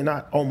 I'm gonna say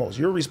not almost.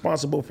 You're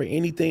responsible for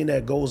anything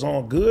that goes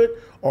on good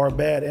or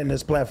bad in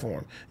this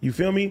platform. You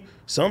feel me?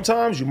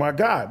 Sometimes you my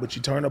guy, but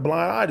you turn a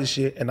blind eye to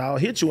shit, and I'll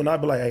hit you and I'll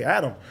be like, hey,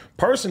 Adam,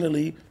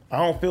 personally, I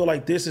don't feel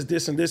like this is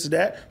this and this is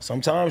that.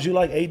 Sometimes you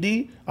like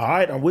AD, all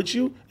right, I'm with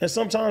you. And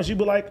sometimes you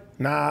be like,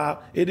 nah,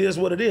 it is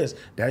what it is.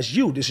 That's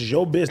you. This is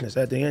your business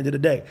at the end of the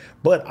day.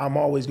 But I'm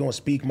always gonna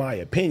speak my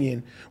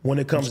opinion when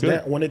it comes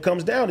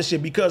down to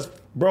shit because,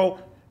 bro,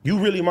 you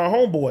really my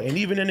homeboy. And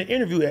even in the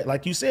interview,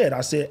 like you said,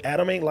 I said,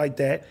 Adam ain't like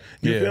that.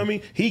 You feel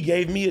me? He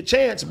gave me a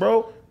chance,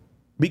 bro,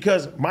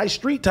 because my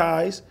street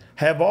ties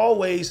have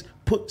always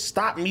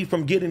stopped me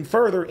from getting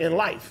further in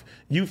life.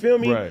 You feel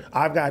me? Right.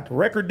 I've got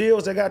record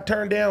deals that got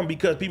turned down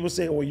because people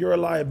say, well, you're a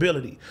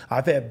liability.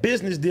 I've had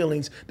business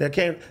dealings that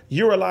came,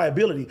 you're a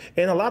liability.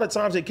 And a lot of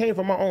times it came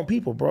from my own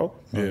people, bro.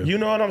 Yeah. You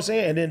know what I'm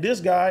saying? And then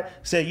this guy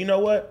said, you know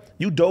what?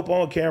 You dope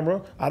on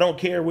camera. I don't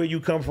care where you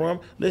come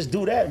from. Let's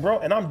do that, bro.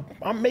 And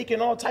I'm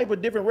making all type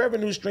of different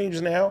revenue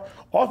streams now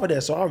off of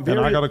that. So I'm very...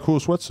 And I got a cool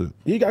sweatsuit.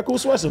 You got a cool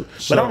sweatsuit.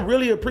 So- But I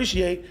really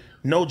appreciate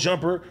no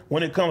jumper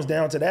when it comes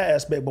down to that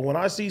aspect. But when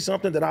I see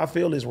something that I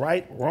feel is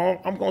right, wrong,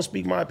 I'm going to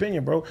speak my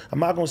opinion, bro. I'm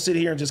not going to sit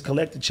here and just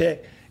collect the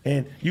check.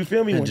 And you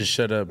feel me? And just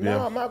shut up, No,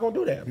 yeah. I'm not going to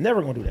do that. I'm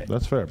never going to do that.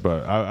 That's fair.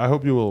 But I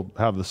hope you will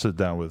have the sit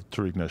down with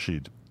Tariq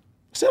Nasheed.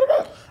 Set it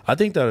up. I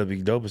think that would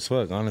be dope as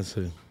fuck,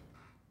 honestly.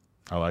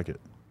 I like it.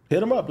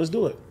 Hit him up. Let's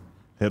do it.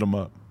 Hit them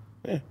up.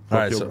 Yeah. Fuck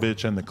right, your so-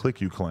 bitch and the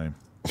click you claim.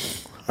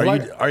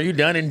 Are you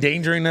done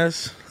endangering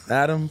us,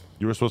 Adam?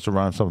 You were supposed to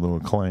rhyme something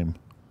with claim.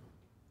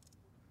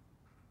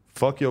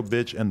 Fuck your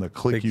bitch and the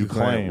click you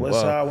claim. West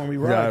Well, side when we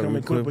yeah, ride, come we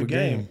equip equip a a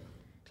game. game.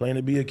 Claim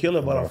to be a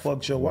killer, but I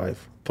fucked your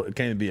wife. Can't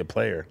even be a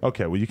player.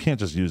 Okay, well, you can't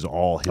just use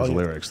all his yeah.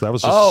 lyrics. That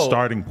was just Oh. a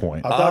starting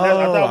point. I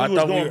thought we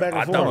was going back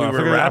and I forth. thought we I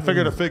were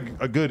figured rapping.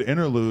 a good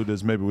interlude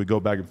is maybe we go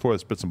back and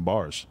forth, spit some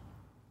bars.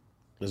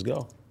 Let's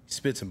go.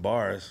 Spit some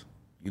bars.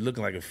 You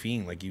looking like a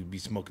fiend, like you be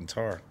smoking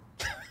tar.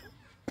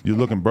 You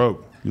looking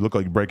broke. You look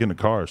like you break into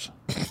cars.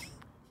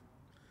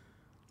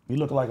 You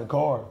look like a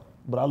car,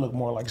 but I look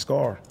more like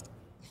Scar.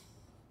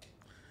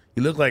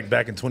 You look like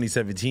back in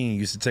 2017, you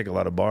used to take a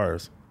lot of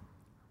bars.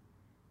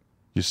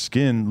 Your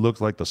skin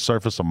looks like the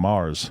surface of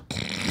Mars.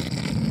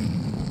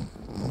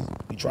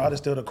 You try to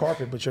steal the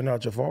carpet, but you're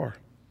not Jafar.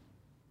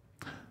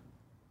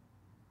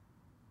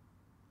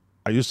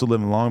 I used to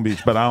live in Long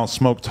Beach, but I don't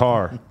smoke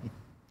tar.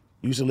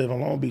 You used to live in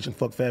Long Beach and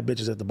fuck fat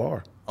bitches at the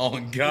bar. Oh,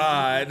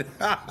 God.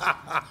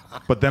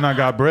 But then I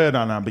got bread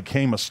and I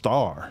became a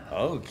star.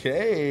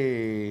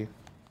 Okay.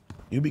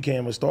 You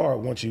became a star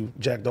once you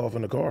jacked off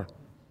in the car.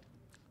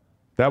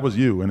 That was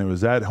you, and it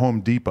was at Home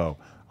Depot.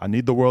 I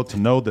need the world to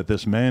know that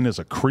this man is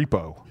a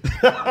creepo.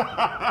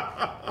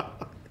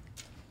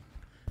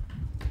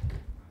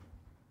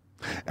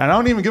 And I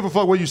don't even give a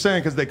fuck what you're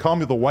saying because they call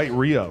me the White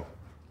Rio.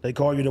 They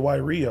call you the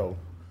White Rio.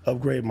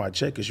 Upgrade my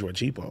check because you're a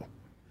cheapo.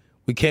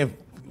 We can't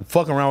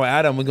fuck around with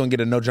Adam. We're going to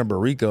get a no jumper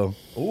Rico.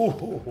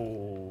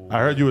 Ooh. I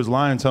heard you was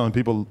lying telling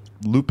people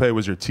Lupe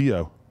was your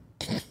Tio.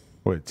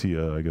 Wait,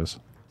 Tia, I guess.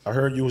 I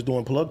heard you was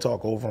doing plug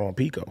talk over on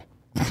Pico.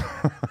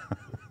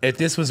 If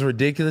this was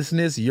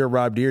ridiculousness, you're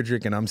Rob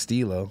Dyrdek and I'm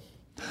Stilo.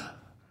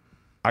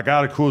 I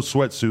got a cool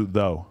sweatsuit,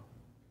 though.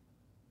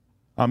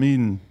 I'm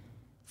eating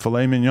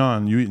filet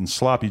mignon. You eating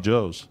sloppy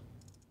joes.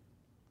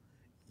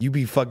 You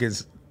be fucking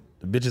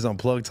the bitches on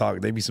plug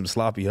talk. They be some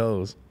sloppy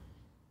hoes.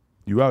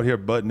 You out here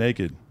butt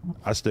naked.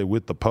 I stay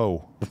with the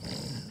po.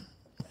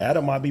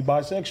 Adam might be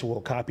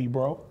bisexual. Copy,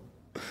 bro.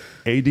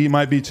 AD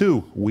might be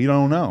too. We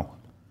don't know.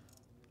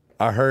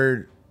 I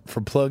heard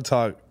for plug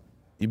talk,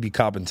 you be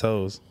copping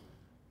toes.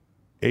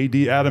 AD,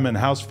 Adam, and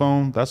house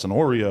phone. That's an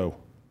Oreo.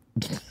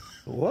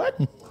 What?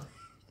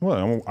 What?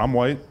 I'm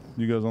white.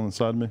 You guys on the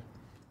side of me?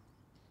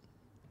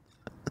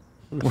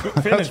 Finish,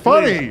 That's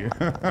funny.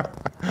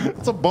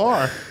 It's a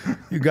bar.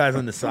 You guys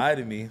on the side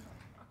of me.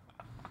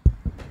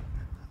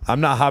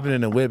 I'm not hopping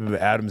in the whip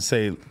if Adam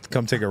say,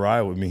 come take a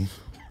ride with me.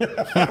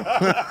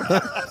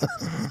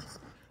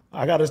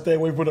 I got to stay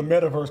away from the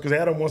metaverse because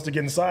Adam wants to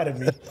get inside of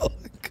me.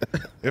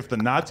 If the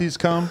Nazis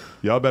come,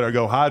 y'all better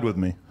go hide with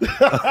me.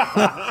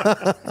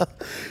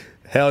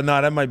 Hell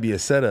no, that might be a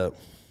setup.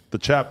 The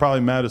chat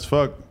probably mad as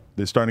fuck.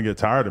 They're starting to get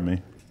tired of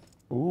me.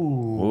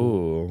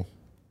 Ooh.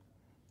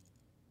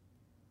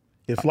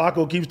 If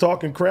Flacco keeps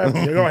talking crap,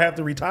 you're going to have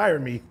to retire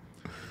me.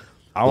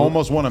 I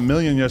almost won $1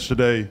 million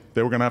yesterday.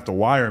 They were going to have to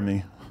wire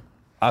me.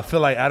 I feel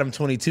like Adam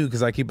 22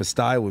 because I keep a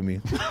style with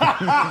me.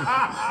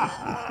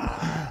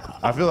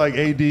 I feel like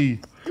AD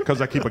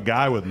because I keep a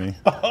guy with me.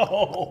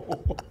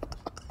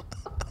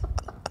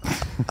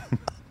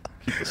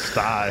 Keep a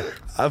sty.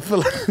 I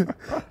feel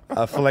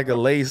like a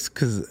lace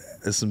because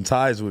there's some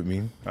ties with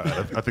me.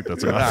 I think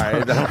that's enough. All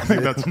right. I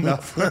think that's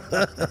enough.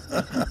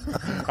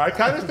 I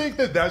kind of think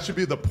that should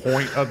be the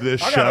point of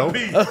this show.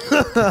 Can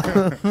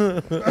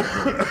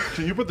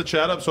you put the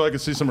chat up so I can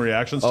see some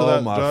reactions to that,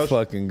 Oh my Josh?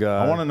 fucking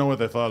God. I want to know what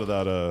they thought of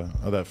that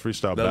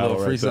freestyle That battle.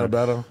 little right freestyle there.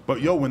 battle?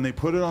 But yo, when they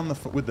put it on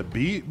with the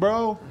beat,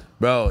 bro.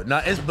 Bro,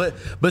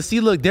 but see,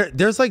 look,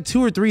 there's like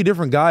 2 or 3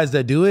 different guys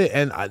that do it,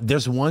 and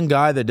there's one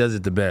guy that does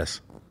it the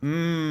best.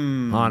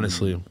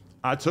 Honestly.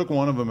 I took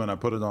one of them and I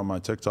put it on my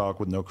TikTok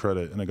with no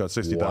credit, and it got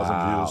 60,000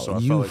 Wow, views. So I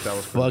you felt like that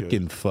was pretty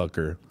fucking good.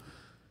 fucker.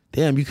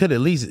 Damn, you could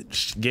at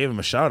least gave him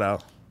a shout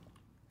out.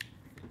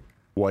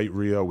 White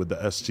Rio with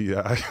the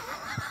STI.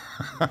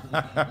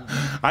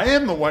 I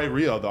am the White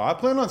Rio, though. I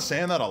plan on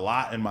saying that a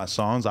lot in my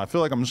songs. I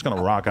feel like I'm just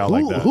gonna rock out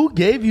like that. Who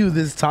gave you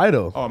this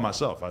title? Oh,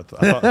 myself. I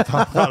thought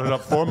it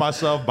up for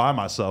myself, by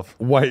myself.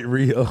 White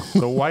Rio.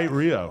 The White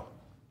Rio,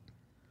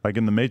 like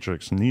in the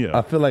Matrix, Neo.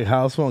 I feel like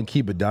House won't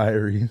keep a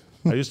diary.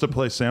 I used to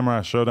play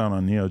Samurai Showdown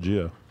on Neo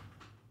Geo.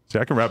 See,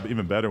 I can rap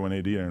even better when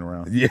AD ain't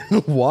around. Yeah,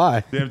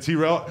 why? Damn,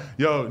 T-Rail.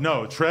 Yo,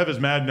 no, Trev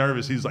is mad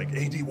nervous. He's like,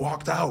 AD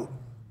walked out.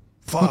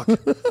 Fuck.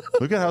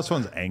 Look at House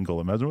Phone's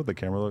angle. Imagine what the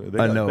camera looks like.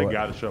 They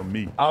got to show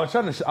me. I was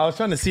trying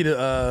to see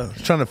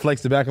trying to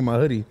flex the back of my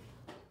hoodie.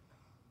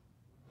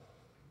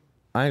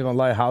 I ain't gonna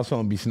lie, House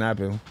Phone be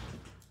snapping.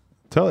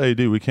 Tell AD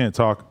we can't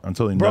talk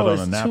until he nut on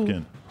a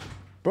napkin.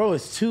 Bro,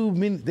 it's 2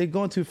 minutes. They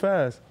going too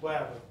fast. What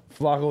happened?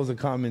 Flacco's a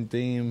common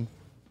theme.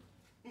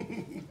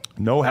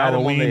 No Adam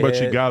on Halloween, the but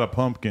you head. got a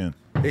pumpkin.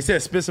 They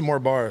said spit some more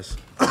bars.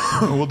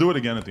 We'll do it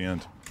again at the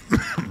end.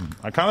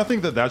 I kind of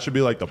think that should be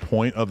like the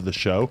point of the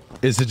show.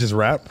 Is it just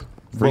rap?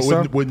 but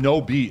Freestyle? with no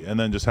beat, and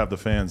then just have the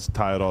fans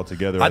tie it all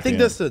together. I at think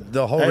the that's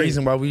the whole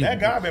reason why we. That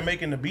guy been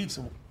making the beats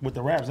with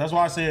the raps. That's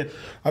why I said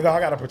I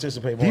got to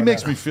participate more. He in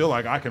makes that. me feel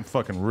like I can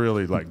fucking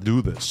really like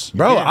do this,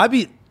 Bro,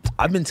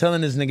 I've been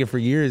telling this nigga for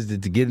years to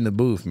get in the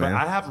booth, man.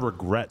 I have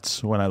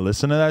regrets when I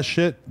listen to that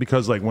shit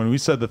because, like, when we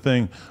said the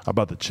thing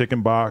about the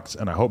chicken pox,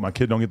 and I hope my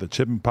kid don't get the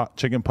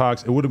chicken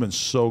pox, it would have been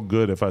so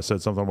good if I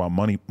said something about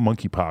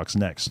monkeypox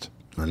next.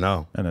 I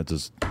know. And it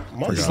just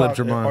Slipped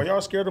your mind. Are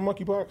y'all scared of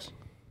monkeypox?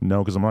 no,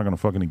 because I'm not gonna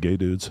fuck any gay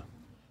dudes.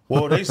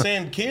 Well, they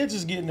saying kids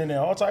is getting in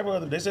there, all type of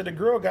other. They said the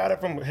girl got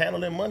it from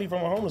handling money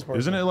from a homeless person.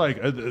 Isn't it like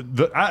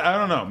I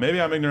don't know? Maybe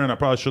I'm ignorant. I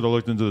probably should have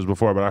looked into this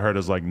before, but I heard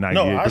it's like 98%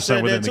 No, I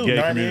said within that the too.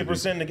 gay 98%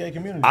 community. in the gay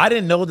community. I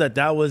didn't know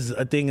that was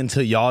a thing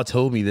until y'all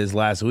told me this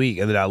last week,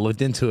 and then I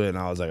looked into it and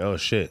I was like, oh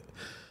shit.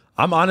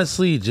 I'm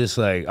honestly just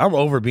like I'm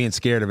over being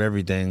scared of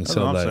everything. That's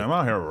So what I'm like, saying. I'm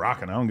out here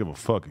rocking. I don't give a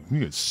fuck. You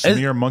can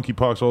smear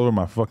monkeypox all over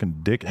my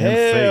fucking dick and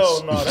face.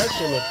 Hell no, that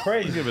shit look I don't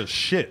crazy. give a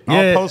shit. Yeah.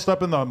 I'll post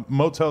up in the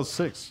Motel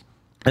 6.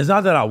 it's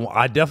not that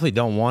I definitely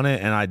don't want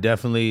it,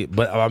 and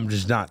but I'm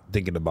just not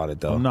thinking about it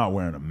though. I'm not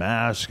wearing a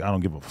mask. I don't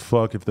give a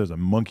fuck if there's a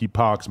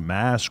monkeypox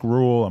mask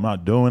rule. I'm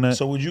not doing it.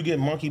 So would you get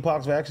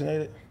monkeypox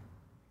vaccinated?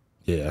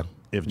 Yeah.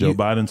 If Joe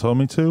Biden told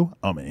me to,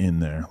 I'm in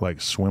there like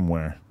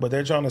swimwear. But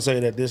they're trying to say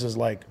that this is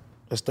like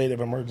a state of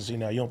emergency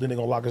now. You don't think they're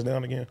gonna lock us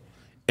down again?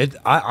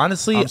 I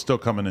honestly, I'm still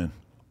coming in.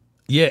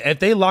 yeah. If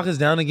they lock us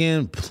down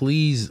again,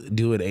 please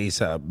do it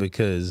ASAP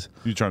because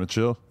You trying to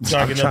chill?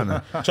 Trying to get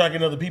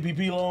another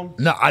PPP loan?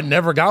 no, I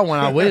never got one.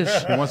 I wish.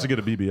 He wants to get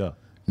a BBL.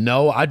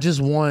 No, I just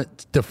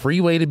want the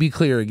freeway to be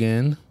clear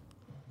again.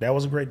 That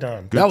was a great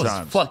time. Good that was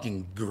times.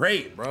 fucking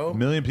great, bro. A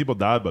million people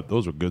died, but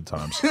those were good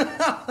times.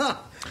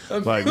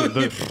 Like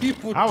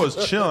I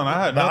was chilling.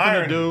 I had nothing to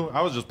irony. do.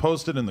 I was just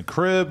posted in the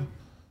crib.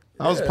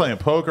 I was playing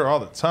poker all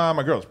the time.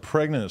 My girl's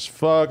pregnant as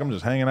fuck. I'm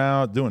just hanging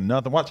out, doing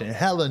nothing, watching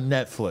hella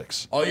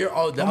Netflix.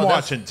 I'm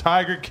watching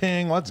Tiger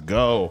King. Let's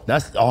go.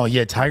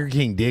 Tiger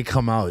King did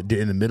come out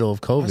in the middle of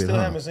I COVID. still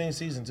huh? haven't seen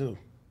season 2.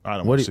 I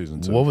don't watch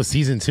season 2. What was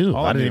season 2?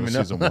 All I I didn't knew even know.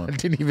 was season 1. I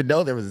didn't even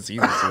know there was a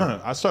season 2.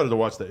 I started to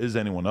watch the Is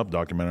Anyone Up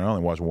documentary. I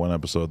only watched one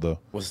episode though.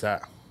 What's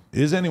that?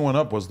 Is Anyone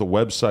Up was the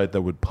website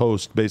that would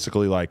post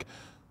basically like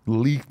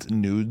leaked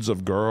nudes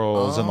of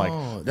girls and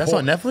like That's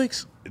on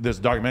Netflix? This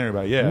documentary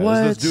about it, yeah. It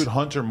What? was this dude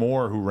Hunter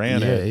Moore who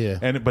ran it.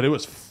 Yeah. But it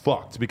was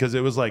fucked because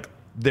it was like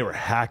they were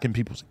hacking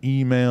people's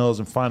emails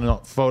and finding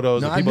out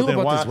photos No, that I people knew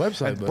didn't about want.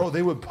 this website, And, but- bro,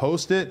 they would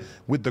post it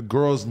with the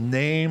girl's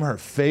name, her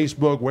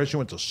Facebook, where she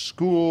went to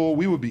school.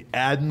 We would be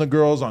adding the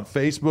girls on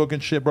Facebook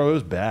and shit, bro. It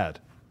was bad.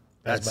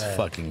 That's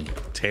fucking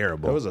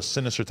terrible. It was a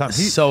sinister time.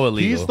 So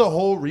illegal. He's the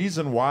whole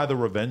reason why the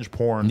revenge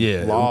porn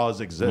Yeah.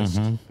 laws exist.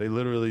 They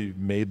literally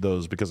made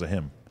those because of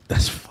him.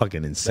 That's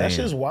fucking insane. That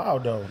shit's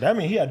wild though. That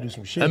mean he had to do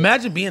some shit.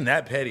 Imagine being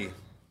that petty.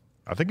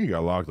 I think he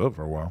got locked up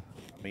for a while.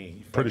 I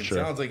mean, Pretty sure.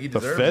 Sounds like he the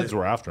deserves feds it.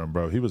 were after him,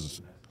 bro. He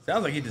was.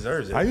 Sounds like he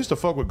deserves it. I used to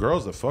fuck with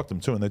girls that fucked him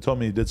too, and they told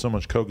me he did so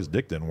much coke his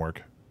dick didn't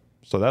work.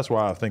 So that's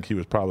why I think he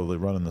was probably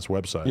running this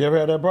website. You ever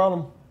had that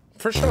problem?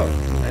 For sure.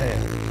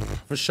 Man.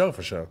 For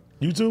sure.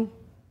 You too?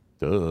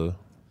 Duh.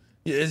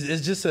 Yeah,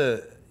 it's just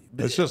a.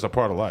 It's just a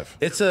part of life.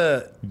 It's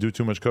a. You do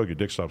too much coke, your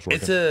dick stops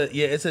working.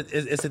 It's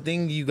a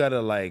thing you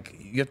gotta like.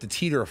 You have to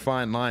teeter a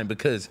fine line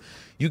because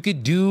you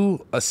could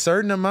do a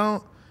certain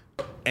amount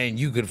and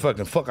you could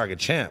fucking fuck like a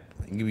champ.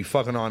 You could be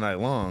fucking all night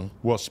long.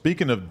 Well,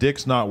 speaking of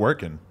dicks not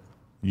working,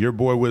 your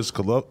boy Wiz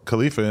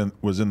Khalifa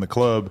was in the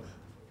club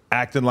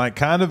acting like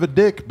kind of a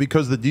dick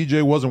because the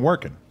DJ wasn't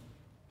working.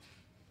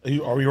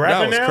 Are we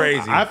rapping That was now?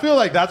 crazy. I feel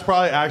like that's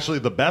probably actually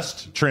the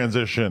best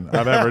transition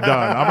I've ever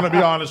done. I'm going to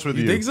be honest with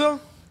you. You think so?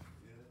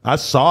 I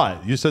saw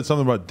it. You said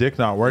something about dick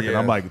not working. Yeah.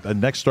 I'm like, the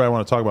next story I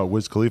want to talk about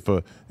Wiz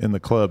Khalifa in the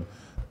club.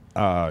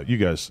 You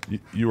guys,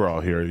 you were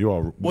all here. You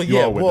all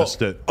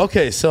witnessed it.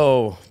 Okay,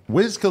 so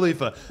Wiz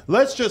Khalifa.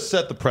 Let's just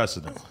set the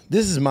precedent.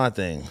 this is my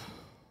thing.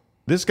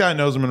 This guy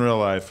knows him in real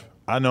life.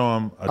 I know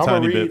him a I'm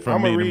tiny gonna bit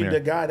from read meeting him the here.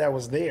 guy that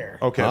was there.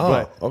 Okay, Oh,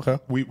 but okay.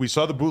 we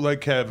saw the bootleg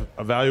Kev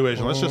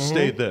evaluation. Let's just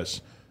state this.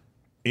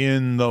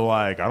 In the,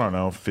 like, I don't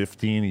know,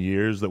 15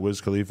 years that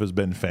Wiz Khalifa's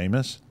been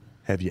famous,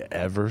 have you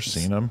ever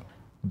seen him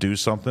do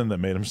something that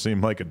made him seem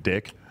like a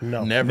dick?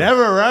 No.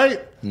 Never, right?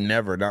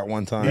 Never, not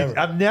one time.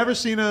 I've never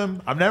seen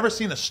him. I've never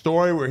seen a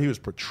story where he was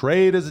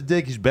portrayed as a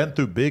dick. He's been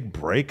through big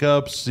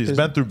breakups. He's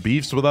been through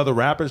beefs with other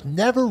rappers.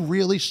 Never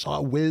really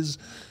saw Wiz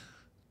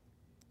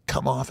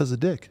come off as a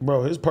dick.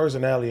 Bro, his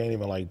personality ain't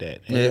even like that.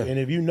 And, Yeah. and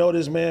if you know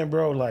this man,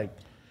 bro, like,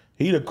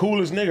 he the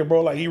coolest nigga,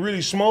 bro. Like, he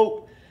really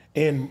smoke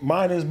and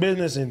mind his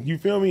business, and you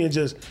feel me? And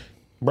just,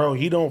 bro,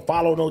 he don't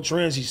follow no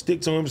trends. He stick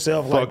to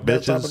himself like Fuck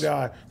that type bitches. of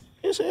guy.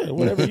 It's it,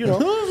 whatever, you know.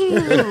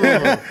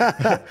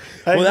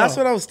 Well, that's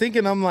what I was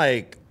thinking. I'm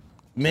like,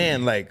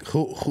 man, like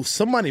who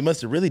somebody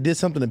must have really did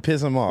something to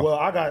piss him off. Well,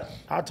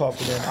 I talked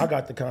to them. I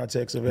got the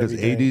context of Because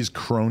everything. AD's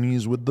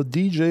cronies with the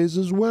DJs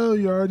as well.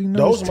 You already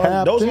know. Those my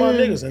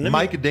niggas. And let me-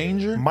 Mike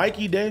Danger.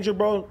 Mikey Danger,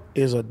 bro,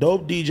 is a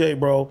dope DJ,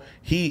 bro.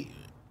 He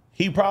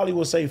probably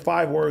would say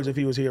 5 words if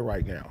he was here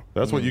right now.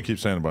 That's what you keep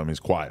saying about me.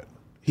 He's quiet.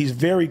 He's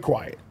very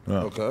quiet.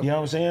 Okay. You know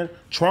what I'm saying?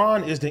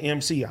 Tron is the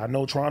MC. I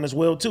know Tron as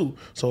well too.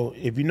 So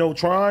if you know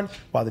Tron,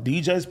 while the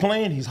DJ's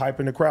playing, he's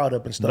hyping the crowd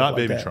up and stuff Not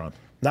like that. Babytron.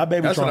 Not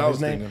Babytron. That's what I was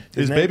his name. thinking. Is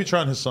His name,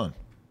 Babytron his son?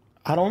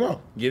 I don't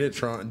know. Get it,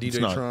 Tron,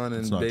 DJ not- Tron,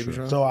 and it's not Baby true.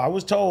 Tron. So I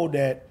was told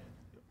that,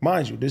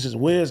 mind you, this is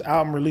Wiz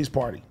album release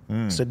party.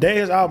 Mm. So today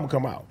his album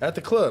come out At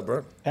the club,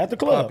 bro. at the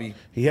club. Poppy.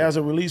 He has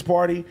a release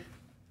party.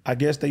 I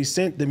guess they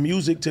sent the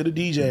music to the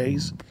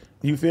DJs.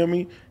 You feel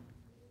me?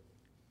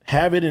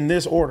 Have it in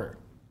this order.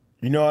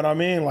 You know what I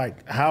mean?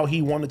 Like how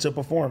he wanted to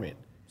perform it.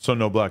 So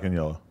no black and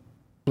yellow.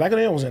 Black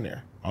and Yellow was in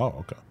there. Oh,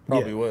 okay.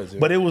 Probably was. Yeah.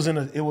 But it was in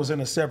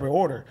a separate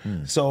order.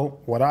 So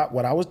what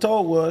I was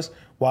told was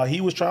while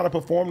he was trying to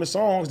perform the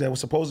songs that were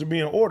supposed to be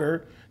in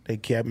order, they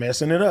kept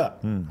messing it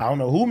up. I don't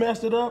know who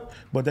messed it up,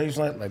 but they was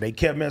like they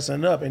kept messing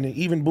it up. And then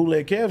even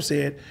Bootleg Kev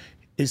said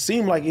it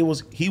seemed like he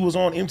was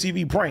on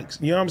MTV pranks.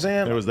 You know what I'm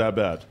saying? It was that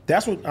bad.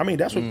 That's what I mean.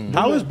 That's what.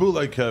 How is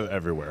Bootleg Kev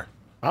everywhere?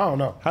 I don't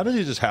know. How did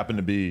he just happen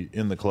to be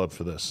in the club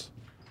for this?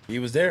 He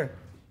was there.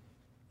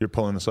 You're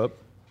pulling this up?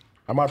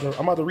 I'm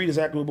about to read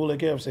exactly what Bootleg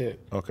Kev said.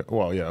 Okay.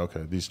 Well, yeah,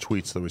 okay. These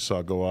tweets that we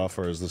saw go off,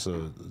 or is this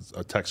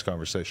a text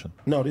conversation?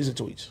 No, these are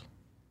tweets.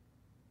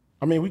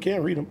 I mean, we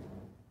can't read them.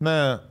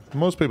 Nah,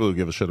 most people who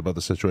give a shit about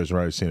the situation have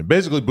already seen it.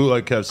 Basically,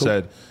 Bootleg Kev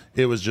said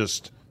it was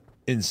just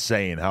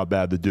insane how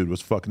bad the dude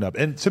was fucking up.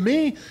 And to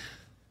me,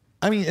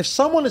 I mean, if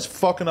someone is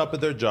fucking up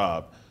at their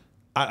job,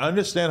 I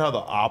understand how the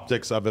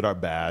optics of it are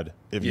bad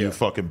if you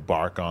fucking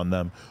bark on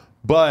them.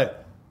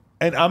 But,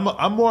 and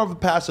I'm more of a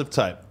passive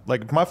type.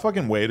 Like, if my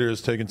fucking waiter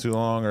is taking too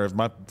long, or if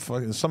my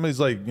fucking, somebody's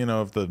like, you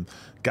know, if the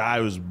guy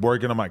who's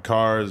working on my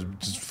car is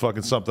just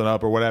fucking something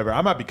up or whatever,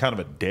 I might be kind of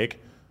a dick.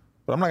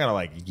 But I'm not gonna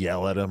like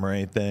yell at him or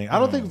anything. I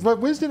don't think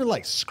Wiz didn't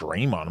like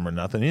scream on him or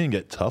nothing. He didn't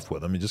get tough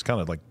with him. He just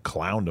kind of like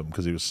clowned him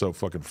because he was so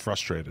fucking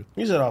frustrated.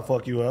 He said, "I'll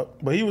fuck you up,"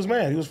 but he was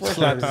mad. He was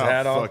frustrated. His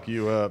hat off. Fuck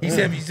you up. He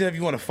said, if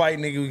you want to fight,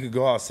 nigga, we could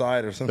go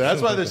outside or something.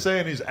 That's why they're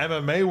saying he's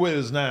MMA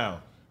Wiz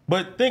now.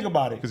 But think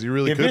about it. 'Cause you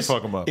really If could it's-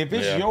 fuck 'em up. If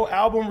it's Yeah. your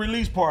album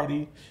release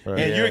party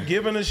and you're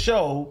giving a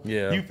show,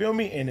 Yeah. you feel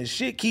me? And the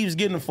shit keeps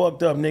getting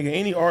fucked up, nigga.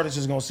 Any artist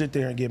is gonna sit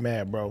there and get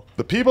mad, bro.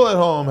 The people at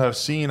home have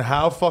seen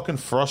how fucking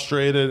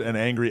frustrated and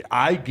angry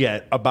I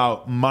get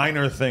about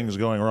minor things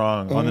going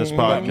wrong on this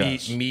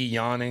podcast. me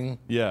yawning.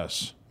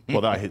 Yes. Well,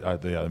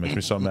 that makes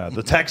me so mad.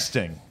 The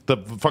texting, the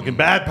fucking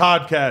bad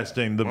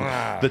podcasting,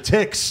 the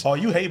ticks. Oh,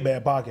 you hate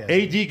bad podcasts.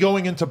 AD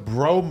going into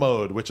bro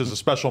mode, which is a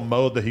special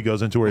mode that he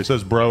goes into where he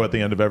says bro at the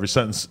end of every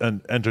sentence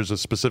and enters a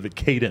specific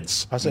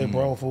cadence. I say,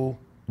 bro, fool.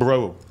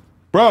 Bro.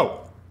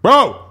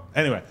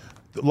 Anyway,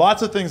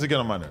 lots of things that get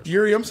on my nerves.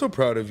 Yuri, I'm so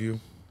proud of you.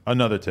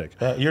 Another tick.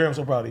 I'm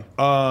so proud of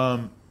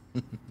you.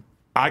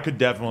 I could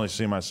definitely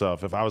see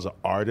myself if I was an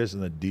artist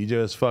and the DJ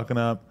is fucking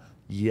up.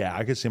 Yeah,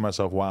 I could see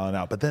myself wilding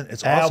out. But then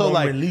it's also Album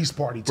like release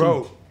party too.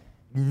 bro,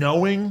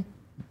 knowing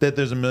that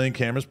there's a million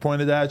cameras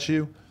pointed at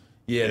you.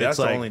 Yeah, it's that's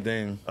like, the only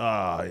thing.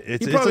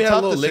 It's He probably it's a had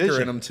a tough little liquor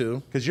decision. in him,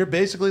 too. Because you're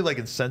basically like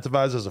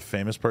incentivized as a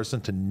famous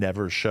person to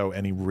never show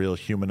any real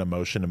human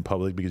emotion in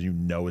public because you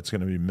know it's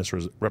going to be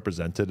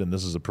misrepresented, and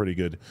this is a pretty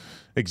good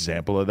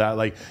example of that.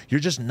 Like, you're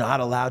just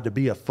not allowed to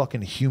be a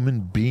fucking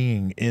human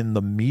being in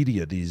the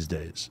media these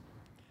days.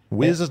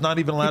 Wiz is not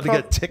even allowed to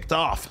get ticked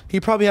off. He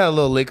probably had a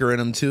little liquor in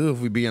him too, if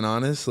we being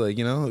honest. Like,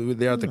 you know,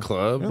 they're at the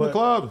club. In the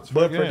club. It's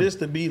But fair for game. this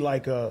to be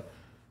like a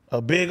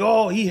big,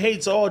 he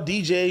hates all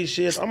DJ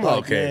shit. I'm like,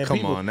 Okay, man, come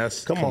people, on,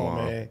 that's- come come on,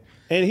 on. man.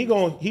 And he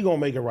gonna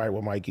make it right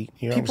with Mikey.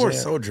 You know People what are I'm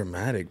saying? so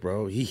dramatic,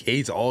 bro. He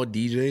hates all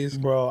DJs.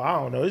 Bro, I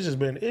don't know. It's just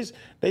been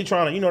they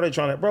trying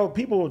to bro.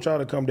 People will try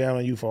to come down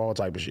on you for all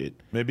type of shit.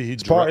 Maybe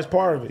it's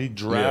part of it. He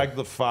dragged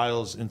the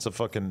files into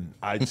fucking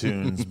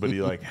iTunes, but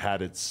he like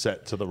had it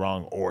set to the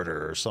wrong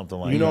order or something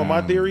like that. You know what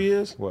my theory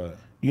is? What?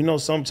 You know,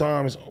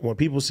 sometimes when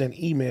people send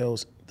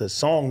emails, the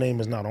song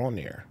name is not on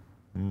there.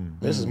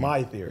 This is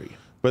my theory.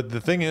 But the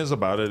thing is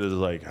about it is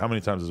like, how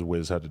many times has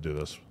Wiz had to do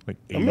this? Like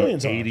A million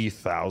times.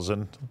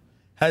 80,000.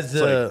 Has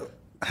the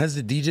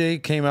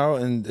DJ came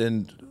out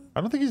and I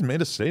don't think he's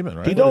made a statement,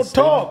 right? He don't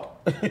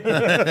talk. you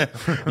That's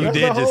did my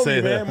just homie,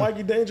 say man. that.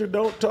 Mikey Danger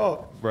don't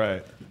talk.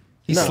 Right.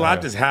 He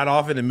slapped his hat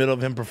off in the middle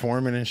of him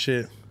performing and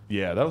shit.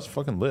 Yeah, that was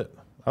fucking lit.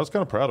 I was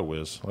kind of proud of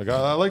Wiz. Like,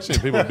 I like seeing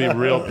people be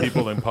real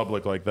people in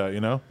public like that, you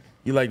know?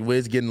 You like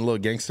Wiz getting a little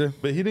gangster?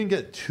 But he didn't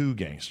get too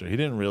gangster. He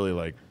didn't really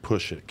like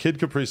push it. Kid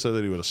Capri said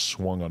that he would have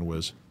swung on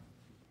Wiz.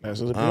 That's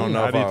his I don't opinion.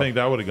 know. How do you think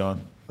that would have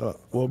gone?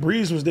 Well,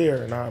 Breeze was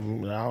there, and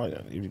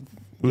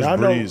Who's y'all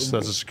know- Breeze?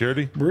 That's a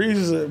security?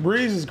 Breeze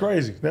is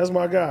crazy. That's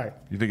my guy.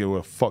 You think it would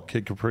have fucked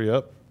Kid Capri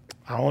up?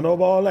 I don't know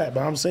about all that,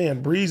 but I'm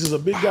saying Breeze is a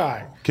big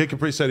guy. Kid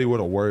Capri said he would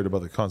have worried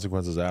about the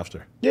consequences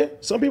after. Yeah,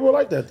 some people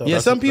like that though. Yeah,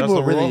 That's some the- that's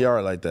people the really rule?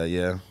 are like that.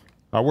 Yeah,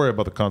 I worry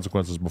about the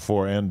consequences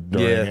before and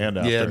during and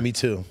after. yeah, me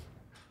too.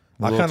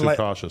 I'm a little too like,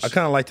 cautious. I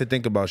kind of like to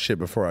think about shit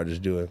before I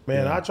just do it.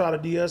 Man, I try to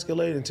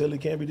de-escalate until it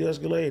can't be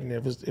de-escalated, and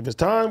if it's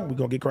time, we're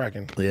gonna get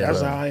cracking. Yeah.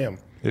 That's how I am.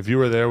 If you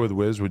were there with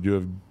Wiz, would you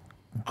have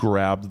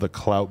grabbed the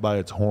clout by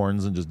its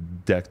horns and just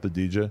decked the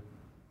DJ?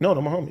 No,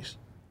 they're my homies.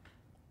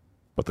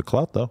 But the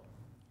clout, though.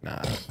 Nah,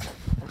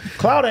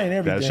 Cloud ain't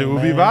everything. That shit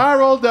will be man.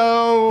 viral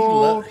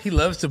though. He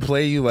loves to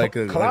play you like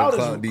a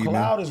Cloud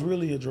demon. is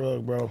really a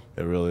drug, bro.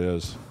 It really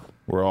is.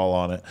 We're all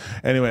on it.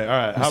 Anyway, all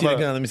right. How Let me see about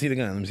the gun. Let me see the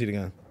gun. Let me see the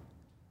gun.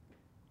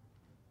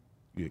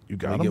 you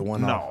got Let him? me get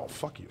one no, off.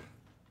 fuck you.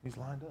 He's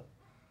lined up.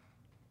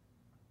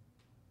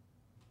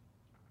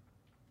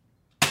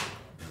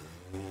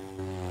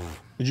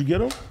 Did you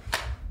get him?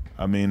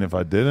 I mean, if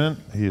I didn't,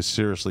 he is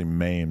seriously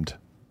maimed.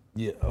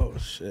 Yeah. Oh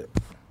shit.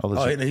 I'll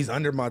let you- He's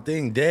under my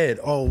thing, dead.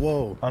 Oh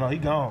whoa. Oh no, he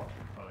gone.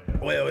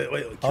 Wait.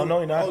 Oh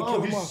no, he not.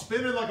 kill him off.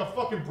 spinning like a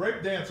fucking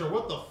breakdancer.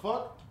 What the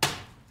fuck?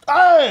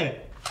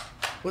 Hey,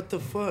 What the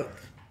fuck?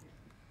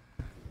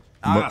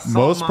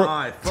 most pro-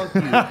 eye. Fuck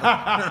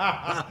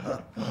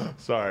you.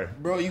 Sorry.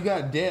 Bro, you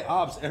got dead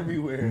ops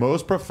everywhere.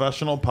 Most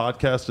professional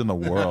podcast in the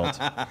world.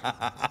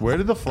 Where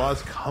did the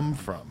flaws come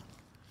from?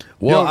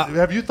 Well, Yo,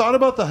 have you thought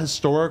about the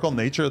historical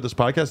nature of this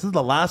podcast? This is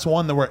the last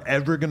one that we're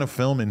ever going to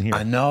film in here.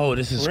 I know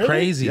this is Really?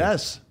 crazy.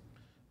 Yes.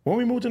 when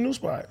we move to new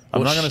spot.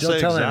 I'm Well, not going to don't say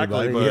tell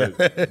exactly, anybody,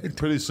 but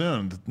pretty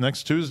soon.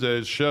 Next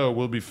Tuesday's show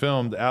will be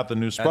filmed at the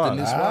new spot.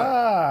 new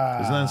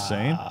spot. Isn't that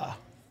insane?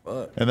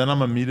 And then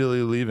I'm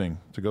immediately leaving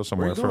to go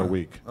somewhere you for a going?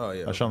 week. Oh,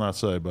 yeah. I shall not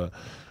say, but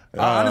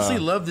I honestly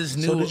love this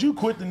new. So did you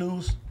quit the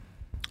news?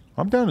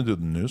 I'm down to do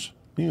the news.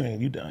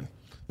 You done.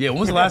 Yeah. When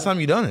was the last time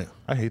you done it?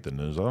 I hate the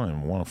news. I don't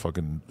even want to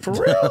fucking. For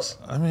real?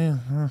 I mean,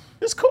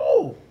 It's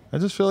cool. I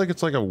just feel like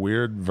it's like a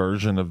weird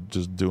version of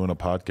just doing a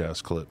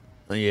podcast clip.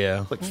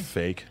 Yeah. It's like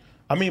fake.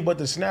 I mean, but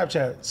the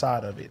Snapchat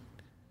side of it.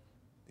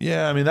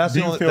 Yeah, I mean that's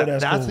Do the you only, feel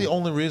that's that's the cool?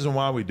 only reason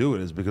why we do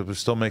it is because we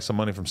still make some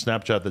money from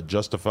Snapchat that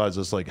justifies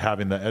us like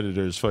having the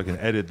editors fucking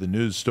edit the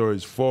news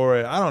stories for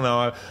it. I don't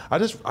know.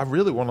 I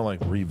really want to like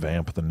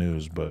revamp the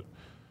news, but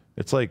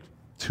it's like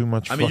too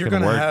much I mean, you're fucking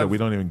gonna work that have- we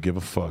don't even give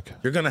a fuck.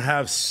 You're gonna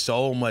have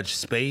so much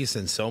space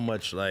and so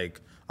much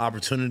like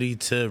opportunity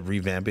to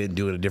revamp it and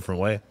do it a different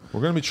way.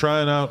 We're gonna be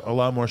trying out a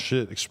lot more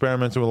shit,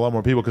 experimenting with a lot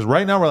more people because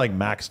right now we're like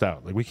maxed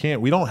out. Like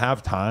we don't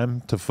have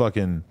time to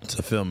fucking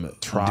To film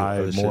it, try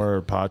do other shit.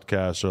 more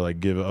podcasts or like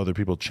give other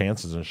people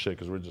chances and shit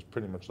because we're just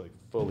pretty much like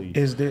fully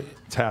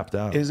tapped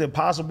out. Is it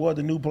possible at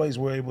the new place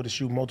we're able to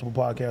shoot multiple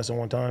podcasts at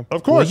one time?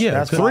 Of course, Well, yeah,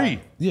 that's because- three.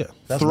 Yeah.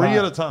 That's Three fire.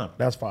 at a time.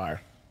 That's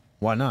fire.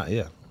 Why not?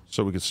 Yeah.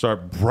 So we could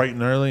start bright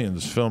and early and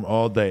just film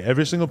all day.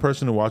 Every single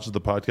person who watches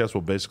the podcast will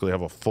basically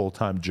have a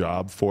full-time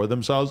job for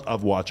themselves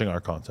of watching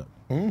our content.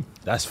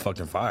 That's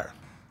fucking fire.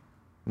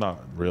 Not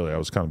really. I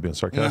was kind of being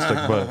sarcastic,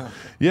 but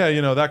yeah,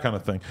 you know, that kind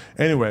of thing.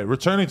 Anyway,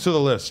 returning to the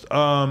list.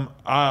 I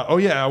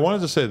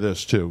wanted to say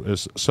this too.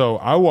 So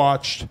I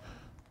watched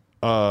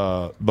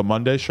the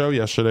Monday show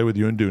yesterday with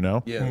you and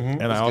Duno. Yeah.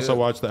 And I also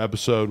watched the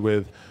episode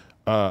with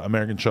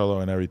American Cholo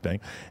and everything.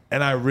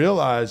 And I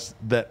realized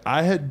that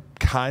I had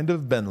kind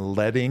of been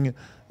letting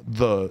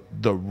the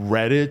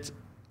Reddit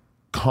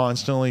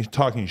constantly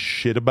talking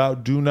shit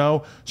about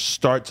Duno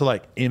start to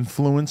like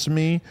influence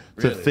me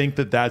to Really? think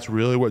that that's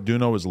really what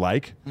Duno is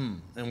like.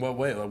 In what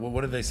way? Like,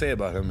 what did they say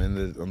about him on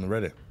the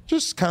Reddit?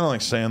 Just kind of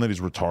like saying that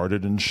he's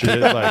retarded and shit.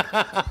 like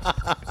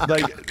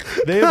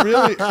they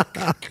really.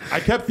 I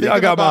kept thinking Y'all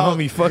got about,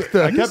 my homie fucked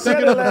up. I You kept said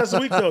thinking it about, last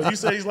week though. You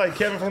said he's like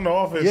Kevin from The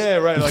Office. yeah,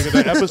 right. Like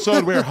the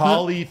episode where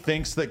Holly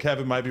thinks that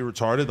Kevin might be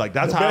retarded. Like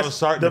that's The how I best- was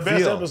starting the to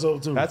best feel.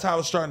 episode, too. That's how I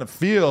was starting to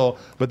feel.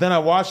 But then I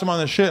watched him on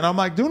the shit, and I'm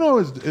like, Duno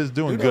is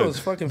doing Duno good. is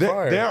fucking There-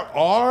 fire. There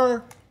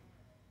are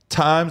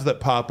times that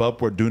pop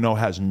up where Duno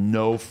has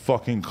no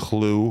fucking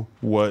clue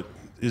what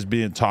is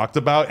being talked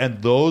about,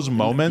 and those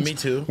moments Me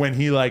too. when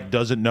he like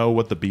doesn't know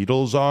what the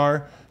Beatles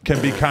are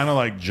can be kind of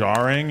like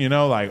jarring, you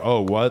know, like,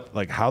 oh, what,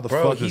 like how the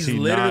Bro, fuck does he's he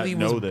not literally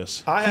know was-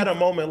 this? I had a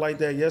moment like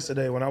that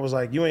yesterday when I was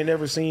like, you ain't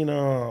never seen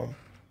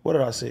what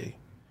did I see?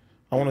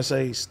 I want to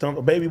say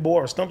Baby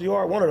Boy or Stump the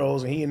Yard, one of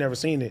those, and he ain't never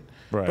seen it.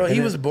 Right. Bro, he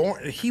And was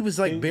born. He was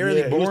like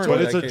barely yeah, he was born. But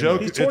when it's that a came joke.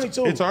 out. He's It's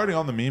 22. it's already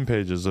on the meme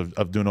pages of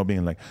Duno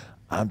being like,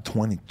 I'm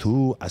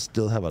 22. I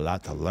still have a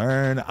lot to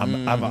learn.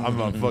 I'm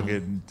a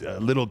fucking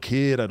little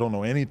kid. I don't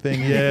know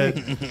anything yet.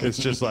 It's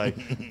just like,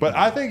 but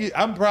I think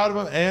I'm proud of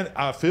him, and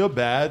I feel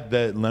bad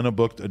that Lena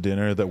booked a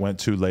dinner that went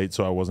too late,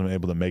 so I wasn't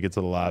able to make it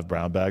to the live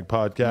Brown Bag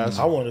podcast.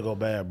 I wanted to go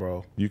bad,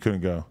 bro. You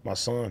couldn't go. My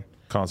son.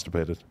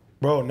 Constipated.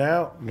 Bro,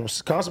 now I'm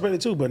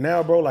constipated too, but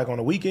now, bro, like on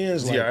the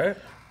weekends, like, he all right?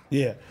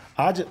 yeah,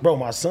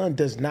 my son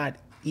does not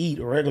eat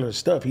regular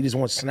stuff. He just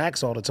wants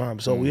snacks all the time.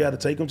 So we had to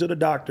take him to the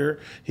doctor.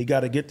 He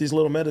got to get this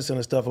little medicine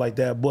and stuff like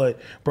that. But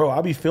bro,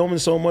 I be filming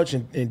so much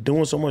and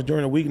doing so much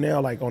during the week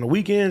now. Like on the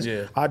weekends,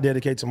 Yeah. I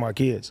dedicate to my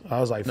kids. I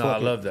was like, No, fuck I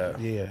it. love that.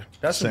 Yeah.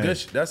 That's some Same.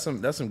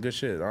 good. That's some good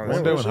shit. Honestly.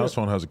 One day when shit. House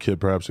Phone has a kid,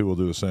 perhaps he will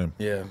do the same.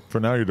 Yeah. For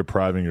now, you're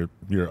depriving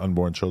your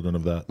unborn children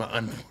of that. My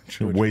unborn You're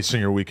children.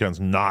 wasting your weekends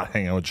not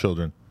hanging out with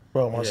children.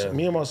 Bro, Yeah.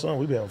 me and my son,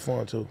 we be having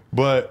fun too.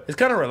 But It's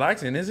kind of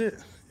relaxing, is it?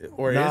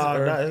 Or Nah,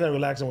 is it? it's not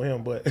relaxing with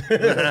him, but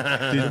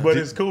but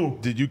it's cool.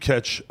 did you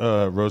catch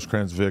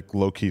Rosecrans Vic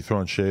low key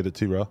throwing shade at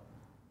T-Rail?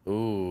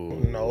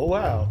 No,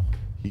 wow.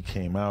 He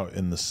came out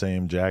in the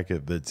same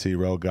jacket that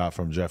T-Rail got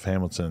from Jeff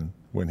Hamilton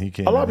when he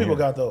came. A lot in of people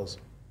here. got those.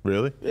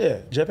 Really? Yeah,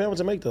 Jeff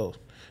Hamilton make those.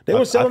 They I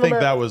were selling think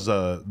them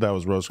that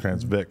was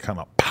Rosecrans Vic kind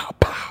of pow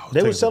pow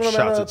They were Taking some selling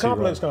them shots at at T-Row.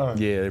 Complex Con.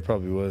 Yeah, it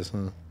probably was, huh?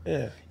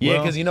 Yeah. Yeah,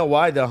 Well- because you know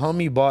why? The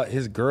homie bought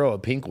his girl a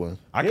pink one.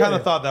 I kind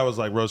of thought that was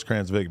like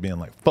Rosecrans Vic being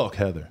like, fuck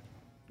Heather.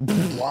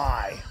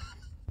 Why?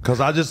 Because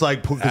I just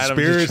like put Adam just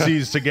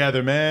conspiracies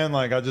together, man.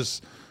 Like I'll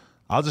just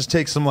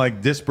take some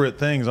like disparate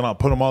things and I'll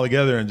put them all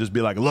together and just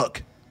be like,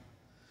 look.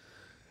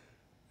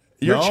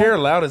 Your No? chair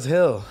loud as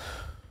hell.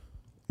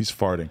 He's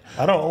farting.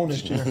 I don't own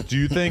this chair. Do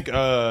you think,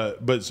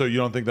 but so you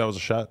don't think that was a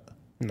shot?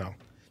 No.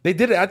 They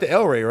did it at the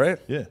El Rey, right?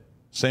 Yeah.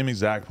 Same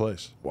exact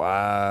place.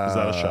 Wow. Is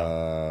that a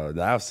shot?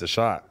 That's the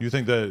shot. You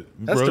think that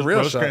That's the real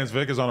Rosecrans shot.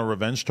 Vic is on a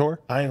revenge tour?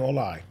 I ain't gonna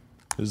lie.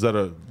 Is that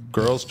a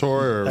girls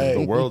tour or Hey.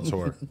 the world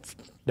tour?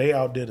 They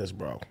outdid us,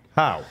 bro.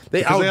 How? They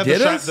Because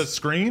outdid had us? the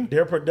screen?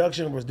 Their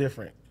production was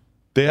different.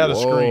 They had a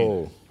Whoa.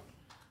 screen.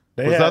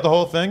 They Was that the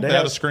whole thing? They had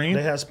a had screen?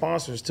 They had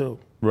sponsors too.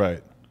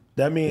 Right.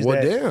 That means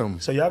Well, that. damn.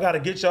 So y'all got to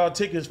get y'all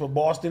tickets for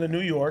Boston and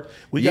New York.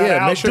 We Yeah, got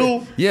to make sure-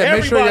 outdo. yeah,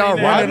 make sure everybody y'all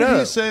now. Why run it did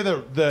he up. say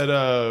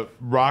that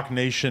Rock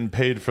Nation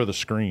paid for the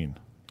screen?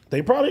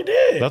 They probably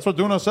did. That's what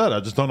Duno said. I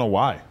just don't know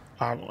why.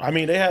 I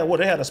mean, they had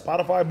They had a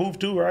Spotify booth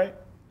too, right?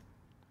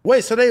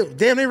 Wait, so they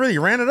really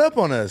ran it up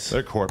on us.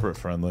 They're corporate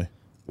friendly.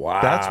 Wow.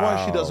 That's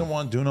why she doesn't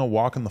want Duno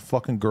walking the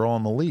fucking girl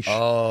on the leash.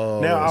 Oh,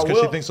 Now I because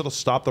she will. thinks it'll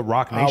stop the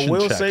Rock I Nation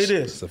will checks. say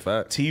this: It's a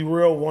fact.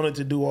 T-Real wanted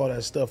to do all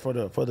that stuff for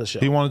the show.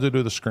 He wanted to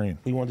do the screen.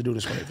 He wanted to do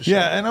this for sure.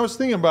 Yeah, and I was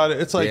thinking about it.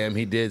 It's like damn,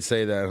 he did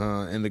say that,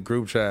 huh? In the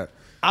group chat.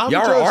 I'm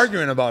Y'all just- are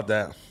arguing about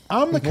that.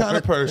 I'm the kind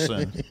of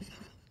person.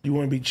 You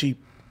want to be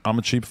cheap? I'm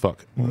a cheap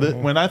fuck.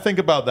 When I think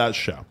about that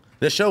show,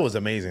 This show was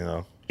amazing,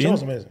 though. Show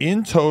was amazing.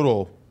 in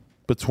total,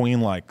 between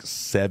like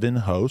 7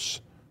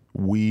 hosts,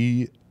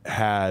 we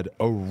had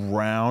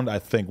around, I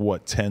think,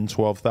 what,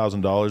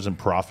 $10,000-$12,000 in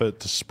profit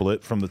to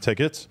split from the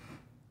tickets,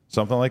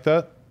 something like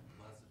that.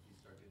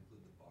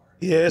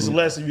 Yeah, it's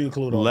less if you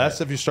include all Less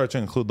that. if you start to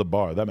include the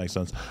bar. That makes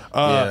sense.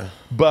 Yeah.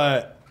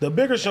 But The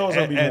bigger shows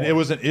will be and more. it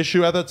was an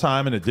issue at the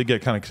time, and it did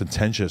get kind of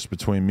contentious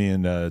between me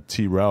and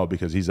T-Rel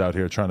because he's out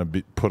here trying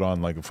to put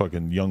on like a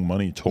fucking Young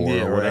Money tour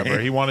Yeah, or whatever.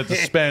 right. He wanted to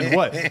spend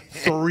what,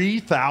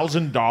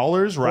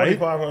 $3,000, right?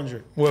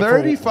 4,500.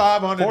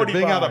 $3,500 to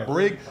bring out a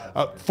brig,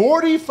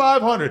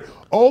 $4,500,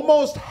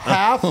 almost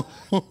half,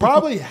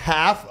 probably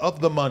half of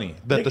the money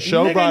that the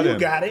show Nigga, brought you in.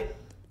 got it,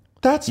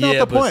 That's not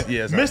the point.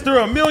 Yeah,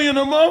 Mr. $1 million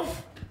a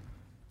month.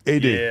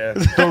 AD. Yeah.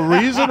 The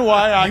reason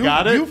why I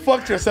got it. You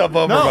fucked yourself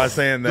over by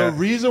saying The that.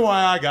 reason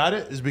why I got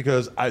it is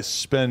because I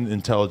spend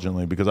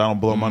intelligently, because I don't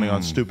blow money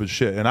on stupid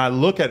shit. And I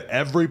look at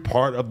every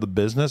part of the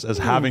business as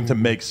having to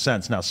make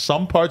sense. Now,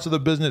 some parts of the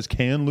business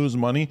can lose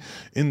money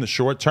in the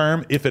short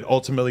term if it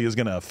ultimately is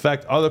going to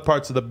affect other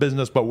parts of the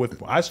business. But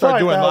with I start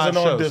doing live $5,000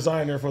 on shows.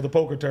 designer for the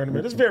poker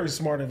tournament. It's a very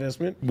smart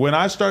investment. When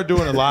I start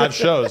doing live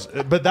shows,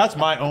 but that's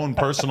my own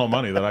personal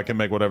money that I can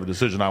make whatever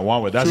decision I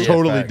want with. That's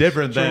totally facts.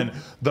 different than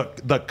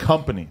the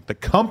company. The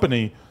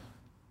company,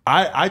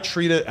 I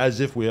treat it as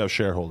if we have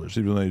shareholders,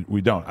 even though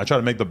we don't. I try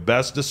to make the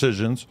best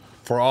decisions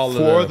For all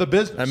for of the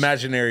business.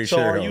 imaginary So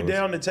are you shareholders.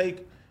 down to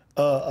take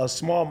a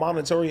small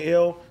monetary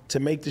L to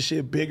make the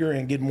shit bigger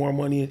and get more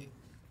money?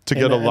 to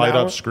in get a an light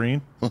hour? up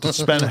screen, to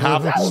spend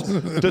half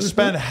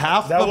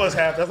That was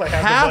half. That's like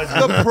half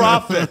the budget. the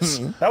profits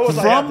That was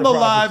like half from the the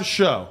live profits.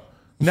 show.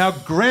 Now,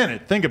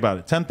 granted, think about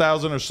it: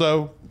 10,000 or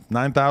so,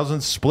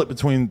 9,000 split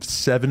between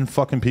 7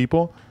 fucking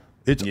people.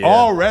 It's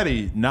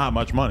already not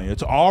much money.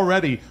 It's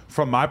already,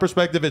 from my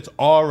perspective, it's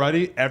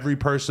already every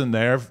person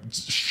there,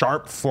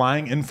 sharp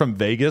flying in from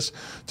Vegas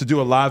to do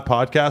a live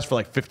podcast for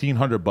like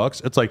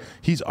 $1,500. It's like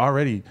he's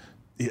already.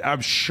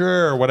 I'm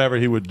sure whatever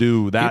he would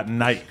do that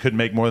night could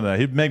make more than that.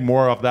 He'd make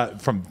more off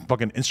that from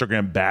fucking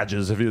Instagram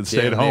badges if he had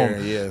stayed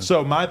home. yeah.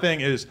 So my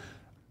thing is,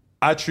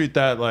 I treat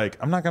that like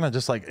I'm not gonna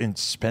just like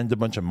spend a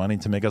bunch of money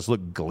to make us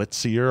look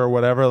glitzier or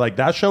whatever. Like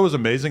that show is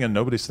amazing, and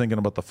nobody's thinking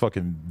about the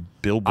fucking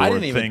billboard I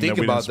didn't even thing think that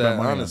we about didn't spend that,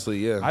 money on.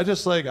 honestly, yeah. I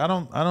just like I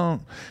don't.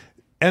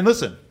 And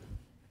listen,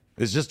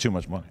 it's just too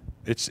much money.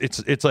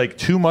 It's like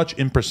too much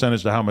in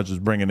percentage to how much is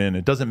bringing in.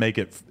 It doesn't make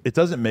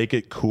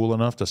it cool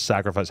enough to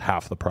sacrifice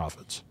half the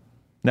profits.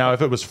 Now,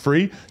 if it was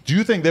free, do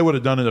you think they would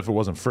have done it if it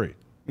wasn't free?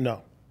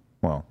 No.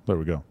 Well, there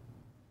we go.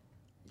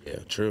 Yeah,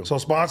 true. So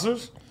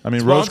sponsors? I mean,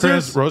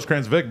 Sponsors?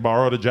 Rosecrans Vic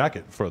borrowed a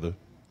jacket for the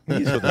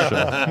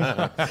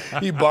show.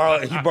 He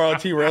borrowed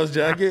T-Rail's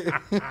jacket.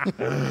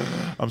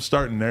 I'm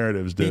starting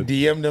narratives, He dude.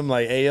 DM'd him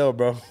like, "Hey, yo,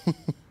 bro."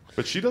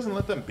 But she doesn't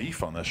let them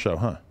beef on this show,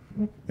 huh?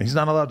 He's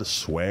not allowed to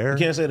swear. You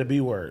can't say the B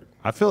word.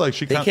 I feel like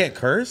she They can't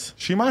curse.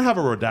 She might have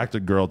a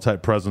redacted girl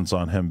type presence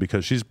on him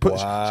because she's put.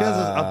 She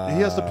has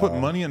he has to put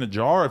money in a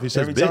jar if he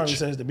says Every time he bitch.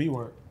 says the B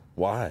word.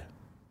 Why?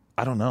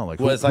 I don't know. Like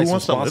Well, who, it's like who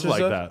wants to some live like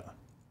sponsors, that?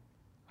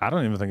 I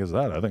don't even think it's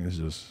that. I think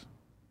it's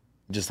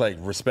just like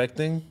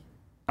respecting.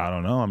 I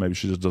don't know. Maybe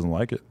she just doesn't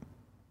like it.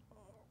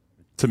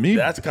 To me,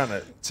 That's kind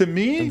of to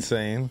me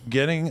insane.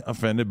 Getting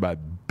offended by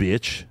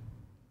bitch,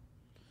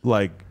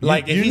 like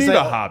Like you if he's need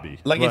like, a hobby.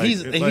 Like if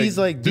he's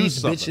like do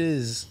these something.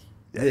 bitches.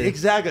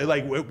 Exactly.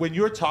 Like when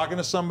you're talking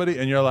to somebody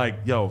and you're like,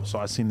 "Yo, so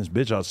I seen this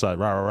bitch outside,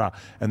 rah rah rah,"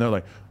 and they're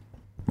like,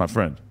 "My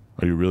friend,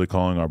 are you really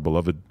calling our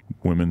beloved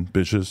women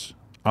bitches?"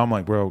 I'm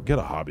like, bro, get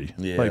a hobby.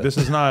 Yeah. Like this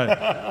is not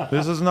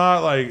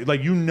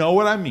like you know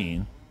what I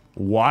mean.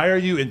 Why are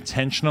you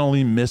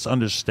intentionally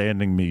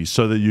misunderstanding me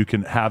so that you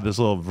can have this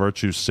little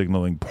virtue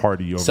signaling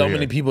party over So here?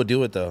 many people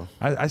do it though.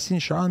 I seen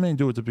Charlamagne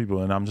do it to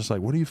people, and I'm just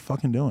like, what are you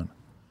fucking doing?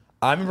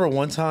 I remember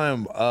one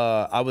time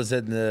I was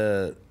in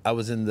the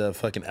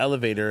fucking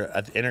elevator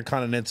at the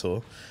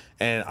Intercontinental,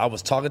 and I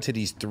was talking to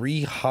these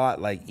 3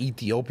 hot like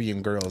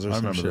Ethiopian girls or I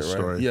some remember shit, the right?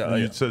 story. Yeah,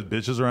 You yeah. said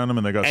bitches around them,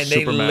 and they got And they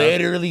super mad.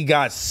 literally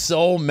got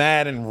so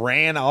mad and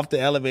ran off the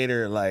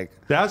elevator. Like,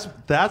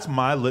 That's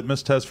my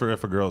litmus test for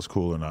if a girl's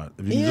cool or not.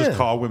 If you can just Yeah.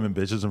 call women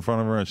bitches in front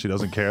of her and she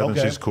doesn't care, then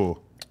Okay. she's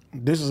cool.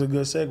 This is a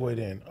good segue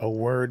then. A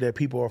word that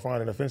people are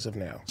finding offensive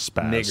now.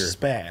 Spaz. Nigger.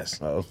 Spaz.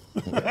 oh,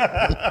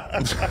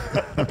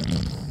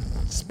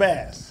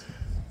 Spaz.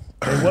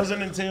 It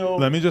wasn't until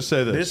Let me just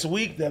say this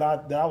week that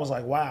I was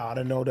like, wow, I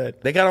didn't know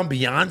that. they got on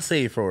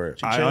Beyonce for it.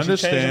 I She changed the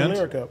understand.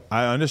 lyric up.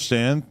 I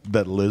understand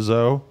that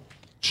Lizzo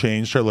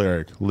changed her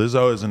lyric.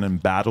 Lizzo is an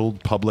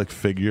embattled public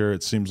figure.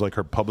 It seems like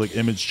her public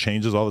image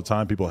changes all the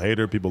time. People hate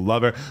her. People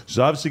love her. She's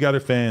obviously got her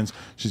fans.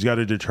 She's got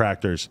her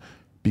detractors.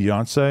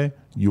 Beyonce,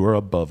 you are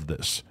above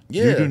this.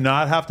 You Yeah. do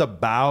not have to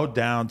bow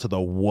down to the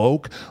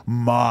woke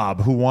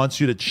mob who wants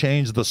you to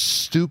change the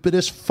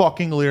stupidest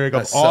fucking lyric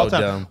That's of all so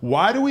time. dumb.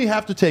 Why do we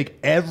have to take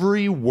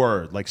every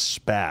word like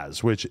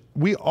spaz, which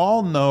we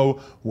all know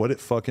what it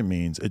fucking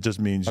means? It just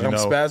means Like you I'm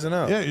know, spazzing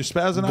out. Yeah, you're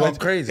spazzing Going out.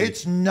 crazy.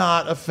 It's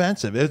not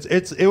offensive.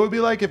 It would be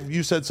like if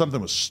you said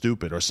something was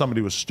stupid or somebody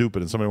was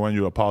stupid and somebody wanted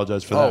you to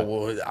apologize for that.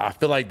 Oh, well, I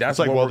feel like that's It's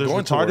like, what well, we're there's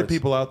going retarded towards.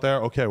 people out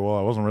there. Okay, well,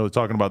 I wasn't really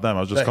talking about them. I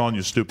was just Like, calling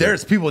you stupid.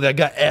 There's people that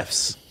got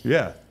Fs.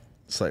 yeah.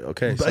 It's like,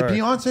 okay, But sorry.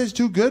 Beyonce's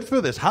too good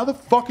for this. How the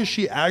fuck is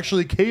she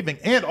actually caving?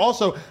 And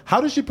also, how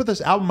does she put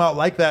this album out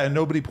like that and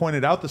nobody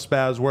pointed out the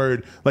spaz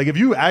word? Like, if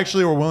you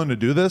actually were willing to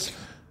do this,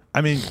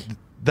 I mean,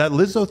 that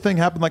Lizzo thing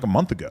happened like a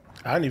month ago.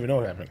 I didn't even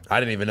know it happened.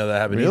 I didn't even know that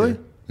happened Really? either.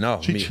 No.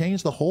 She me-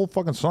 changed the whole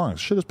fucking song.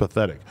 Shit is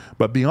pathetic.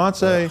 But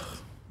Beyonce,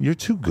 you're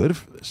too good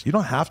for this. You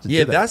don't have to Yeah,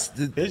 do that. that's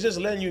the, It's just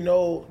letting you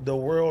know the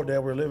world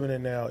that we're living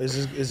in now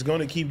is going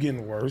to keep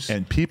getting worse.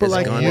 And people It's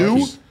like gonna you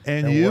worse.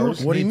 and And you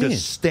worse. What do you need to mean?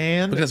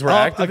 stand Because we're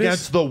up activists?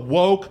 against the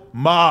woke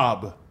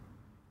mob.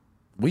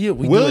 we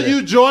Will do you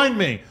it join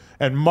me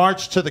and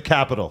march to the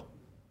Capitol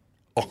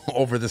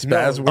over the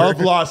spaz No. word?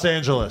 of Los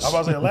Angeles? I was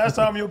about to say, last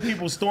time your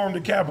people stormed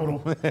the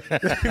Capitol,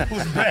 it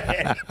was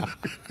bad.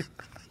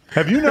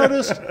 Have you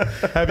noticed?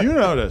 Have you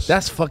noticed?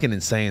 That's fucking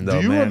insane, though,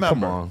 do you man. remember?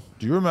 Come on.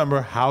 Do you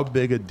remember how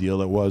big a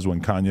deal it was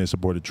when Kanye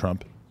supported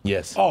Trump?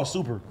 Yes. Oh,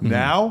 super.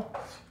 Now,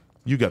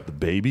 you got the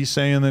baby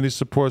saying that he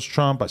supports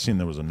Trump. I seen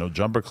there was a no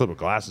jumper clip of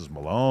Glasses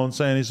Malone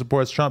saying he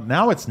supports Trump.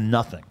 Now it's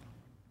nothing.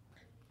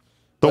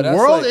 The But that's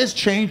world like- is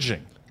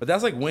changing. But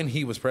that's like when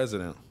he was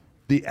president.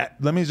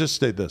 Let me just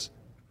state this: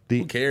 the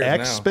Who cares now?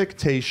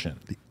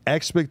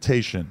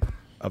 expectation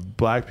of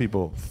black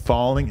people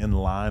falling in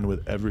line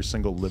with every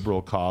single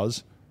liberal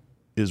cause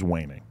is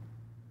waning.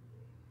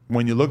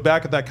 When you look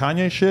back at that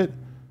Kanye shit,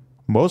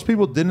 most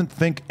people didn't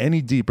think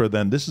any deeper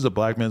than this is a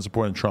black man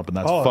supporting Trump, and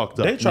that's Oh, fucked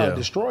up. they tried Yeah. to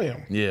destroy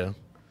him. Yeah.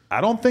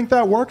 I don't think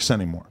that works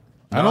anymore.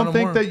 I Not don't no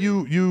think more. that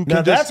you can Now,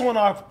 just. that's when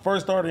I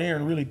first started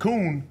hearing really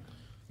coon.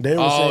 They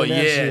were Oh, saying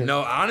that yeah. shit.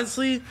 No,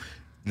 honestly,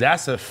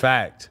 that's a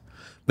fact.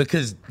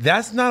 Because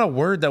that's not a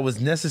word that was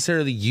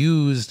necessarily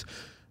used,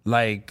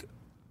 like,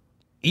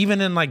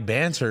 even in, like,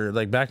 banter,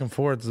 like, back and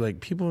forth. Like,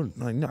 people,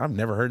 like, no, I've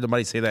never heard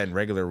somebody say that in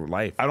regular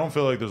life. I don't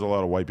feel like there's a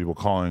lot of white people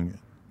calling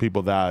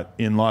people that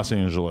in Los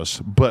Angeles,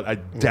 but I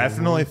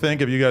definitely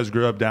think if you guys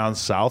grew up down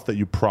south that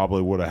you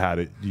probably would have had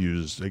it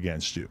used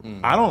against you.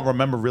 I don't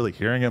remember really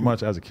hearing it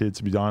much as a kid,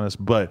 to be honest,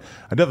 but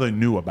I definitely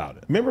knew about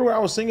it. Remember when I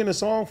was singing the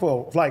song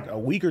for like a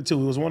week or two?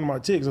 It was one of my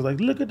tics. It was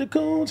like, look at the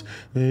coons.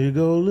 There you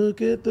go,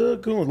 look at the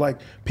coons. Like,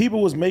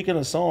 people was making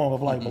a song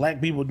of like black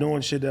people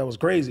doing shit that was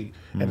crazy.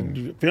 And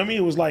you feel me?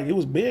 It was like, it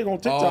was big on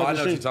TikTok. I and know what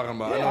shit. you're talking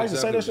about. I Yeah, know I used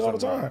to say exactly that shit all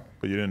the what you're time.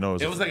 But you didn't know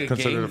It was like a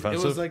considered game.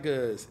 offensive? It was like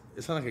a,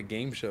 it sounded like a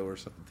game show or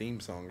some theme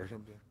song or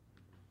something.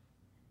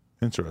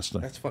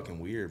 Interesting. That's fucking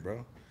weird,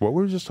 bro. What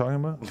were we just talking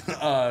about? the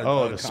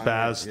Kanye,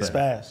 spaz yeah. thing.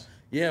 Spaz.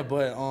 Yeah,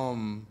 but,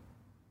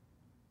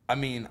 I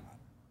mean,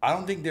 I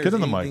don't think there's Get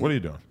in the mic. anything- What are you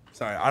doing?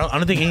 Sorry, I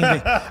don't think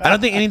anything. I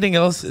don't think anything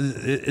else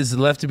is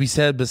left to be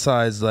said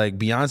besides like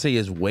Beyonce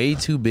is way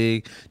too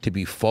big to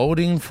be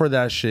folding for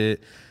that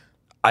shit.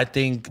 I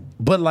think,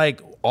 but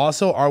like,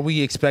 also, are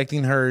we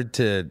expecting her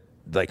to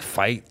like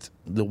fight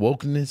the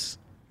wokeness?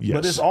 Yes.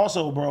 But it's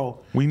also, bro,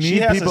 we she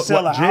need has people. to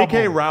sell an J.K.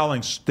 album.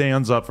 Rowling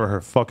stands up for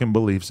her fucking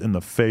beliefs in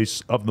the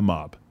face of the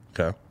mob.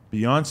 Okay.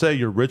 Beyonce,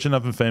 you're rich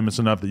enough and famous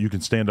enough that you can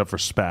stand up for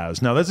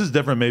spaz. Now, this is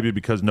different maybe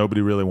because nobody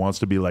really wants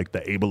to be like the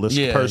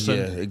ableist person.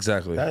 Yeah,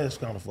 exactly. That is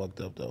kind of fucked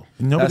up, though.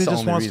 Nobody That's the just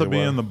only wants to reason be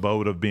why. in the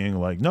boat of being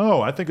like,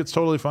 no, I think it's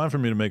totally fine for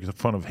me to make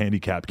fun of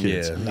handicapped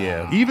kids. Yeah,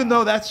 yeah. Even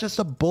though that's just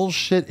a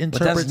bullshit that's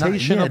not-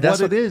 interpretation yeah, of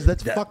that's what it what- is.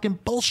 That's that- fucking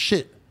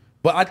bullshit.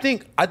 But I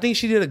think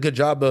she did a good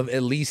job of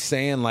at least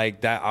saying like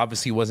that.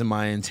 Obviously, wasn't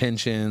my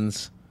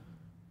intentions.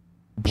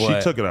 She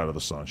But took it out of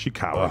the song. She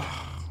cowered.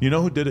 You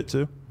know who did it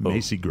too?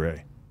 Macy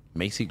Gray.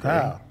 Macy Gray.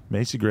 How?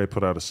 Macy Gray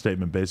put out a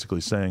statement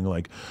basically saying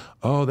like,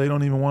 oh, they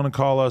don't even want to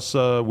call us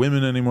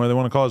women anymore. They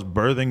want to call us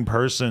birthing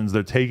persons.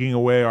 They're taking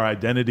away our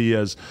identity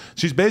as.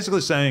 She's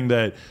basically saying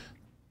that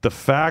the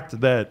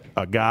fact that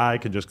a guy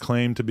can just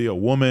claim to be a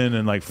woman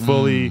and like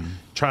fully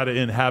try to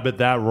inhabit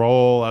that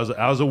role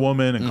as a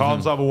woman and call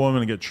himself a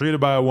woman and get treated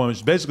by a woman.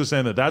 She's basically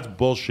saying that that's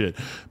bullshit.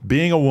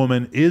 Being a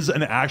woman is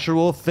an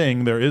actual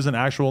thing. There is an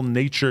actual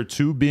nature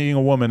to being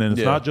a woman, and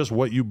it's not just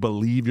what you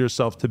believe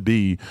yourself to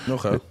be.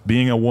 Okay.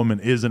 Being a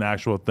woman is an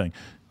actual thing.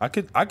 I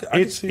could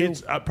see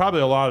It's probably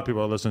a lot of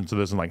people are listening to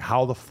this and like,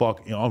 how the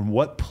fuck, on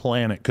what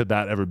planet could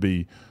that ever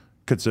be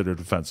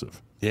considered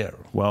offensive? Yeah.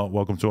 Well,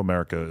 welcome to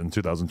America in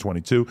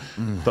 2022.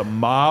 The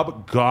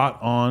mob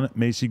got on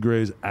Macy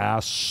Gray's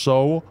ass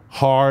so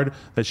hard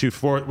that she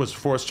was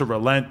forced to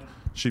relent.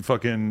 She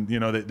fucking,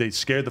 they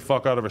scared the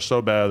fuck out of her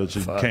so bad that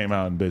she came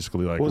out and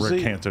basically like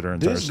recanted her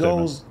entire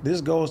statement. This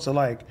goes to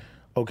like,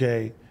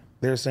 okay,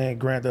 they're saying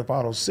Grand Theft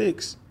Auto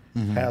 6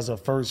 has a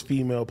first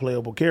female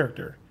playable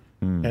character.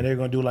 And they're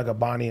going to do like a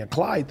Bonnie and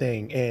Clyde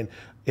thing. And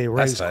it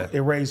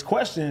raised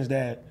questions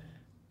that,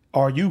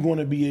 are you going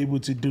to be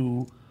able to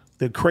do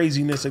the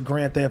craziness of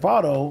Grand Theft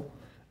Auto,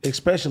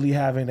 especially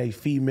having a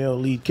female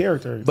lead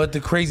character? But the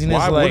craziness,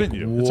 why like, wouldn't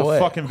you? It's a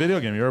fucking video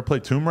game. You ever play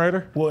Tomb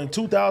Raider? Well, in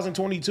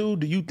 2022,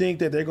 do you think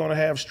that they're going to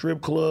have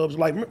strip clubs?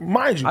 Like,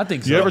 mind you, I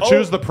think so. You ever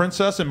choose the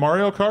princess in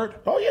Mario Kart?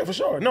 Oh yeah, for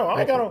sure. No, I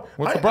ain't got no.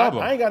 What's the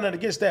problem? I ain't got nothing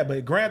against that.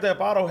 But Grand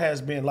Theft Auto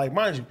has been like,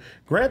 mind you,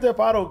 Grand Theft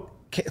Auto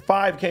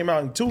 5 came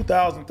out in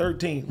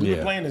 2013. We've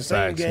been playing the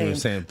same game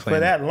for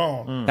that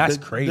long. That's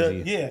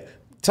crazy.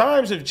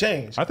 Times have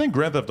changed. I think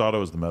Grand Theft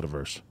Auto is the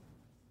metaverse.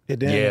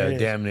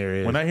 Damn near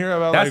is. When I hear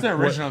about that's the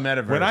original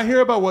metaverse. When I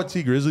hear about what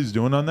T Grizzly's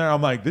doing on there,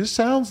 I'm like, this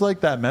sounds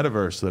like that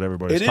metaverse that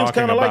everybody's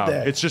talking about. Like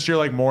that. It's just you're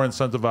like more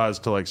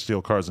incentivized to like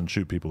steal cars and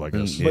shoot people, I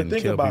guess. But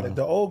think about it.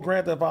 The old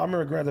Grand Theft Auto, I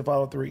remember Grand Theft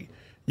Auto 3.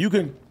 You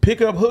can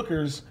pick up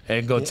hookers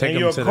and go take and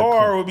them your to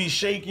car will be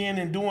shaking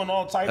and doing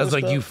all types of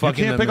stuff. You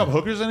can't pick up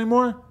hookers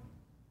anymore?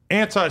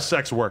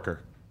 Anti-sex worker.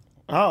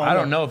 I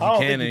don't know if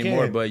you can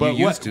anymore, but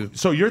you used to.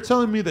 So you're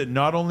telling me that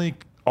not only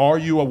are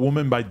you a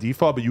woman by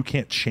default, but you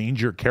can't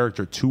change your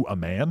character to a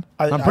man?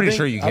 I'm pretty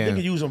sure you can. I think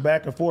you use them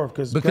back and forth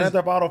because Grand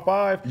Theft Auto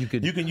 5,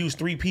 you can use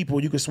 3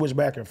 people. You can switch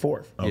back and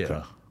forth.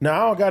 Okay. Now,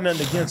 I don't got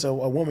nothing against a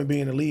woman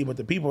being the lead, but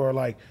the people are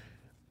like,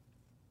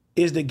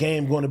 is the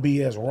game going to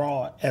be as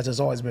raw as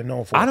it's always been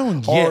known for? I don't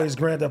get. Or is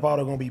Grand Theft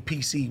Auto going to be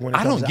PC when it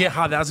comes out? I don't get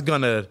how that's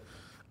going to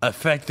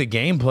affect the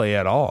gameplay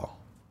at all.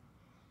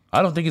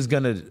 I don't think it's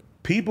going to.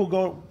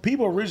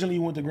 People originally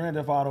went to Grand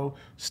Theft Auto,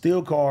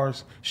 steal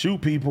cars,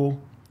 shoot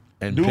people,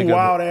 and do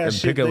wild ass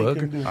shit.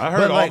 I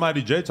heard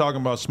Almighty J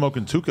talking about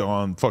smoking Tuca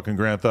on fucking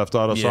Grand Theft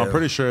Auto, so I'm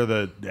pretty sure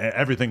that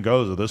everything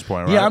goes at this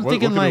point, right? Yeah, I'm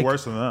thinking what could like be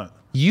worse than that?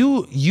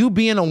 You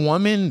being a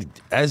woman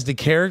as the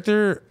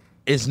character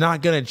is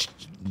not gonna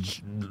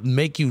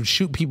make you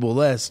shoot people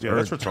less. Yeah,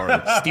 that's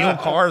retarded. Steal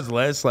cars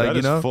less, like that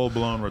is full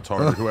blown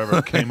retarded.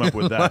 Whoever came up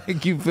with that.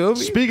 Like, you feel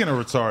me? Speaking of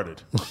retarded,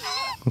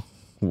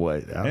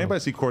 what? Anybody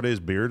see Corday's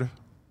beard?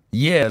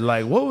 Yeah,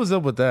 like what was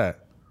up with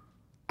that?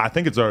 I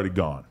think it's already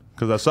gone.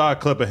 Because I saw a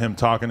clip of him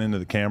talking into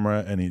the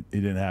camera and he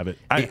didn't have it.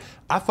 I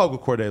fuck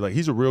with Corday. Like,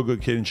 he's a real good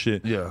kid and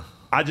shit. Yeah.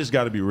 I just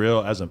got to be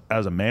real as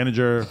a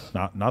manager.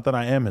 Not that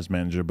I am his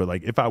manager, but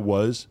like if I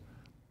was,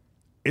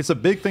 it's a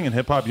big thing in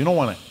hip hop. You don't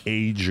want to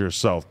age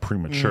yourself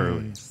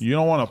prematurely. You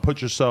don't want to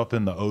put yourself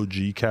in the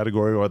OG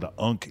category or the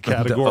unk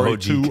category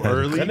too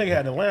early. That nigga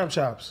had the lamb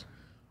chops.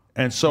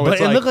 And so but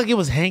it's it like, looked like it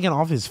was hanging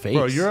off his face.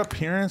 Bro, your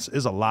appearance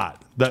is a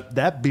lot.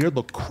 That beard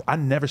looked.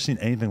 I've never seen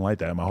anything like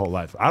that in my whole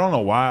life. I don't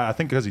know why. I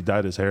think because he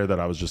dyed his hair that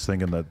I was just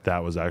thinking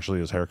that was actually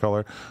his hair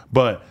color.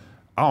 But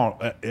I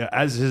don't.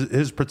 As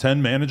his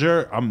pretend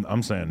manager,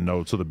 I'm saying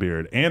no to the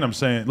beard, and I'm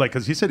saying like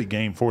because he said he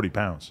gained 40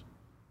 pounds.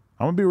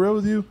 I'm gonna be real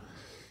with you.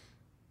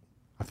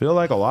 I feel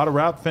like a lot of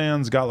rap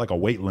fans got like a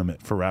weight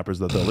limit for rappers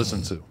that they'll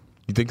listen to.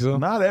 You think so?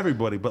 Not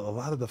everybody, but a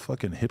lot of the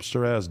fucking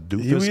hipster ass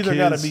doofus You either kids.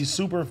 got to be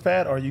super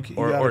fat or you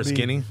or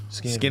be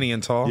skinny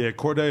and tall. Yeah,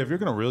 Corday, if you're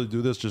gonna really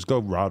do this, just go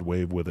Rod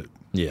Wave with it.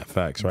 Yeah,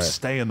 facts. Right.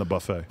 Stay in the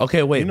buffet.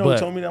 Okay, wait. You know who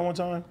told me that one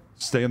time?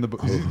 Stay in the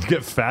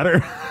get fatter.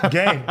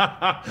 Game.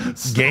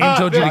 Game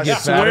told you to get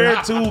fatter.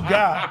 I swear to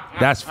God.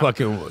 That's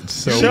fucking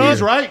so Chuck's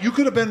weird. right. You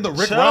could have been the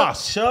Rick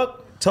Ross. Chuck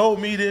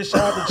told me this.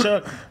 Shout out to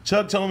Chuck.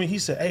 Chuck told me, he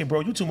said, "Hey, bro,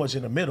 you too much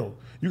in the middle.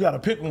 You got to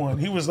pick one."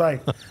 He was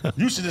like,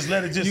 "You should just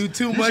let it just. You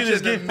too much should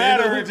just in get the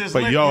fatter middle." and just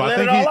But let, yo, let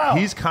I it all out." think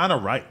he's kind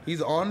of right.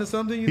 He's on to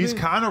something. He's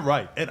kind of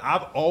right, and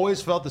I've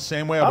always felt the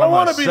same way I about don't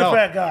want myself. to be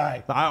the fat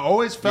guy. I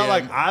always felt Yeah,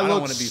 like I don't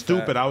looked wanna be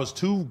stupid. fat. I was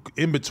too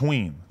in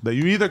between. That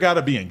you either got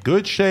to be in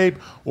good shape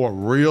or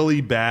really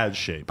bad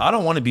shape. I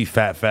don't want to be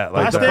fat. I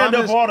Like the stand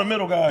problem up is, for all the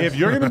middle guys. If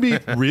you're going to be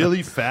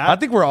really fat, I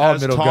think we're all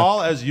as middle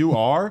tall as you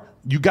are.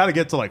 You got to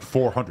get to like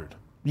 400.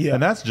 Yeah.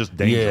 and that's just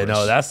dangerous. yeah,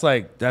 no, that's not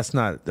You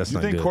not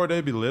think good. Corday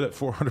be lit at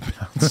 400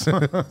 pounds?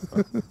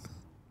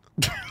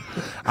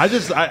 I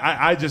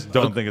just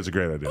don't think it's a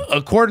great idea.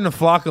 According to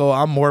Flacco,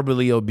 I'm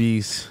morbidly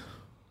obese.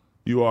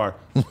 You are.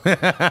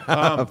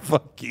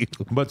 Fuck you.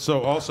 But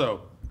so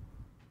also,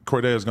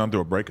 Corday has gone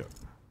through a breakup.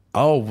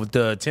 Oh, with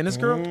the tennis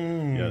girl?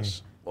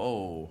 Yes.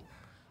 Oh.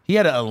 He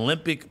had an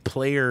Olympic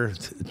player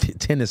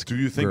tennis Do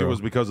you think girl. it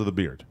was because of the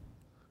beard?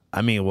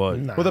 I mean, well,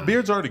 Well, the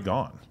beard's already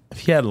gone. if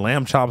he had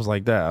lamb chops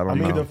like that, I don't I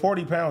mean, know. the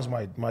 40 pounds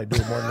might do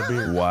it more than the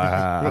beard.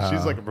 Wow. Well,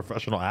 she's like a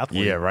professional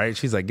athlete. Yeah, right?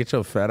 She's like, get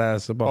your fat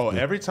ass up Oh, off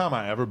the- every time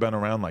I ever been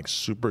around like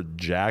super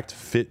jacked,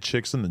 fit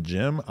chicks in the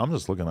gym, I'm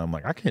just looking at them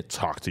like, I can't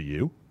talk to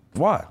you.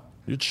 Why?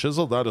 You're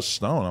chiseled out of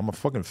stone. I'm a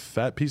fucking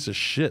fat piece of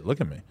shit.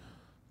 Look at me.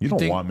 You don't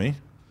think- want me.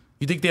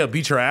 You think they'll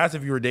beat your ass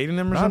if you were dating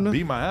them or Not something?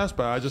 beat my ass,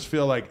 but I just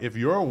feel like if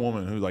you're a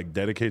woman who like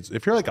dedicates,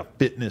 if you're like a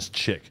fitness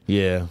chick,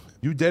 Yeah.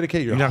 you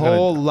dedicate your You're not gonna-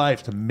 whole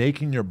life to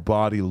making your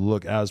body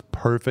look as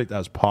perfect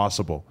as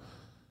possible.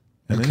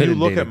 And then you couldn't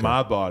look date a at girl.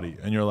 my body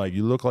and you're like,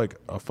 you look like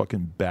a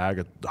fucking bag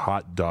of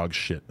hot dog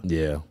shit.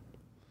 Yeah.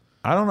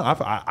 I don't know.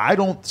 I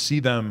don't see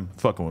them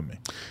fucking with me.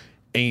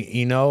 And,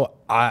 you know,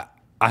 I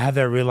have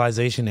that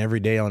realization every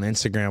day on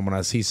Instagram when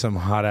I see some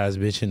hot ass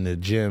bitch in the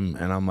gym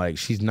and I'm like,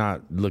 she's not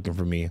looking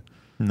for me.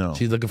 No.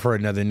 She's looking for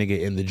another nigga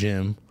in the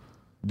gym.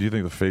 Do you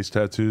think the face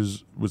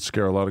tattoos would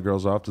scare a lot of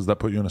girls off? Does that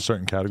put you in a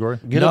certain category?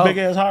 Get No. a big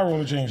ass high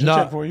roller chain. She'll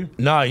check for you.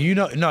 No, you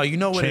know what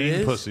it Chain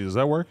is? pussy. Does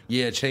that work?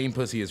 Yeah, chain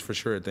pussy is for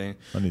sure a thing.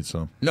 I need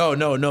some.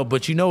 No,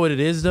 but you know what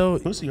it is though?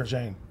 Pussy or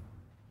chain?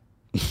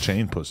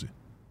 Chain pussy.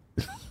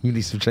 You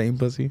need some chain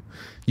pussy?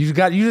 You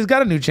just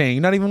got a new chain.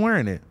 You're not even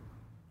wearing it.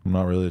 I'm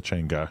not really a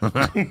chain guy.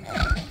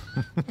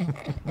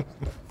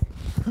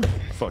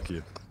 Fuck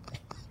you.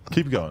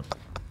 Keep going.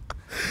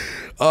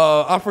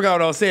 I forgot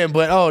what I was saying,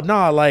 but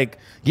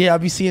I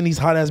be seeing these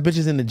hot ass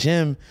bitches in the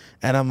gym,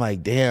 and I'm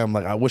like, damn,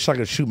 like I wish I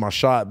could shoot my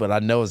shot, but I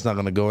know it's not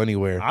gonna go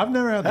anywhere. I've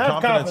never had the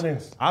Have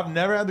confidence. I've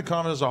never had the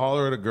confidence to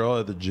holler at a girl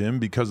at the gym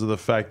because of the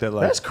fact that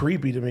like That's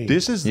creepy to me.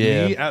 this is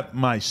Yeah. me at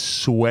my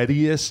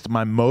sweatiest,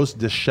 my most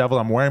disheveled.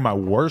 I'm wearing my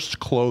worst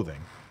clothing.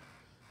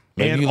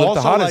 Maybe And you look the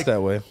also, hottest like,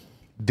 that way.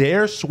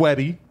 They're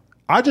sweaty.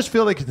 I just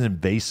feel like it's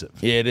invasive.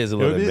 Yeah, it is a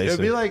little invasive. It'd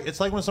be like it's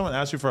like when someone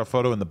asks you for a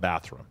photo in the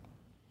bathroom.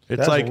 It's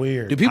That's like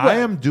weird. Do people- I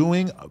am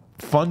doing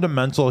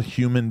fundamental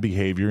human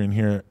behavior in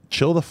here.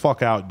 Chill the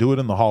fuck out. Do it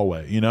in the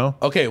hallway. You know.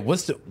 Okay,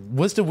 what's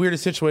the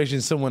weirdest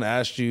situation someone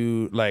asked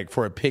you like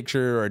for a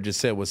picture or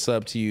just said what's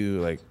up to you?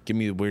 Like, give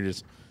me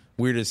the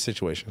weirdest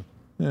situation.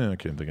 Yeah, I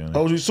can't think of anything.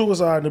 OG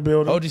suicide in the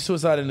building. OG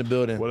suicide in the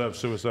building. What up,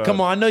 suicide? Come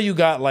on, I know you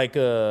got like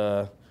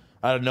I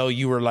don't know,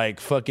 you were like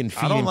fucking I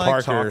feeding don't like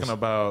Parker. talking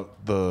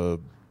about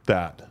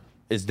that.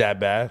 Is that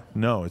bad?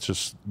 No, it's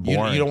just You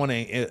boring. don't want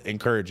to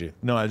encourage it.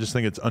 No, I just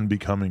think it's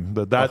unbecoming.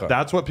 Okay.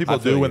 That's what people I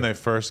feel do when you. they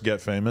first get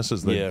famous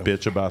is they Yeah.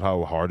 bitch about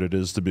how hard it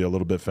is to be a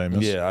little bit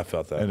famous. Yeah, I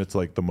felt that. And it's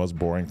like the most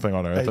boring thing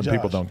on earth, Hey, and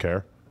people Josh. don't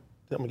care.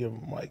 Let me give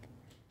him a mic.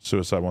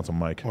 Suicide wants a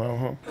mic.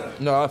 No,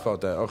 I felt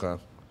that. Okay.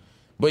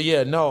 But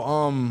yeah, no,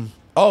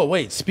 oh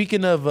wait,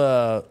 speaking of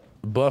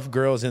buff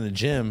girls in the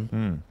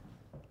gym,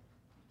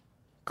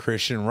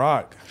 Christian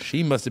Rock,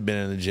 she must have been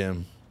in the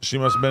gym. She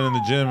must have been in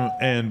the gym,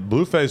 and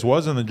Blueface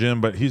was in the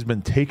gym, but he's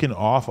been taken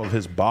off of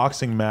his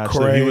boxing match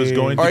that he was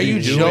going to Are be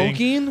you doing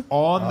joking?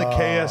 on the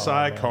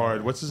KSI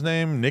card. What's his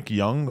name? Nick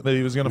Young that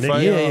he was going to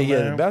fight. Yeah,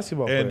 man. the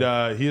basketball player.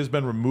 And he has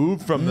been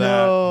removed from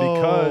that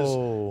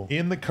because,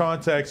 in the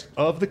context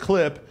of the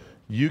clip,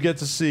 you get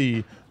to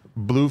see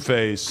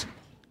Blueface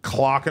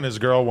clocking his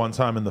girl one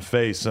time in the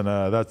face, and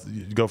that's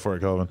go for it,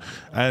 Kelvin.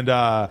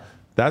 And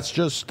that's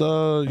just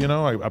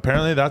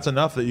apparently that's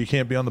enough that you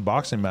can't be on the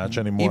boxing match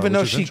anymore. Even though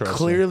which is she interesting.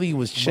 clearly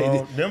was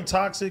Bro, them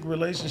toxic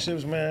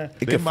relationships, man. It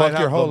They could might fuck have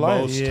your whole the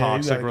life. most Yeah, you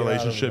toxic gotta get out of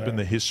relationship it, in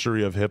the man.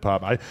 history of hip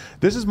hop.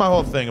 This is my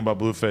whole thing about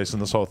Blueface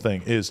and this whole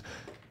thing is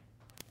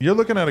you're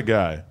looking at a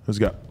guy who's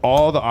got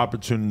all the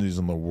opportunities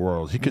in the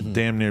world. He could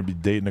damn near be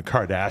dating a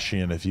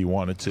Kardashian if he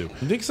wanted to. You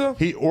think so?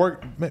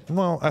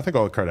 Well, I think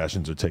all the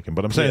Kardashians are taken,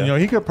 but I'm saying, Yeah.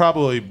 he could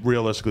probably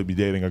realistically be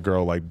dating a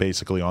girl like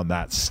basically on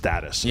that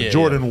status, Yeah,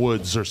 Jordan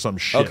Woods or some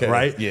shit, Okay.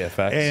 right? Yeah,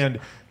 facts. And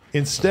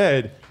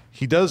instead,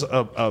 he does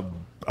a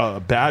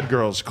Bad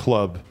Girls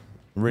Club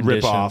Rendition.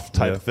 rip-off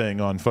type Yeah.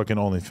 thing on fucking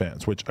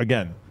OnlyFans, which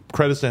again,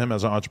 credits to him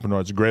as an entrepreneur.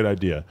 It's a great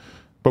idea.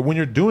 But when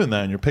you're doing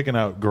that and you're picking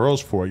out girls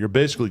for it, you're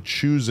basically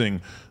choosing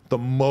the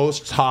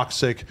most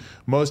toxic,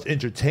 most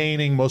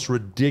entertaining, most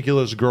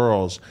ridiculous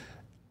girls.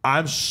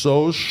 I'm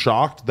so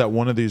shocked that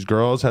one of these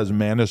girls has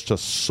managed to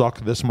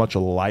suck this much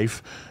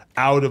life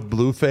out of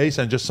Blueface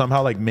and just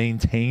somehow like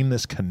maintain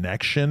this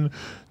connection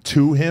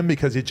to him,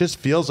 because it just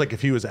feels like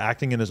if he was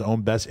acting in his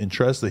own best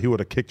interest that he would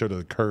have kicked her to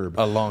the curb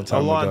A long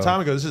time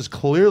ago. This is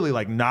clearly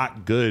like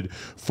not good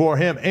for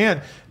him.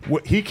 And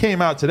he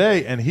came out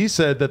today and he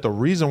said that the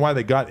reason why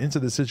they got into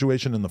the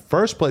situation in the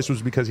first place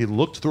was because he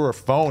looked through her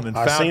phone and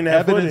I found seen that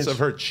evidence footage. of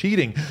her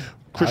cheating. seen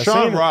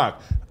Krishan it.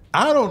 Rock,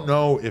 I don't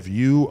know if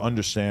you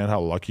understand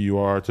how lucky you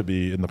are to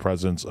be in the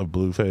presence of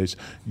Blueface.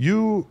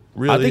 You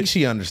really, I think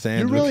she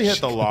understands. You really hit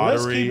the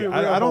Let's keep lottery. it real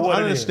I for don't what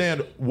it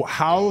understand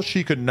how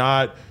she could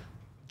not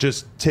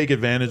just take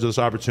advantage of this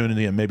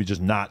opportunity and maybe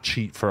just not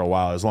cheat for a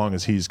while, as long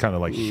as he's kind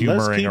of like Let's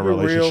humoring keep a it real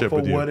relationship for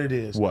with you. what it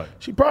is. What?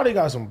 She probably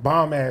got some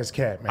bomb ass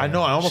cat, man. I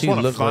know. I almost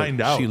want to find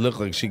out. She looked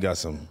like she got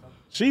some.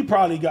 She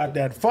probably got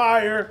that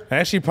fire.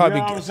 And she probably,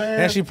 You know what I'm saying?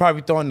 and she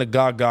probably throwing the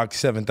Gog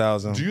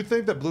 7000. Do you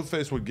think that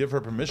Blueface would give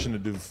her permission to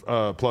do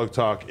plug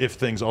talk if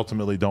things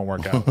ultimately don't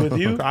work out With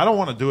you? I don't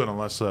want to do it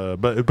unless.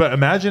 But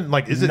imagine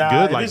like, is it Nah,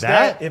 good if like it's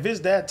that? If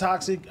it's that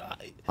toxic,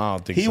 I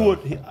don't think he so.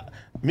 would.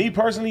 Me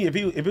personally, if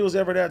it was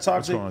ever that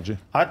toxic, going on, G?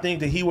 I think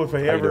that he would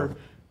forever doing?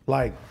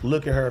 like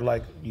look at her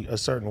like a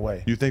certain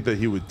way. You think that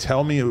he would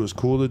tell me it was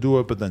cool to do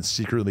it, but then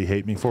secretly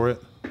hate me for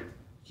it?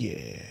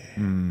 Yeah.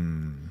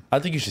 I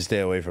think you should stay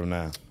away from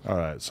that. All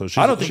right, so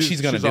I don't think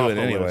she's gonna do off it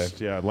the anyway.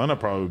 list. Yeah, Lena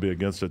probably would be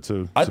against it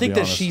too. I to think be that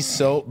honest. she's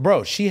so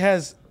bro. She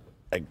has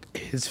like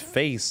his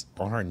face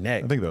on her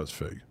neck. I think that was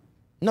fake.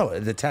 No,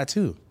 the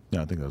tattoo,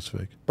 Yeah, I think that was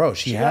fake. bro.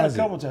 She, She got a has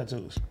couple it.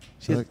 tattoos.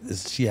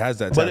 She has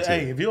that But tattoo.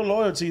 hey, if your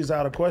loyalty is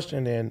out of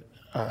question, then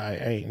I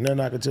ain't nothing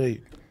I can tell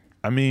you.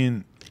 I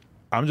mean,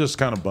 I'm just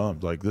kind of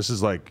bummed. Like this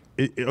is like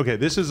okay.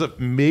 This is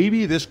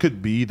maybe this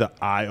could be the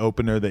eye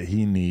opener that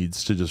he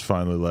needs to just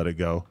finally let it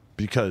go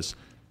because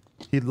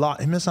he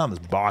missed out on this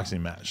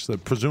boxing match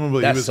that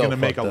presumably That's he was so going to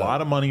make a fucked up.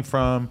 lot of money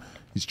from.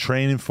 He's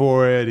training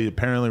for it. He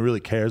apparently really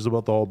cares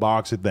about the whole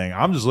boxing thing.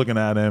 I'm just looking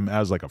at him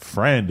as like a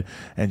friend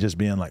and just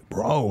being like,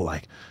 bro,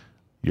 like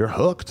you're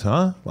hooked,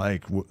 huh?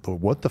 Like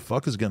what the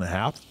fuck is going to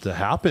have to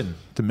happen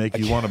to make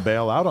you want to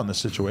bail out on this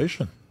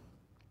situation?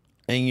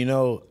 And you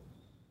know,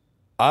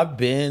 I've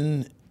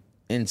been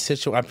in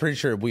I'm pretty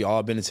sure we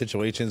all been in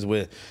situations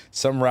with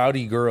some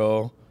rowdy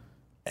girl,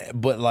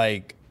 but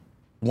like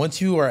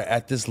once you are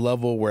at this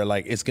level where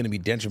like it's gonna be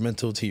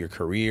detrimental to your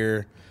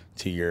career,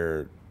 to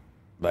your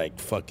like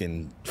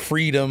fucking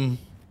freedom.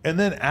 And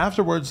then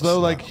afterwards, though,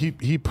 like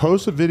he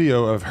posts a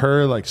video of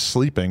her like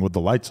sleeping with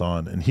the lights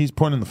on, and he's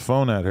pointing the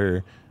phone at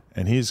her,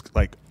 and he's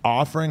like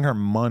offering her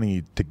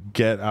money to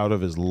get out of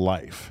his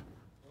life.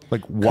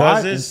 Like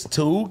why? Because it's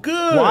too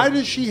good. Why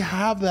does she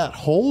have that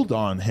hold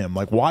on him?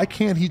 Like why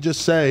can't he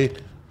just say,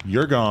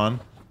 "You're gone,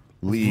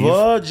 leave"?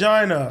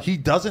 Vagina. He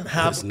doesn't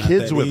have It's not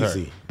kids that with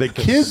easy. her. The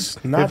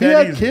kids, not if he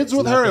that had easy. kids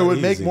with It's not her, it that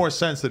would make easy. more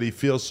sense that he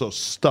feels so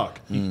stuck.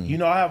 You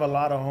know, I have a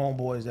lot of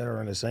homeboys that are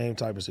in the same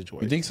type of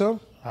situation. You think so?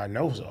 I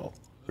know so.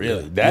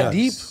 Really? That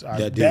deep?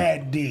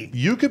 That deep.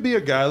 You could be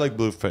a guy like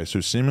Blueface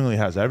who seemingly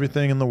has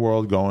everything in the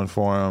world going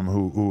for him,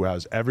 who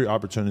has every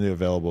opportunity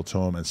available to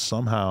him, and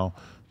somehow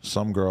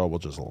some girl will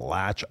just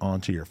latch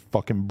onto your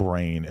fucking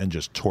brain and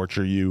just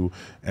torture you,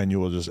 and you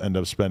will just end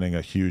up spending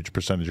a huge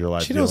percentage of your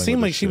life. She don't dealing seem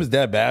with like this she shit. was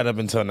that bad up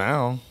until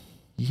now.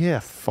 Yeah,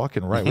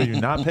 fucking right. Were you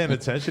not paying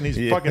attention?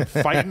 He's fucking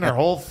fighting her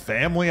whole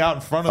family out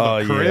in front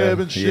of the crib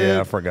and shit.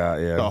 Yeah, I forgot.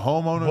 Yeah. The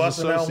homeowners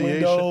Busting out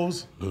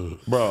association. windows.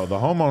 Bro, the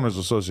homeowners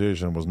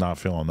association was not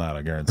feeling that,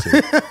 I guarantee.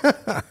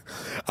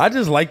 I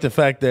just like the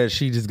fact that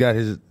she just got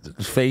his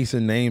face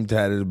and name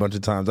tatted a bunch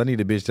of times. I need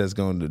a bitch that's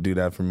going to do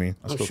that for me.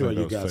 I'm sure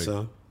you got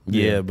some.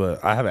 Yeah,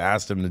 but I haven't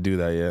asked him to do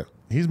that yet.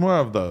 He's more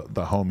of the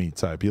homie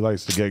type. He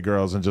likes to get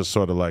girls and just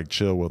sort of like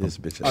chill with them. This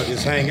bitch. Oh,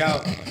 just hang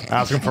out.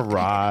 Ask him for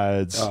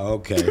rides. Oh,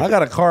 okay. I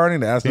got a car. I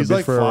need to ask He's that bitch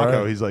like for a Flacco.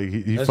 ride. He's like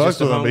he That's fucks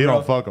just a with him, but he homegirl.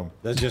 don't fuck him.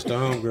 That's just a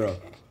homegirl.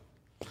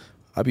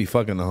 I be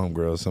fucking the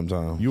homegirls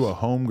sometimes. You a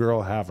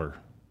homegirl haver.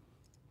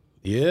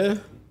 Yeah.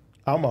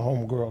 I'm a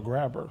homegirl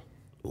grabber.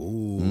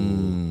 Ooh.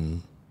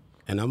 And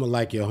I'm gonna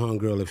like your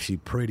homegirl if she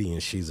pretty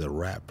and she's a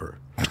rapper.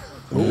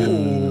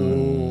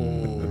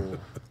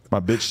 My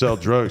bitch sell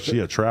drugs. She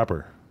a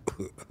trapper.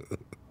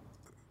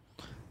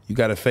 You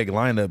got a fake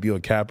lineup. You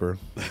a capper.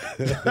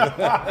 Your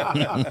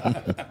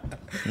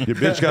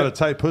bitch got a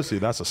tight pussy.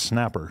 That's a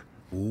snapper.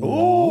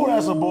 Ooh,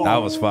 that's a boy. That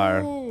was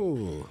fire.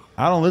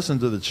 I don't listen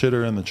to the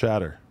chitter and the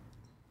chatter.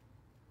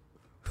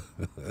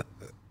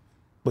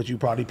 But you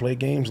probably play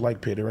games like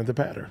Pitter and the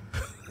Patter.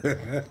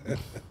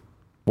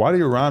 Why do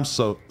your rhymes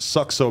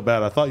suck so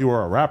bad? I thought you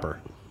were a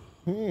rapper.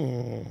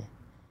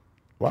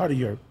 Why do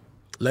your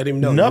Let him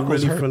know you're Knuckles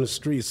really hurt. from the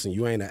streets and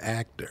you ain't an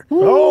actor.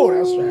 Oh,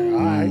 that's right. All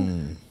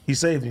right. He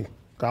saved me.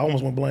 I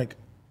almost went blank.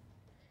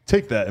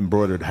 Take that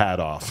embroidered hat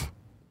off.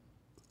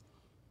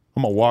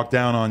 I'm gonna walk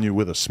down on you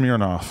with a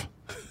Smirnoff.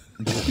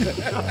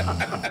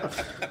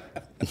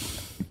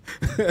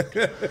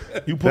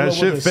 You pull That up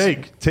shit with a-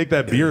 fake. Take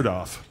that beard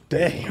off.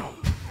 Damn.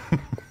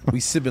 We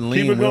sipping it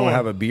lean. We don't going.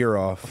 have a beer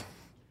off.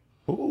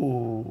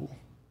 Ooh.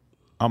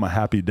 I'm a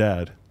happy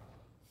dad.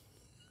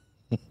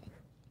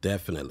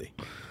 Definitely.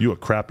 You a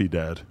crappy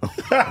dad.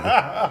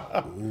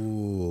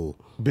 Ooh.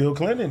 Bill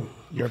Clinton,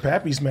 your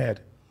pappy's mad.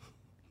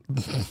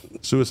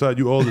 Suicide,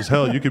 you old as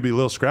hell. You could be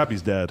Lil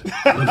Scrappy's dad.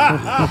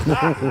 I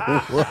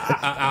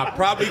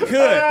probably could.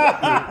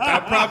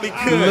 I probably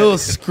could. Little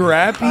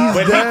Scrappy's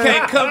But he dad.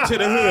 can't come to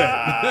the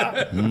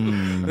hood.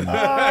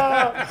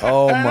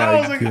 Oh That my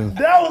was a god.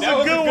 that was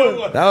a good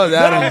one. That was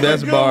Adam's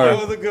best That bar.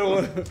 was a good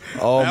one.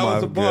 Oh That my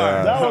was a bar.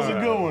 god. That was a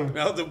good one.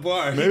 That was a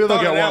bar. Maybe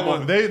they'll get one more.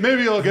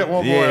 Maybe they'll get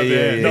one more Yeah, at the yeah,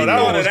 end. yeah. No, that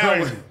He one was thought of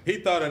that crazy. one. He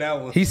thought of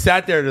that one. He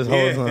sat there this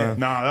whole time.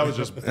 Nah, that was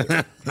just.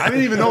 I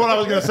didn't even know what I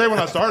was gonna say when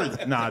I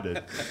started. Nah, I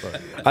did.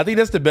 But. I think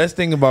that's the best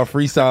thing about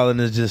freestyling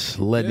is just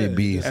letting it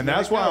be. And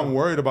that's why I'm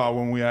worried about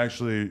when we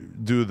actually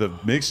do the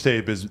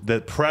mixtape is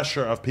the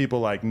pressure of people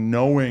like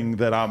knowing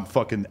that I'm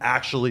fucking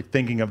actually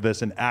thinking of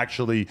this and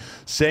actually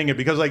saying it.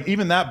 Because like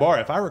even that bar,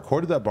 if I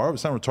recorded that bar, it would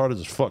sound retarded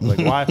as fuck.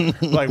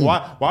 Like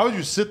why would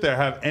you sit there,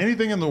 have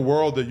anything in the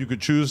world that you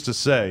could choose to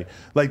say?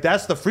 Like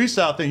that's the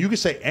freestyle thing. You can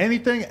say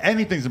anything,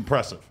 anything's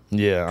impressive.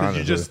 Yeah, because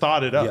you just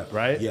thought it up,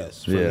 right?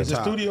 Yes. Yeah. Is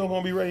the studio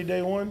gonna be ready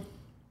day one?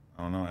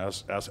 I don't know.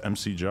 Ask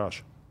MC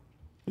Josh.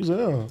 He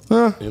said,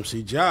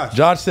 MC Josh.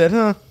 Josh said,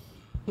 "Huh?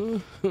 I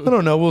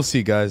don't know. We'll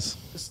see, guys."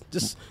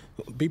 Just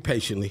be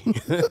patiently.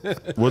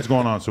 What's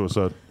going on,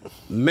 Suicide?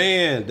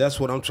 Man, that's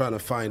what I'm trying to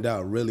find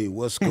out. Really,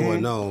 what's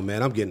going on,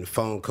 man? I'm getting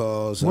phone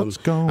calls. What's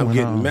I'm going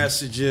getting on?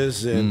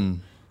 messages,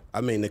 and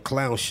I mean the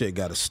clown shit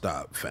got to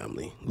stop,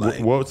 family. Like,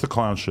 What's the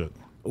clown shit?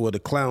 well, the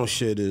clown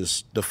shit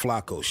is the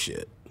Flacco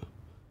shit.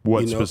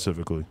 What You know,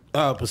 specifically?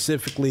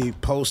 Specifically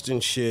posting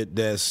shit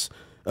that's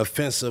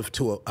offensive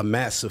to a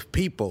mass of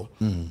people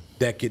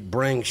that could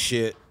bring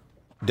shit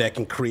that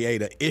can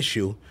create an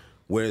issue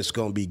where it's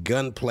going to be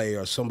gunplay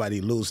or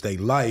somebody lose their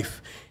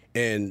life.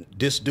 And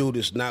this dude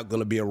is not going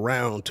to be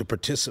around to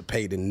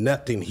participate in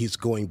nothing. He's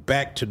going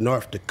back to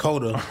North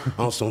Dakota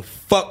on some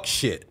fuck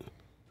shit.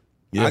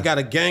 Yeah. I got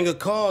a gang of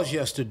calls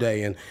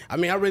yesterday, and I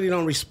mean, I really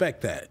don't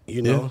respect that,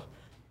 you know?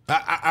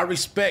 I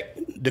respect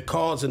the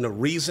cause and the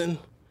reason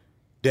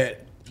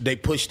that they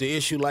push the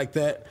issue like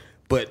that,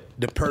 but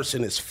the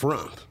person is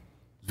from.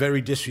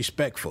 Very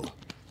disrespectful.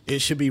 It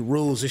should be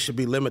rules, it should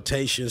be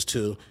limitations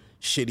to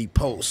shitty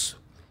posts.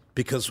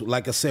 Because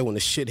like I said, when the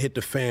shit hit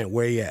the fan,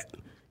 where you at?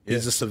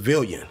 Is a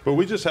civilian. But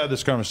we just had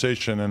this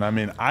conversation, and I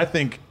mean, I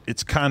think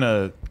it's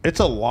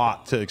a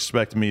lot to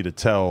expect me to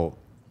tell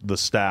the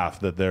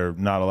staff that they're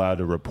not allowed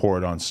to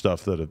report on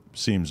stuff that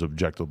seems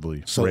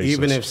objectively So racist.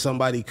 even if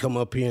somebody come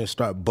up here and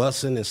start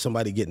busting and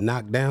somebody get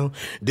knocked down,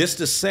 this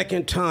the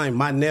second time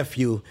my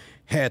nephew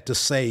had to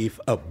save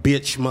a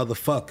bitch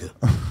motherfucker.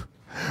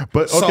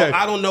 But So okay,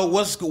 I don't know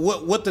what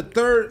the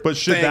third. but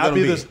should thing that gonna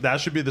be that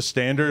should be the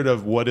standard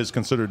of what is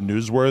considered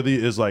newsworthy?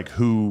 Is like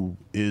who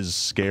is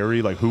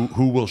scary, like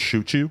who will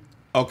shoot you?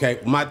 Okay,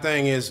 my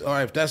thing is, all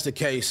right, if that's the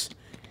case,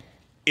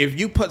 if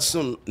you put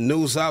some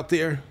news out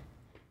there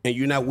and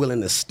you're not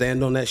willing to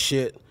stand on that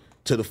shit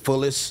to the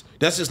fullest,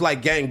 that's just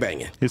like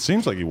gangbanging. It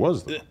seems like he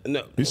was. Though.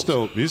 No, He's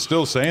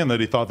still saying that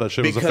he thought that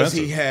shit was because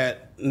offensive. he had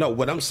no.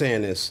 What I'm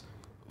saying is,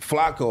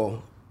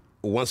 Flacco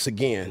once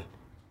again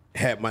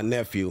had my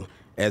nephew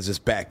as his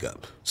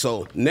backup.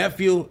 So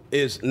nephew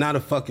is not a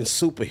fucking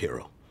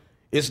superhero.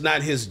 It's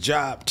not his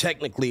job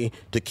technically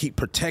to keep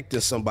protecting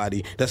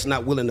somebody that's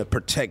not willing to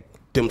protect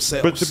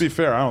themselves. But to be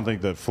fair, I don't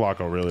think that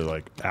Flacco really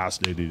like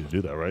asked AD to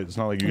do that, right? It's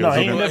not like you No, guys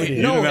he ain't never did.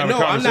 you didn't have a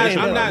I'm conversation.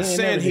 not about it. He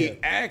saying never he did.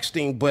 asked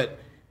him, but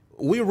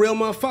we a real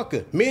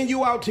motherfucker. Me and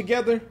you out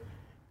together,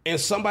 and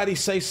somebody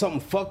say something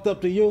fucked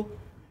up to you,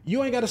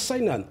 you ain't got to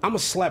say nothing. I'm going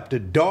to slap the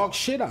dog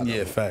shit out of him.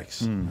 Yeah,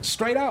 facts.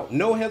 Straight out.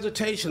 No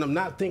hesitation. I'm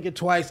not thinking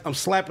twice. I'm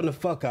slapping the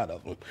fuck out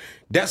of him.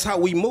 That's how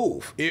we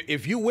move.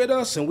 If you with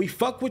us and we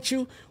fuck with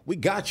you, we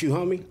got you,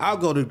 homie. I'll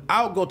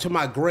go to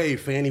my grave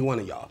for any one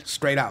of y'all.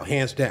 Straight out,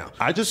 hands down.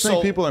 I just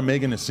think people are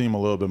making it seem a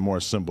little bit more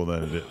simple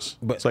than it is.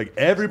 But- it's like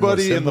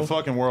everybody More in the simple?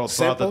 fucking world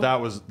Simple?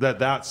 thought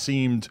that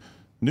seemed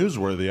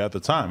newsworthy at the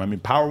time. I mean,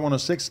 Power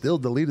 106 still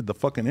deleted the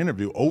fucking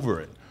interview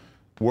over it.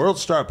 World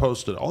Star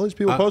posted. All these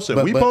people posted.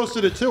 but- We but-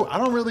 posted it too. I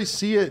don't really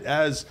see it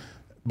as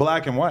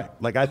black and white.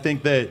 Like I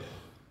think that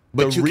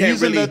But the you can't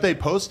reason really- that they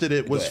posted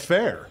it was Go ahead.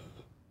 fair.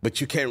 But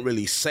you can't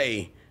really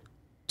say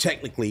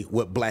technically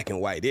what black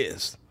and white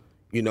is,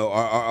 you know,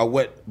 or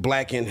what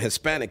black and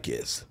Hispanic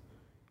is,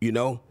 you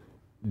know.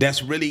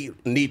 That's really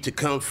need to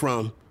come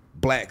from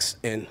blacks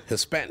and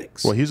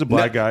Hispanics. Well, he's a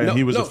black guy, and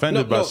he was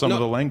offended by some of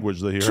no. the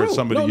language that he True. heard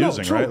somebody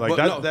using, true. right? Like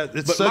But that.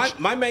 It's but such.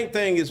 my main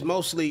thing is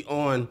mostly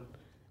on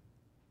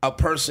a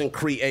person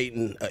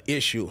creating an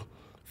issue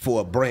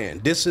for a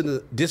brand. This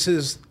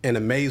is an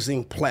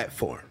amazing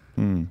platform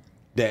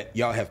that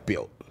y'all have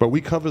built. But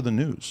we cover the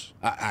news.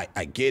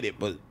 I get it,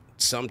 but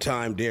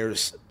sometimes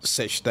there's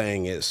such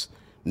thing as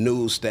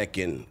news that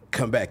can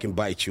come back and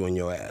bite you in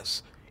your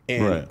ass.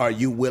 And Right. are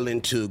you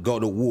willing to go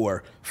to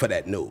war for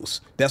that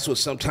news? That's what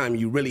sometimes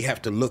you really have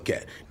to look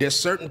at. There's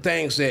certain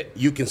things that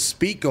you can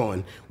speak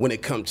on when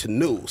it comes to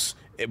news,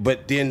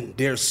 but then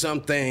there's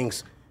some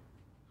things,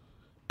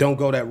 don't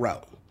go that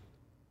route.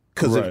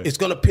 Because Right. it's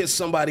going to piss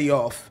somebody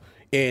off,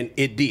 and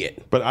it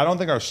did. But I don't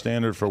think our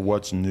standard for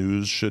what's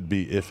news should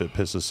be if it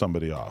pisses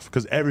somebody off,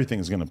 because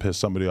everything's going to piss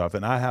somebody off.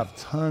 And I have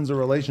tons of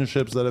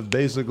relationships that have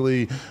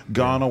basically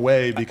gone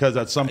away because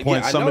at some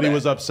point I know somebody that.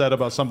 was upset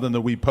about something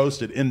that we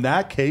posted. In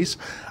that case,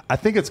 I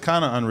think it's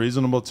kind of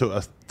unreasonable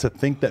to to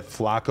think that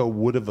Flacco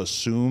would have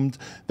assumed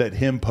that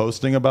him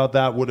posting about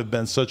that would have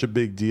been such a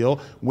big deal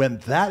when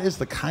that is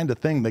the kind of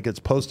thing that gets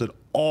posted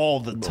all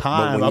the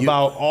time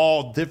about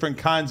all different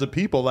kinds of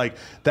people. Like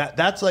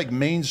that's like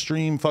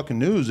mainstream fucking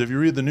news. If you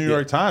read the New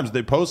York Times,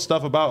 they post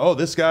stuff about, oh,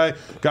 this guy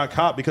got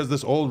caught because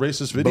this old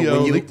racist video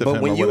leaked of him.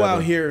 But when you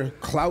out here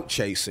clout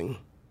chasing,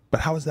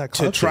 but how is that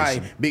clout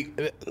chasing?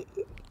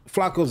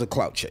 Flacco's a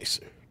clout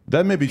chaser.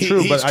 That may be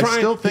true, but I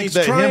still think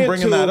that him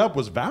bringing that up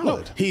was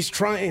valid. No, he's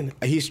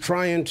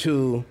trying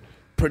to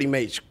pretty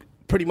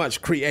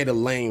much create a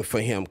lane for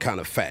him kind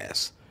of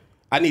fast.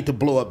 I need to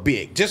blow up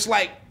big. Just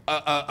like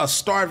a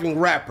starving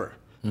rapper.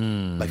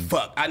 Like,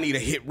 fuck, I need a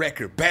hit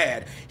record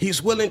bad.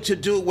 He's willing to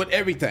do with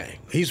everything.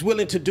 He's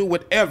willing to do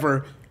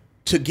whatever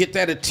to get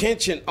that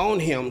attention on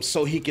him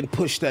so he can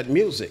push that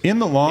music. In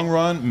the long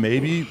run,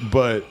 maybe,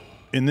 but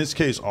in this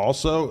case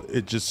also,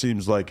 it just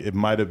seems like it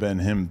might have been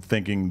him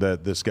thinking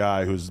that this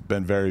guy who's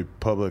been very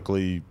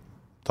publicly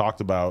talked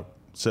about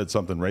said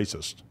something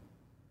racist.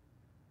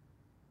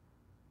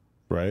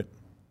 Right?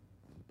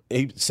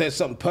 He said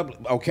something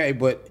public. Okay,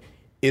 but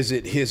is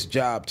it his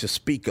job to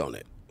speak on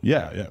it?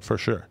 Yeah, for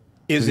sure.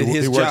 Is it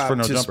his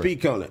job to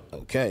speak on it?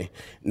 Okay.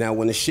 Now,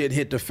 when the shit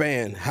hit the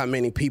fan, how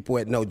many people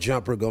at No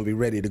Jumper are going to be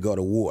ready to go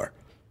to war?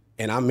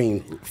 And I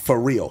mean, for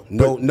real.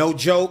 No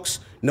jokes,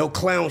 no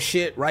clown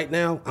shit right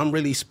now. I'm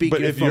really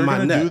speaking from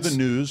my nuts. But if you're going to do the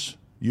news,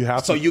 you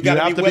have to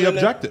be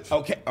objective.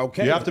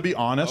 Okay. You have to be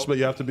honest, but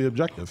you have to be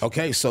objective.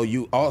 Okay, so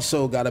you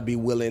also got to be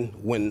willing,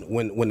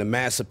 when the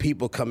mass of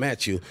people come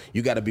at you,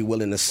 you got to be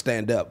willing to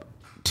stand up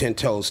 10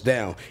 toes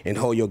down and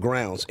hold your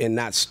grounds and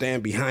not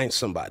stand behind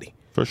somebody.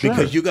 For sure.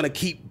 Because you're gonna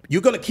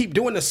keep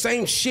doing the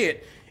same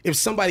shit if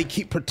somebody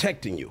keep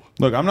protecting you.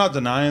 Look, I'm not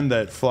denying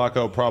that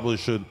Flacco probably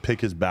should pick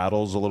his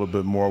battles a little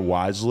bit more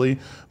wisely,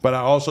 but I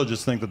also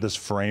just think that this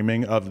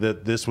framing of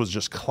that this was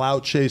just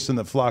clout chasing,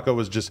 that Flacco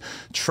was just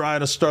trying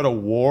to start a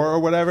war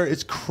or whatever,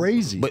 it's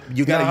crazy. But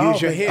you got to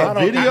use your head. A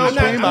video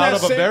came out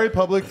of a very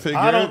public figure.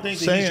 I don't think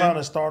that he's trying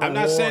to start a war. I'm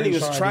not saying he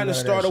was trying to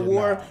start a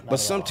war, but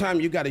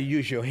sometimes you got to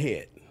use your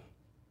head.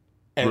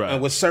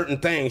 And with certain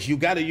things, you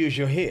got to use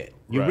your head.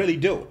 You really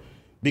do.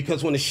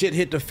 Because when the shit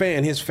hit the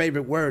fan, his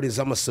favorite word is,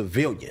 I'm a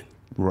civilian.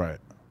 Right.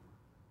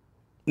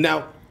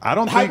 Now, I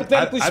don't think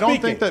that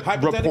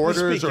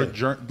reporters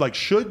or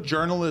should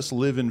journalists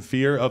live in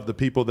fear of the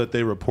people that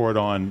they report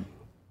on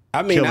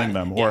killing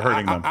them or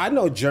hurting them? I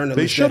know journalists.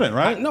 They shouldn't,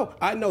 right?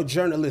 I know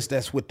journalists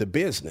that's with the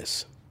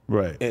business.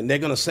 Right. And they're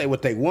going to say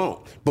what they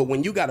want. But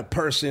when you got a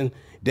person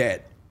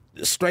that,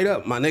 straight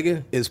up, my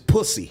nigga, is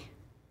pussy,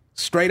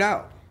 straight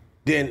out,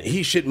 then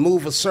he should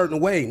move a certain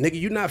way. Nigga,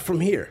 you're not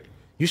from here.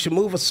 You should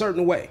move a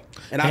certain way.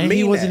 And I mean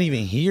he wasn't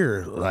even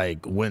here.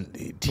 Like when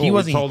he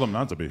wasn't. We told him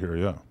not to be here.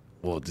 Yeah.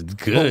 Well, good.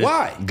 But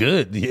why?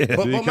 Good. Yeah.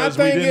 Because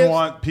we didn't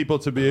want people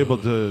to be able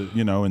to,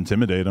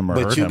 intimidate him or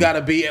hurt him. But you got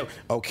to be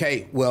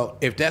okay. Well,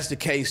 if that's the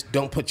case,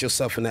 don't put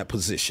yourself in that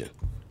position.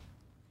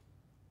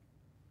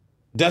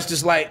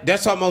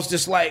 That's almost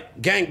just like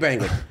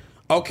gangbanging.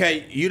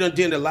 Okay, you done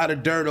did a lot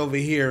of dirt over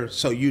here,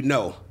 so you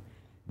know.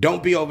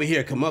 Don't be over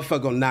here, because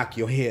motherfucker gonna knock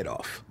your head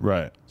off.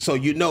 Right. So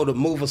you know to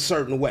move a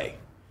certain way.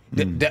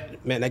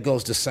 That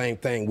goes the same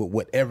thing with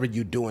whatever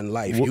you do in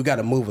life. You got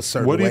to move a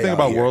certain way. What do you think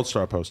about here.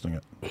 WorldStar posting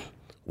it?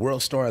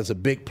 WorldStar is a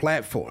big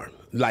platform.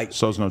 Like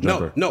so's No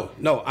Jumper.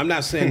 No. I'm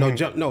not saying No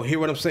Jumper. No, hear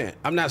what I'm saying.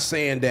 I'm not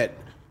saying that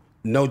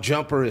No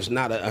Jumper is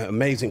not an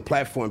amazing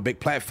platform, big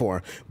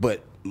platform,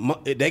 but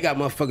they got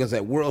motherfuckers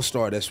at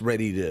WorldStar that's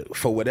ready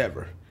for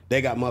whatever.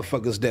 They got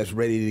motherfuckers that's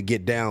ready to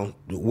get down,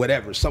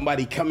 whatever.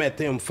 Somebody come at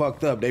them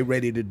fucked up, they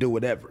ready to do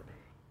whatever.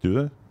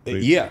 Do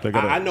they?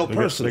 I know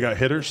personally. They got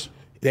hitters?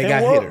 They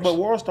got hitters. But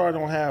WorldStar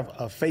don't have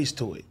a face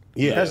to it.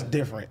 Yeah. That's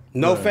different.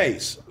 No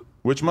face.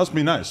 Which must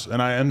be nice, and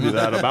I envy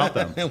that about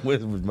them.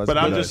 But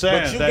I'm just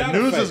saying that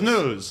news is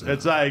news.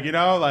 It's like,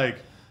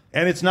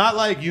 and it's not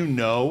like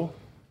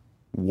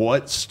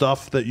what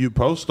stuff that you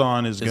post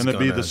on is going to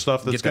be the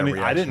stuff that's going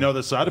to. I didn't know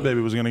that Sada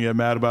Baby was going to get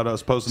mad about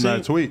us posting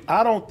that tweet.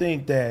 I don't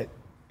think that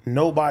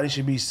nobody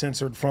should be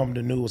censored from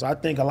the news. I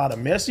think a lot of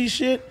messy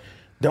shit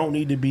don't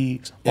need to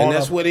be. And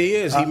that's what he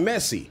is. He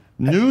messy.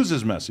 News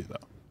is messy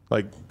though.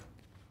 Like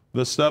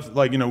the stuff,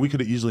 we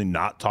could have easily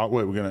not talked.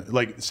 We're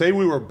gonna say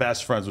we were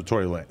best friends with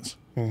Tory Lanez.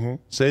 Mm-hmm.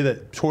 Say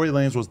that Tory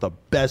Lanez was the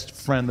best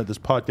friend that this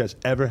podcast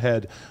ever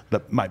had.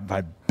 My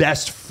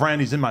best friend.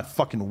 He's in my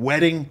fucking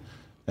wedding,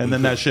 and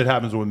then that shit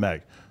happens with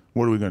Meg.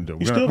 What are we going to do?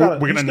 We're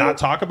going to not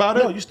talk about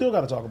it? No, you still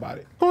got to talk about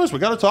it. Of course, we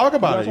got to talk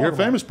about it. You're a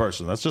famous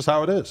person. That's just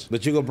how it is.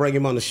 But you're going to bring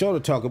him on the show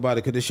to talk about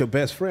it because it's your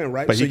best friend,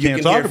 right? But so he can't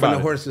you can talk hear about from it.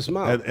 the horse's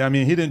mouth. I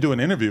mean, he didn't do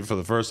an interview for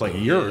the first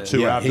year or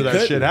two after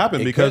that shit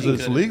happened because of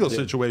this legal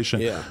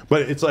situation. Yeah.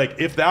 But it's like,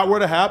 if that were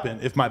to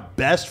happen, if my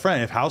best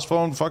friend, if House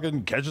Phone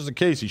fucking catches a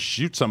case, he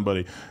shoots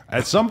somebody,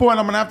 at some point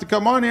I'm going to have to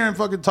come on here and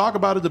fucking talk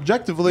about it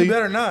objectively. You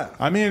better not.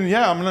 I mean,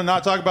 yeah, I'm going to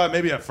not talk about it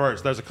maybe at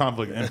first. There's a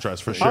conflict of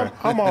interest for sure.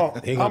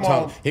 He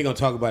going to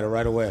talk about it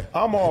right away.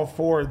 I'm all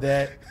for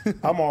that.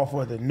 I'm all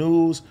for the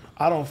news.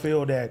 I don't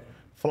feel that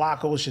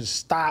Flacco should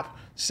stop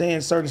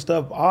saying certain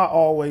stuff. I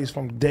always,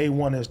 from day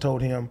one, has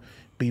told him,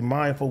 be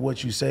mindful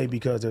what you say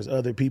because there's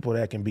other people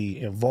that can be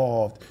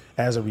involved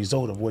as a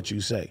result of what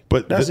you say.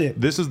 But that's it.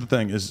 This is the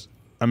thing: is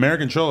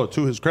American Cholo,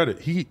 to his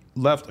credit, he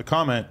left a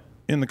comment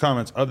in the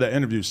comments of that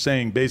interview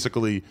saying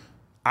basically,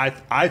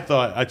 I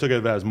thought I took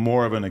it as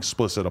more of an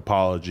explicit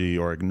apology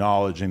or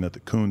acknowledging that the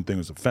coon thing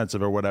was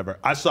offensive or whatever.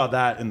 I saw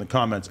that in the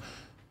comments,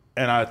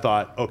 and I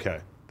thought, okay,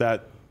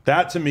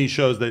 that to me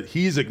shows that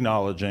he's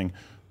acknowledging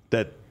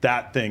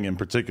that thing in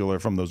particular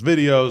from those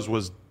videos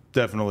was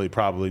definitely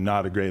probably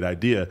not a great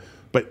idea.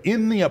 But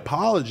in the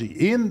apology,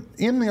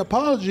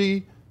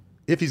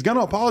 if he's going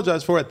to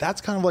apologize for it,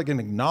 that's kind of like an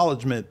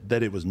acknowledgement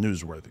that it was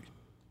newsworthy.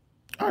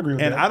 I agree with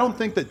that. And I don't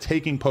think that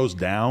taking posts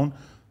down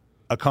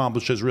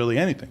accomplishes really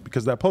anything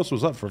because that post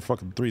was up for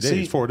fucking 3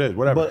 days, 4 days,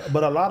 whatever.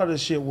 But a lot of the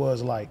shit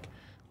was like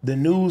the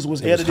news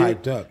was It was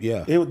edited. hyped up,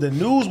 yeah. The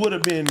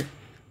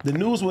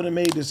news would have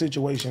made the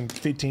situation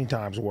 15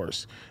 times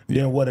worse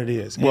than what it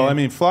is. Well, And- I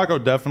mean,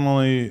 Flacco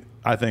definitely,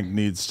 I think,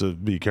 needs to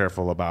be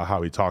careful about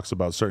how he talks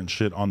about certain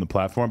shit on the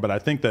platform. But I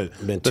think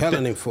that Been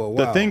telling him for a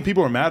while. The thing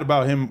people are mad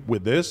about him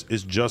with this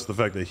is just the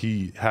fact that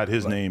he had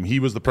his name. He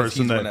was the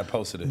person he's the that, one that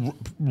posted it.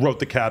 wrote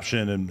the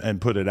caption and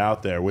put it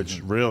out there,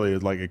 which really,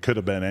 like, it could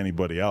have been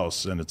anybody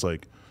else. And it's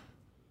like,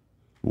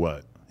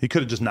 what? He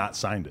could have just not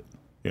signed it,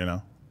 you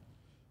know?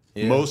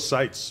 Yeah.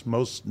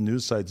 Most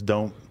news sites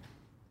don't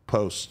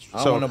post.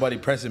 I don't want nobody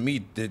pressing me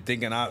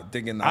thinking I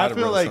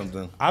feel like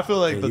something. I feel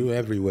like You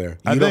everywhere.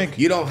 I think-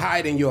 you don't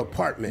hide in your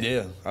apartment.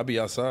 Yeah, I'll be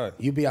outside.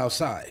 You be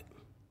outside.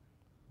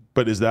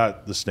 But is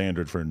that the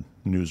standard for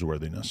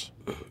newsworthiness?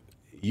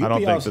 You I don't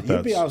be think outs- that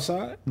You be that's-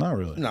 outside. Not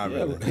really. Not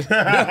really.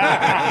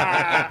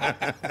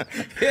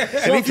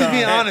 And he's just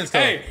being honest though.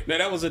 Hey, now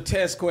that was a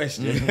test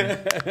question.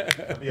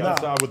 Be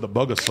outside with the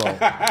bug assault.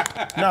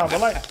 Nah,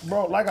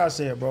 but like I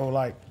said, bro,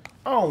 like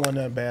I don't want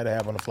nothing bad to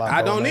happen to Flacco.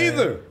 I don't man.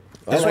 either.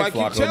 That's I why like I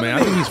keep Flacco, telling man. I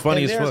you. think he's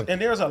funny and as there's, fuck.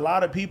 and there's a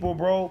lot of people,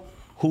 bro,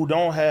 who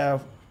don't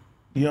have,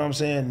 you know what I'm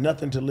saying,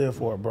 nothing to live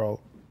for, bro.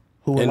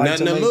 Who would And like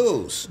nothing to make-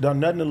 lose.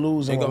 Done nothing to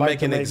lose and They would gonna like make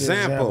to an make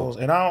example.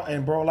 examples.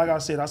 And bro, like I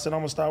said, I'm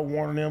gonna start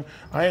warning them.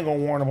 I ain't gonna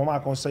warn them. I'm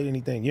not gonna say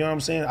anything. You know what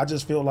I'm saying? I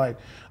just feel like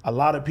a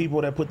lot of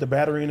people that put the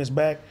battery in his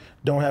back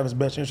don't have his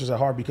best interest at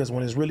heart because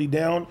when it's really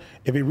down,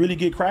 if it really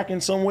get cracking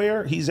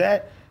somewhere he's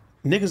at,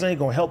 niggas ain't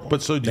gonna help him.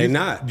 But so They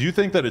not. Do you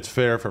think that it's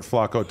fair for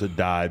Flacco to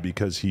die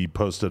because he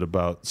posted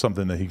about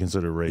something that he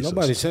considered racist?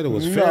 Nobody said it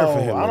was No, fair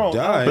for him I don't to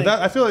die. But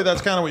I feel like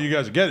that's kind of what you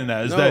guys are getting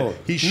at. Is No. that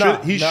he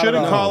Not shouldn't at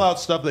all. call out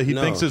stuff that he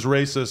No. thinks is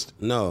racist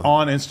No.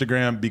 on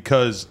Instagram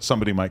because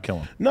somebody might kill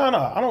him. No,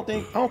 I don't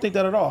think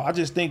that at all. I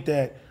just think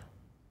that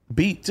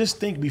just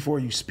think before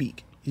you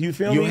speak. You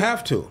feel You me?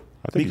 have to.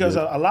 think because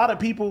you a lot of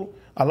people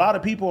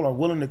are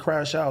willing to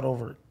crash out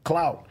over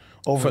clout,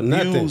 over For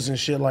nothing. views and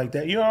shit like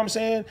that. You know what I'm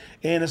saying?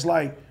 And it's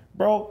like,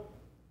 bro,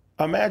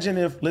 imagine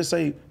if, let's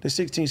say, the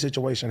 16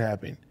 situation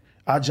happened.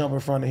 I jump in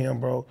front of him,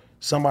 bro.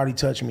 Somebody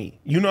touch me.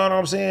 You know what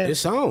I'm saying?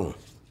 It's on.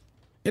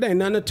 It ain't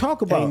nothing to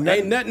talk about.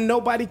 Ain't nothing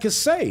nobody can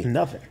say.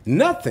 Nothing.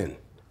 Nothing.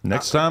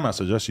 Next time, I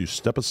suggest you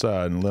step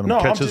aside and let him No,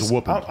 catch I'm his just,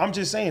 whooping. I'm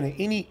just saying, in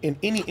any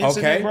incident,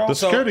 Okay. bro. The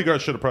security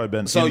guard should have probably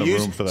been in the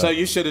room for that. So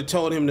you should have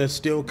told him to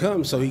still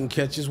come so he can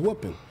catch his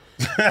whooping.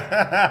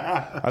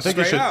 I think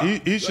he Straight should. out.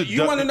 He should.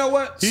 You want to know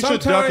what? He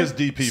should duck his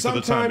DP for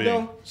the time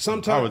being. I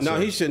Sometimes, would no,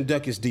 say. he shouldn't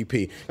duck his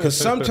DP because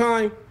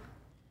sometimes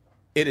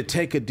it'd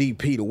take a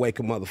DP to wake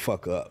a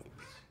motherfucker up.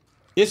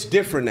 It's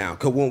different now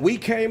because when we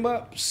came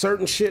up,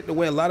 certain shit, the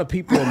way a lot of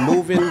people are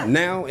moving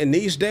now in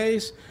these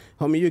days,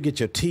 homie, you get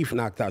your teeth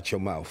knocked out your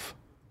mouth.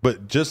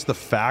 But just the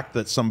fact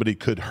that somebody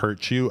could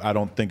hurt you, I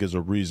don't think is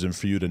a reason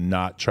for you to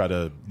not try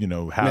to, have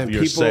Man,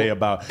 your people- say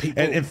about.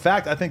 people- And in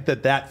fact, I think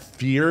that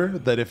fear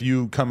that if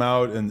you come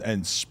out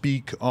and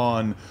speak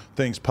on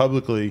things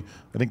publicly,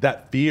 I think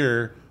that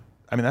fear.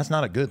 I mean, that's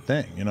not a good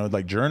thing,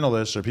 like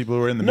journalists or people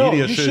who are in the No,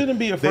 media. you shouldn't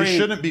be afraid They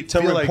shouldn't be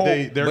to feel like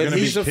report. they're But going to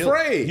be he's killed.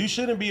 afraid. You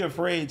shouldn't be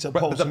afraid to But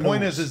post the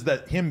point news. is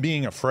that him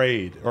being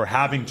afraid or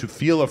having to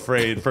feel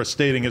afraid for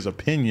stating his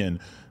opinion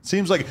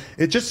seems like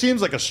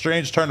a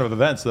strange turn of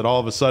events that all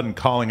of a sudden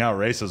calling out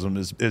racism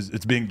is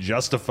it's being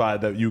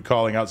justified that you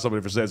calling out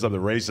somebody for saying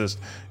something racist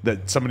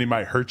that somebody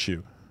might hurt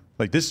you.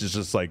 Like this is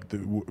just like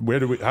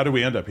how do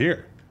we end up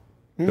here?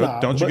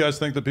 Nah, Don't you but- guys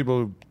think that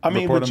people I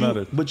mean, report on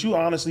that? but you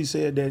honestly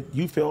said that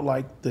you felt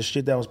like the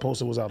shit that was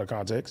posted was out of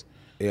context.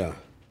 Yeah.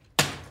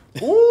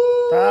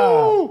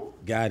 Ooh!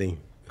 Got him.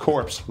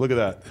 Corpse. Look at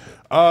that.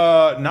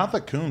 Not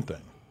the coon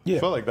thing. Yeah. I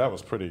felt like that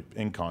was pretty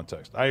in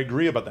context. I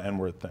agree about the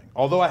N-word thing.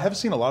 Although I have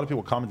seen a lot of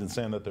people commenting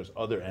saying that there's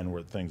other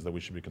N-word things that we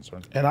should be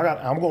concerned with. And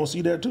I'm going to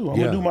see that too. I'm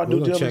Yeah, going to do my we're due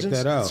gonna check diligence.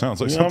 that out. Sounds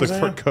like You know what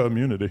something I'm for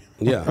community.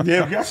 Yeah.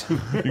 Yeah, we got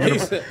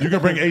to. You gonna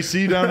bring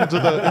AC down into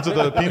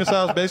the penis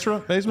house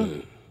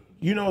basement?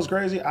 You know what's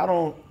crazy? I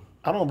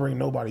don't bring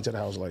nobody to the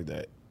house like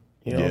that.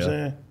 You know what I'm Yeah.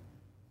 saying?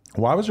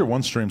 Why was your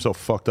one stream so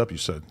fucked up? You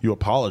said you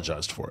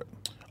apologized for it.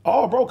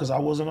 Oh, bro, because I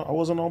wasn't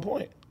on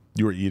point.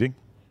 You were eating.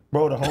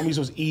 Bro, the homies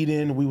was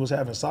eating. We was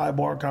having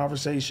sidebar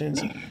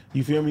conversations.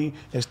 You feel me?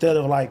 Instead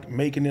of like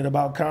making it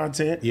about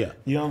content. Yeah.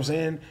 You know what I'm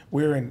saying?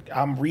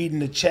 I'm reading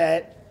the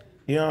chat.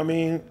 You know what I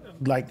mean?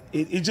 like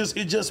it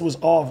just was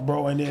off,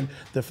 bro. And then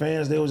the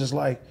fans, they was just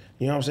like,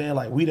 you know what I'm saying?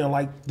 Like, we didn't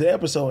like the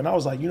episode. And I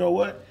was like, you know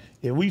what?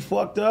 If we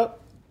fucked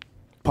up,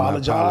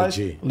 apologize.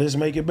 Let's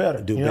make it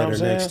better. Do you know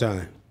better next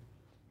time.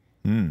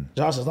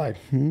 Josh is like,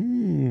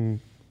 Now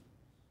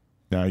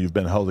you've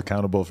been held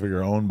accountable for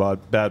your own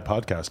bad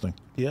podcasting.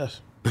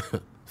 Yes.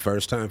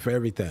 First time for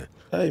everything.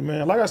 Hey,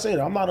 man, like I said,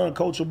 I'm not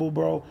uncoachable,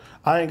 bro.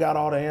 I ain't got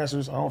all the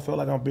answers. I don't feel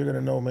like I'm bigger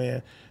than no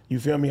man. You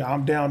feel me?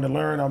 I'm down to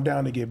learn. I'm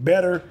down to get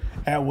better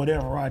at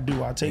whatever I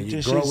do. I take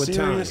this shit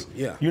serious.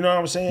 Yeah. You know what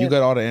I'm saying? You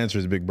got all the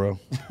answers, big bro.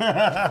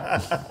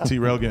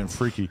 T-Rail getting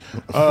freaky.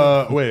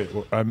 Wait,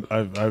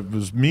 I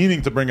was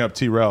meaning to bring up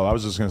T-Rail. I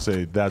was just going to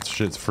say that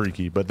shit's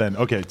freaky. But then,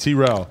 okay,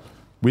 T-Rail,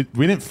 we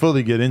didn't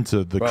fully get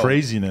into the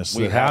craziness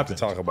that happened. We have to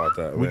talk about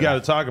that. We got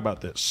to talk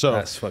about this. So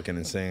that's fucking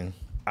insane.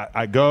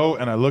 I go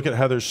and I look at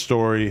Heather's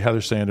story.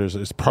 Heather Sanders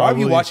is probably... Why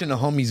are you watching the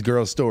homie's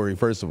girl story,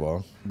 first of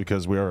all?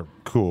 Because we are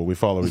cool. We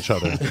follow each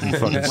other. You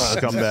fucking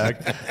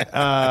scumbag.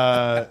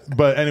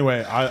 But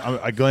anyway,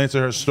 I glanced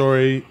at her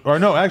story. Or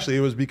no, actually, it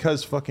was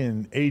because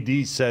fucking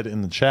AD said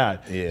in the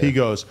chat, he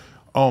goes,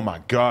 oh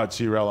my God,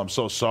 T-Rail, I'm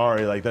so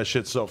sorry. Like, that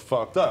shit's so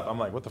fucked up. I'm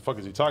like, what the fuck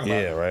is he talking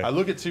about? Yeah, right. I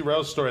look at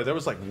T-Rail's story. There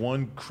was like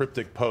one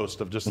cryptic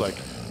post of just like,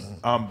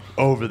 I'm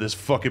over this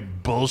fucking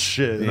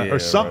bullshit or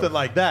something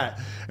like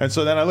that. And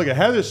so then I look at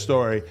Heather's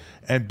story,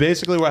 and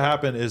basically what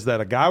happened is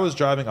that a guy was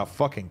driving a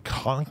fucking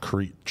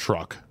concrete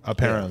truck,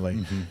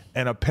 apparently,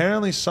 and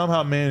apparently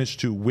somehow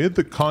managed to, with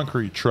the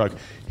concrete truck,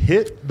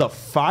 hit the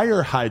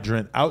fire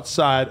hydrant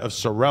outside of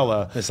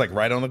Sorella. It's like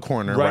right on the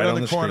corner. Right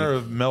on the corner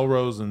of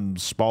Melrose and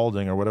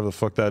Spalding, or whatever the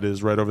fuck that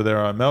is, right over there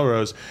on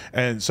Melrose.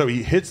 And so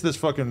he hits this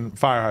fucking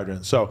fire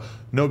hydrant. So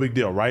no big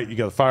deal, right? You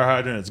got the fire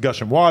hydrant, it's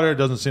gushing water. It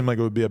doesn't seem like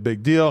it would be a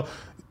big deal.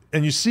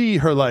 And you see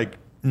her like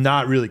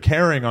not really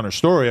caring on her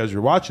story as you're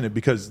watching it,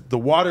 because the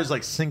water's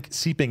like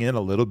seeping in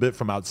a little bit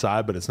from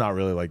outside, but it's not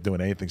really like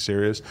doing anything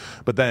serious.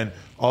 But then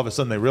all of a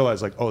sudden they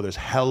realize like, oh, there's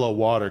hella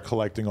water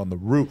collecting on the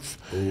roof.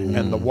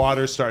 And the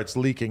water starts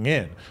leaking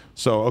in.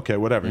 So, okay,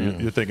 whatever.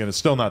 You're thinking it's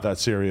still not that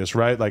serious,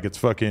 right? Like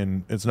it's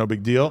no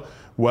big deal.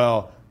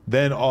 Well,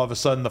 then all of a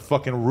sudden the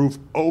fucking roof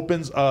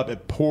opens up,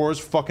 it pours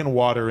fucking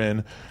water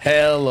in.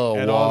 Hella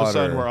water. And all of a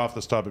sudden we're off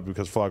this topic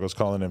because Flacco's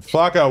calling in.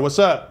 Flacco, what's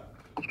up?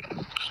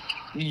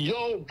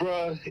 Yo,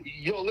 bro.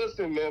 Yo,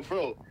 listen, man,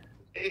 bro.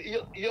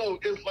 Yo,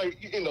 it's like,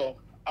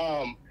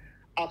 I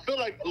feel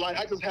like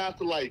I just have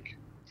to like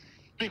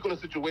speak on the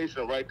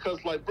situation, right?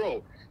 Cause like,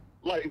 bro,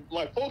 like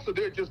folks are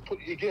there just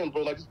putting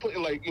like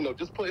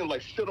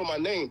shit on my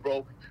name,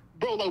 bro.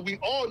 Bro, like we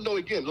all know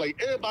again, like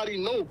everybody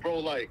know, bro,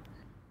 like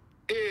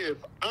if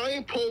I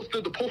ain't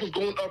posted, the post was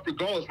going up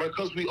regardless, right?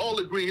 Cause we all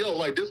agree, yo,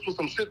 like this was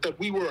some shit that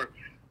we were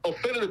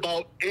offended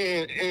about,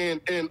 and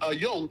like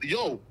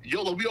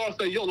we all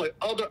say, yo, like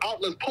other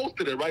outlets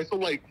posted it, right? So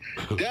like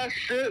that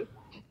shit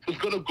is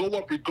gonna go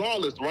up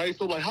regardless, right?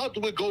 So like how do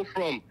it go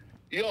from,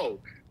 yo,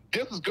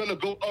 this is gonna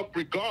go up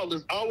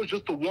regardless, I was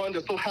just the one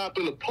that so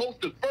happened to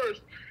post it first,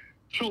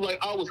 to like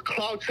I was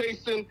cloud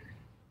chasing,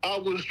 I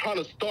was trying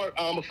to start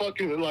a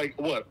fucking like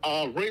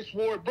race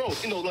war, bro.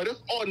 Like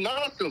that's all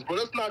nonsense, bro.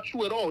 That's not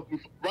true at all,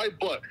 right?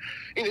 But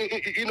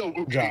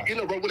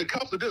bro, when it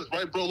comes to this,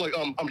 right, bro, like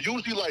I'm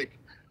usually like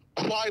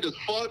quiet as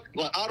fuck.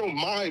 Like I don't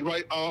mind,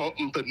 right?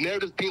 The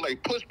narratives being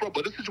like pushed, bro.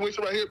 But this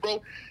situation right here,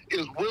 bro,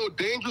 is real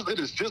dangerous. It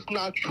is just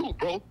not true,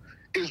 bro.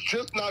 It's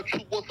just not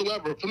true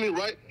whatsoever. For me,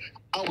 right?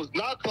 I was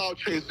not cloud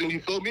chasing. You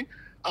feel me?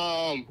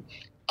 I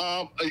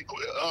was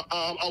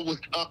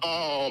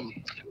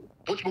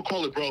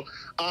whatchamacallit, bro.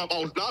 I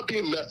was not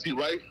being messy,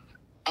 right?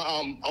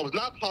 I was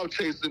not cloud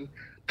chasing.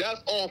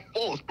 That's all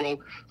false, bro.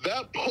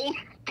 That post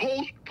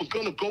was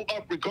gonna go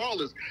up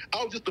regardless.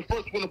 I was just the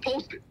first one to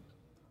post it.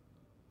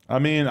 I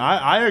mean,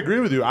 I agree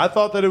with you. I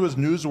thought that it was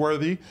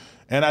newsworthy,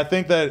 and I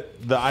think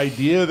that the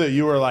idea that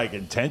you were like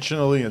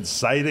intentionally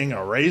inciting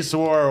a race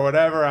war or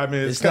whatever, I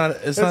mean, it's not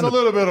a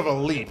little bit of a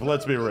leap.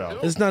 Let's be real.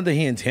 It's not that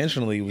he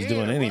intentionally was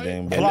doing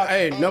anything. But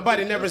hey,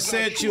 nobody never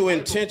said you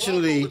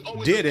intentionally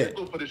did it.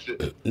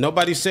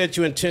 Nobody said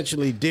you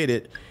intentionally did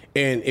it.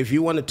 And if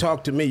you want to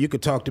talk to me, you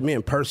could talk to me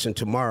in person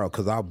tomorrow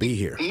because I'll be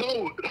here.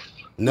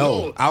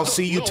 No, I'll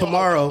see you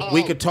tomorrow.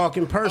 We could talk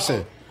in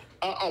person.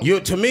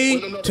 To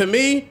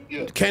me,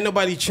 can't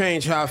nobody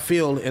change how I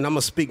feel, and I'm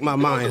gonna speak my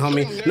mind,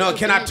 homie. No,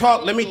 can I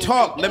talk? Let me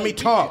talk. Look, let me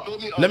talk.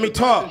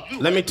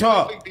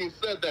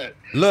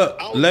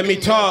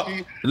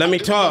 Let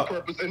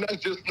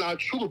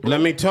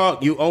me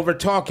talk. You over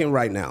talking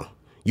right now.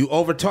 You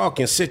over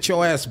talking. Sit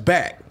your ass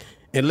back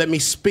and let me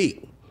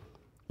speak.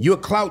 You a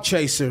clout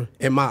chaser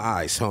in my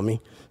eyes, homie.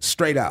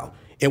 Straight out.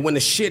 And when the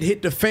shit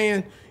hit the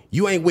fan,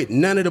 you ain't with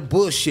none of the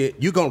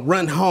bullshit. You gonna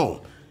run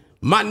home.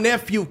 My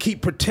nephew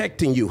keep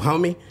protecting you,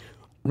 homie.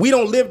 We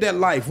don't live that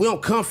life. We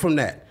don't come from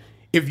that.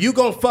 If you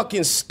gonna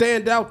fucking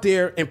stand out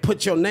there and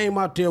put your name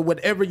out there,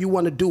 whatever you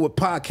want to do with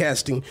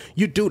podcasting,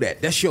 you do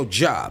that. That's your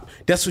job.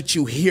 That's what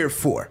you here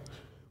for.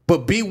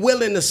 But be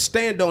willing to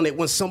stand on it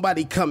when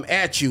somebody come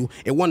at you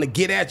and want to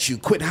get at you.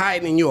 Quit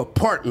hiding in your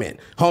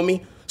apartment,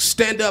 homie.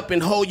 Stand up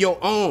and hold your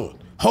own.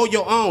 Hold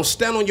your own.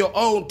 Stand on your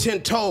own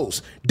 10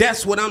 toes.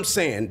 That's what I'm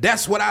saying.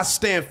 That's what I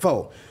stand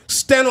for.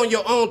 Stand on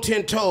your own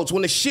 10 toes.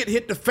 When the shit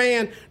hit the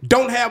fan,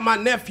 don't have my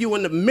nephew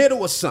in the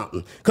middle of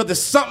something. Because if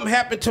something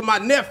happened to my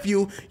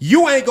nephew,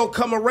 you ain't going to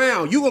come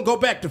around. You going to go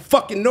back to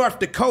fucking North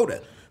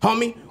Dakota,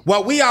 homie.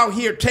 While we out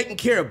here taking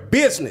care of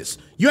business,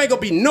 you ain't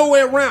going to be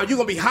nowhere around. You're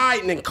going to be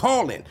hiding and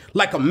calling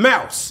like a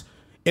mouse.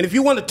 And if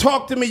you want to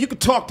talk to me, you can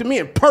talk to me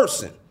in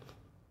person.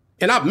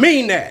 And I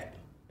mean that,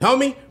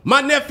 homie.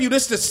 My nephew,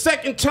 this is the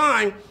second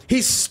time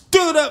he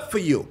stood up for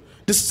you.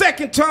 The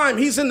second time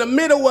he's in the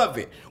middle of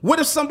it. What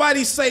if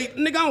somebody say,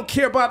 nigga, I don't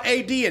care about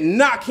AD and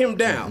knock him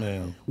down?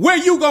 Man. Where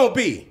you gonna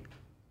be?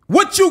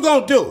 What you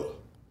gonna do?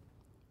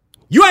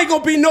 You ain't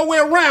gonna be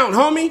nowhere around,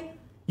 homie.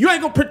 You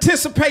ain't gonna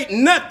participate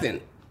in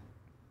nothing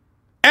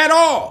at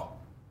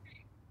all.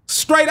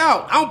 Straight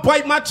out. I don't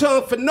bite my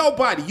tongue for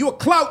nobody. You a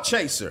clout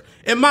chaser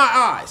in my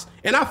eyes.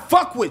 And I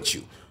fuck with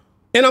you.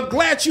 And I'm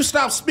glad you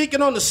stopped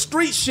speaking on the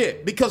street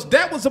shit because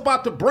that was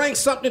about to bring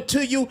something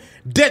to you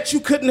that you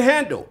couldn't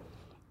handle.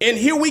 And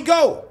here we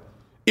go.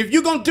 If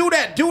you're going to do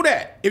that, do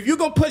that. If you're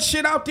going to put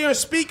shit out there and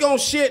speak on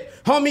shit,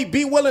 homie,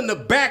 be willing to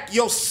back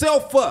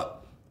yourself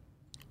up.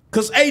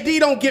 Because AD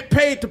don't get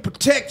paid to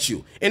protect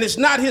you. And it's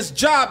not his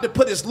job to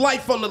put his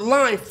life on the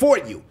line for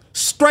you.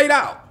 Straight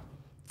out.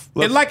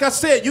 And like I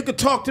said, you can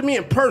talk to me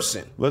in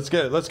person. Let's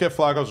get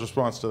Flacco's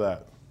response to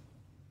that.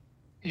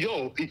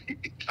 Yo,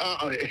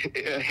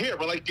 here,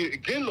 but like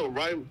again though,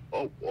 right?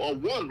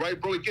 One,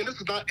 right, bro. Again, this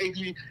is not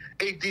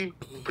AD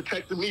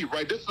protecting me,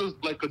 right? This is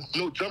like a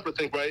no jumper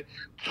thing, right?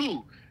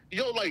 Two,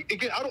 yo, like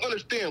again, I don't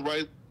understand,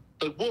 right?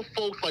 Like what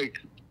folks like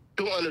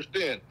don't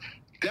understand.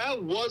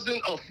 That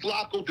wasn't a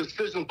Flacco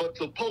decision, but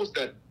to post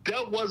that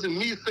wasn't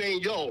me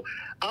saying, yo,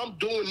 I'm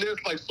doing this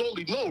like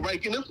solely. No, right?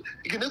 Again,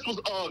 this was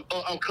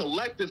a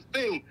collective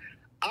thing.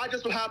 I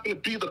just would happen to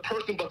be the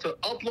person, but to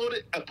upload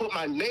it and put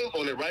my name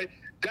on it, right?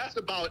 That's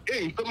about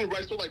it. You feel me,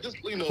 right? So like this,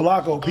 you know.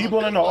 Flacco,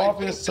 people in the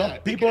office, some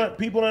people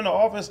in the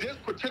office.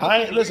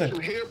 I ain't listen.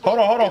 Hold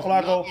on,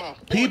 Flacco.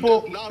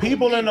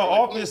 People in the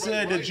office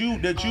said that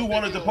you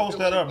wanted to post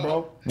that up,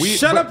 bro.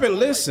 Shut up and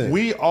listen.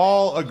 We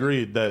all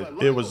agreed that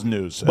it was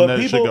news and that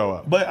it should go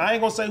up. But I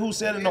ain't gonna say who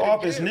said in the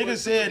office. Niggas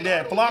said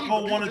that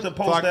Flacco wanted to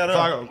post that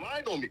up.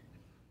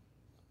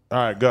 All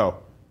right, go.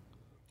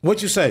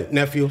 What you say,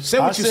 nephew? Say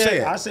what you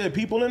said. I said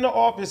people in the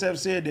office have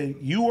said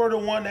that you were the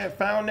one that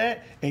found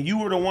that and you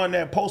were the one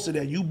that posted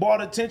that. You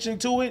brought attention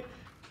to it.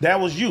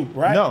 That was you,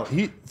 right? No,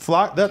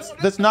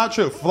 that's not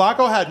true.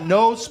 Flacco had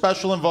no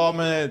special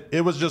involvement. It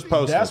was just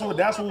posted. That's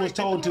what was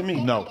told to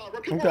me. No.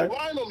 Okay.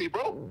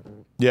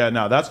 Yeah,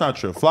 no, that's not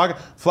true.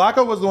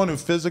 Flacco was the one who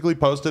physically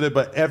posted it,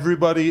 but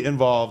everybody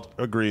involved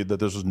agreed that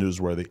this was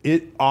newsworthy.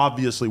 It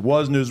obviously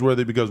was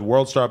newsworthy because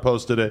WorldStar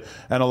posted it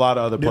and a lot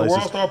of other places.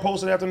 Did WorldStar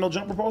post it after No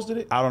Jumper posted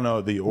it? I don't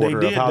know the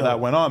order of how that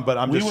went on, but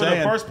I'm just saying. We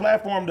were the first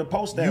platform to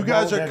post that. You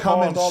guys are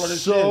coming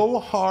so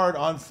hard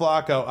on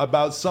Flacco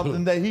about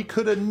something that he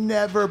could have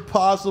never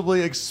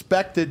possibly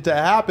expected to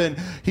happen.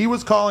 He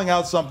was calling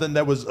out something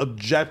that was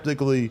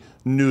objectively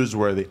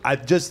newsworthy. I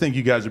just think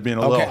you guys are being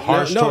a little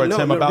harsh towards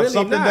him about really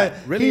something that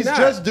he's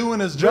just doing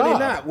his job. Really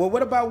not. Well,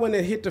 what about when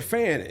it hit the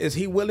fan? Is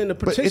he willing to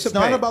participate? But it's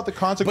not about the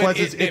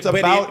consequences. It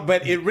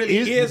really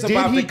is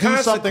about the consequences. Did he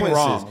do something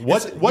wrong?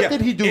 What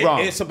did he do wrong?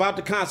 It's about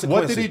the consequences.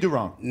 What did he do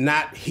wrong?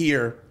 Not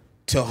here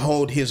to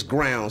hold his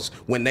grounds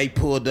when they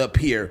pulled up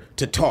here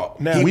to talk.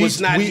 Now, he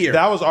was not here.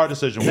 That was our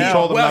decision. We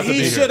told him not to be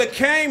here. He should have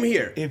came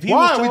here.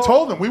 Why? We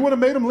told him. We would have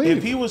made him leave.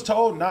 If he was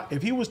told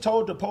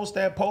to post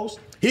that post,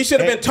 he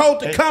should have been told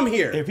to come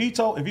here. If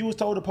he was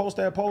told to post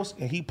that post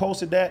and he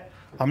posted that,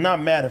 I'm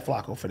not mad at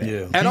Flacco for that.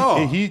 Yeah. At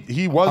all.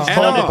 He was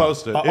told to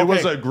post it. It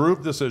was a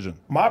group decision.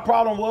 My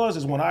problem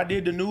is when I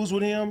did the news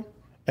with him,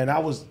 and I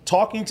was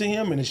talking to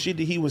him and the shit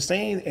that he was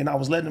saying, and I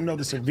was letting him know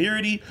the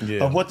severity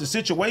of what the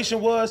situation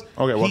was.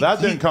 Okay, well,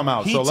 that didn't come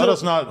out, so let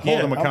us not hold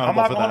him accountable I'm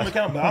not for going to hold that. him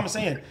accountable, but I'm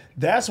saying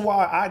that's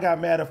why I got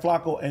mad at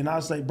Flacco, and I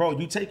was like, bro,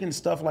 you taking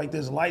stuff like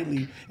this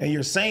lightly, and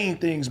you're saying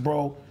things,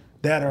 bro,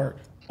 that are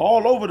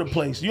all over the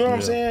place. You know what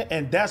I'm saying?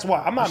 And that's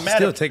why I'm not mad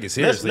still at. Take it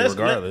seriously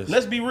regardless.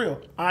 Let's be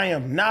real. I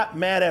am not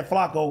mad at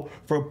Flacco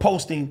for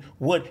posting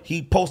what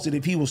he posted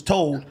if he was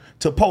told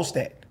to post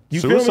that.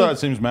 Suicide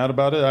seems mad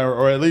about it,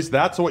 or at least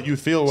that's what you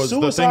feel was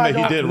the thing that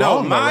he did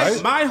wrong.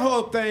 My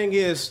whole thing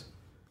is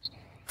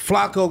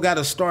Flacco got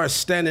to start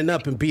standing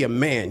up and be a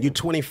man. You're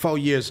 24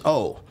 years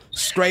old.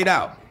 Straight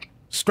out.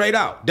 Straight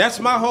out.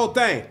 That's my whole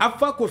thing. I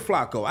fuck with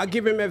Flacco. I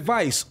give him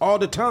advice all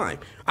the time.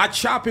 I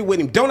chop it with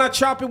him. Don't I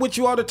chop it with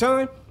you all the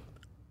time?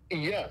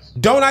 Yes.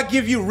 Don't I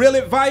give you real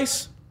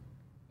advice?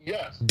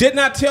 Yes. Didn't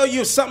I tell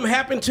you if something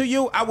happened to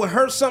you, I would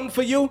hurt something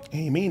for you?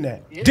 He mean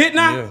that. Yeah. Didn't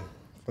I? Yeah.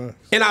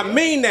 And I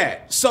mean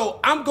that. So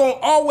I'm going to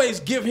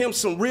always give him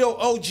some real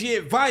OG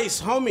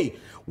advice, homie.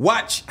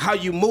 Watch how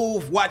you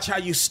move. Watch how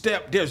you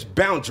step. There's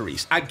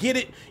boundaries. I get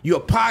it. You're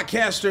a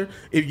podcaster.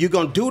 If you're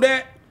going to do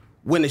that,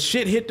 when the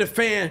shit hit the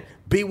fan,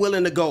 be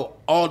willing to go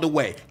all the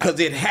way because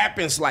it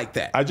happens like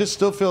that. I just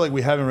still feel like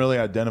we haven't really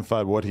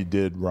identified what he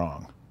did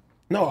wrong.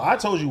 No, I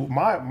told you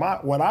my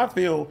what I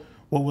feel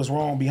what was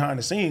wrong behind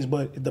the scenes.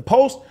 But the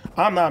post,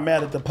 I'm not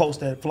mad at the post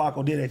that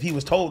Flacco did if he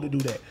was told to do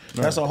that.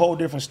 That's a whole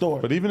different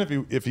story. But even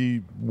if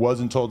he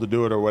wasn't told to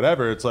do it or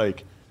whatever, it's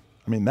like,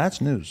 I mean,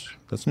 that's news.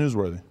 That's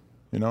newsworthy.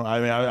 You know, I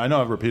mean, I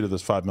know I've repeated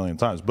this 5 million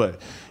times,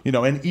 but you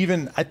know, and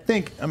even I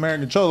think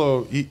American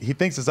Cholo, he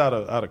thinks it's out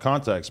of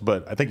context,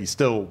 but I think he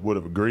still would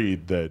have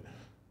agreed that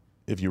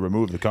if you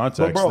remove the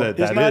context, bro, that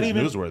is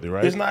newsworthy,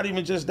 right? It's not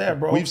even just that,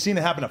 bro. We've seen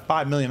it happen to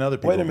 5 million other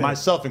people, Wait a minute.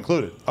 myself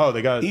included. Oh,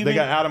 they got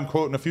Adam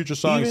quoting a Future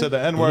song. He said the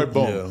N word.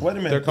 Boom. Yeah. Wait a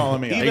minute. They're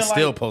calling me. They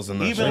still posting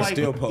that shit.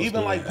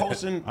 Even like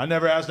posting. I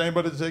never asked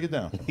anybody to take it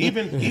down.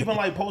 even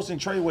like posting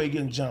Treyway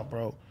getting jumped,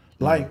 bro.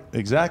 Like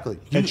exactly.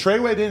 And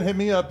Treyway didn't hit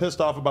me up pissed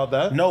off about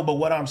that. No, but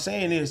what I'm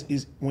saying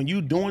is when you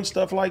doing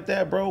stuff like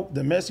that, bro,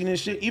 the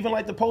messiness shit, even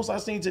like the post I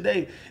seen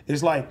today,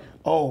 is like,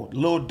 oh,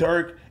 Lil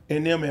Durk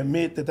and them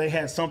admit that they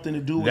had something to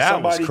do with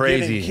somebody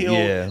getting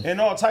killed and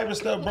all type of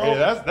stuff, bro.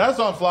 Yeah, that's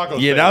on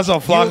Flacco's. Yeah, that's on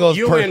Flacco's.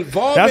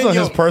 That's on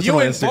his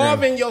personal Instagram. You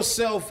involving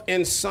yourself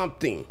in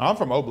something. I'm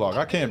from O-Block.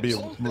 I can't be.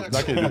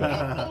 I can't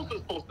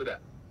do that.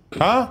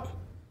 Huh?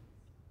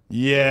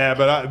 Yeah,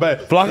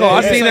 but Flacco,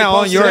 I seen that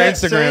on your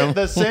Instagram.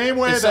 The same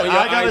way that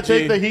I gotta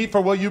take the heat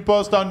for what you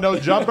post on No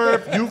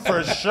Jumper, you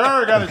for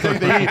sure gotta take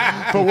the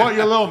heat for what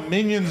your little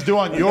minions do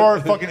on your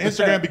fucking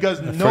Instagram,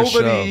 because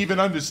nobody even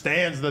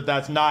understands that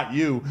that's not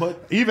you.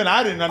 But even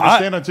I didn't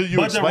understand until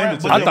you explained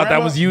it to me. I thought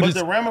that was you. But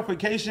the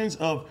ramifications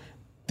of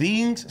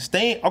things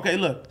staying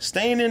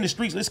in the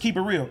streets, let's keep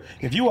it real.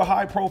 If you a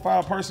high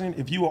profile person,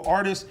 if you an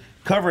artist,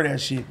 cover that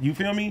shit. You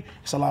feel me?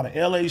 It's a lot of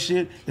LA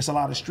shit. It's a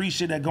lot of street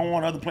shit that go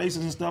on other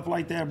places and stuff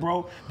like that,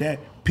 bro. That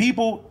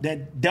people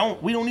that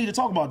we don't need to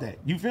talk about that.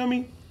 You feel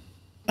me?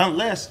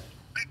 Unless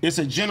it's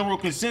a general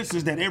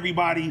consensus that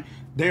everybody,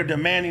 they're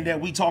demanding that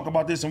we talk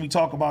about this and we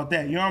talk about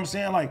that. You know what I'm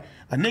saying? Like,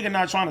 a nigga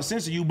not trying to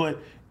censor you,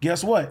 but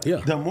guess what?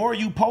 Yeah. The more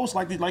you post,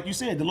 like you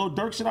said, the little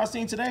Durk shit I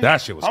seen today.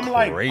 That shit was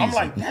crazy. I'm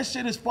like, that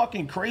shit is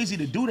fucking crazy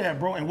to do that,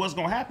 bro. And what's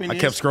gonna happen I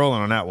kept scrolling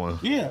on that one.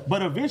 Yeah,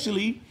 but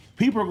eventually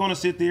people are gonna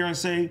sit there and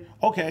say,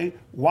 okay,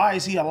 why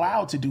is he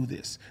allowed to do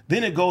this?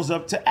 Then it goes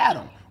up to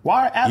Adam.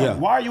 Why Adam? Yeah.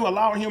 Why are you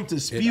allowing him to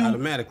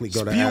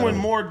spewing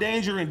more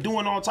danger and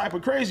doing all type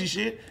of crazy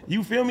shit?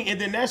 You feel me? And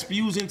then that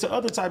spews into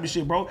other type of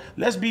shit, bro.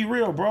 Let's be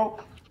real, bro.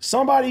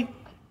 Somebody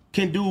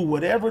can do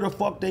whatever the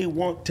fuck they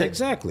want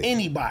to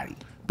anybody.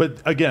 But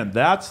again,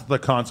 that's the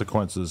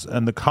consequences,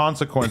 and the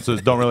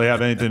consequences don't really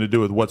have anything to do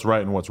with what's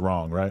right and what's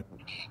wrong, right?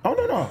 Oh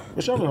no,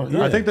 for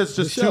sure. I think that's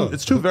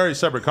just two very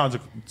separate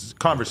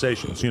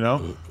conversations, you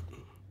know?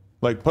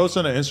 Like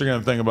posting an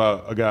Instagram thing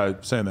about a guy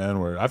saying the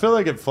N-word. I feel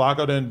like if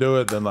Flacco didn't do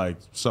it, then like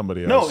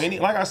somebody else. No,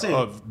 like I said,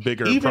 of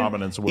bigger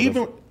prominence would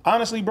have.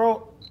 Honestly,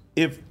 bro,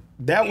 if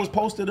that was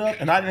posted up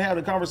and I didn't have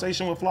the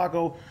conversation with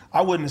Flacco,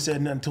 I wouldn't have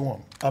said nothing to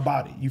him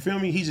about it. You feel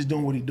me? He's just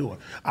doing what he's doing.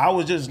 I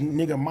was just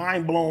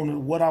mind blown at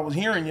what I was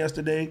hearing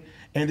yesterday,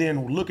 and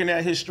then looking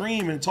at his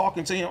stream and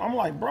talking to him. I'm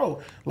like,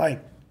 bro, like,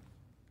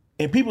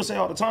 and people say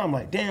all the time,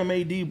 like, damn,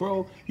 AD,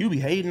 bro, you be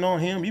hating on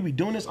him, you be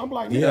doing this. I'm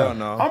like, nigga,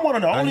 no. I'm one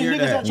of the only niggas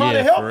that try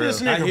to help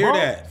this nigga, I hear bro.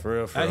 that. For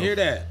real. I hear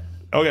that.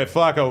 Okay,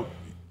 Flacco,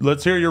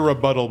 let's hear your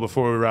rebuttal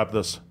before we wrap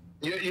this.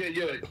 Yeah.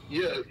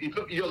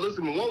 Yo,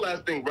 listen, one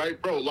last thing, right,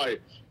 bro?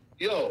 Like,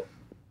 yo,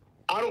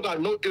 I don't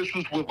got no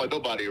issues with like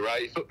nobody,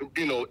 right? So,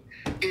 you know,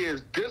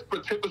 is this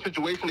particular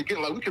situation,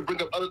 again, like we can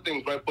bring up other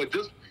things, right? But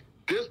this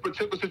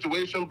particular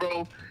situation,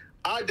 bro,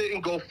 I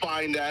didn't go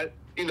find that,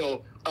 you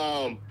know,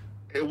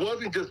 it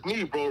wasn't just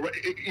me, bro. Right?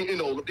 You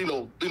know,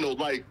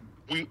 like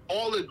we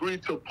all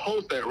agreed to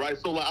post that, right?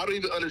 So like, I don't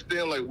even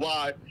understand like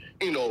why,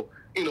 you know,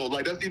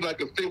 like that's even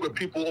like a thing where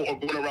people are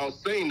going around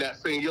saying,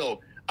 yo,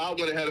 I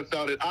went ahead and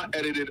found it. I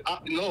edited.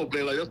 No,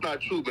 man, like that's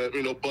not true, man.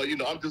 You know, but you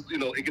know, I'm just, you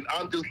know, again,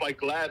 I'm just like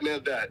glad,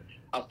 man, that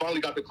I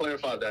finally got to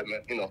clarify that,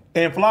 man. You know.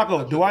 And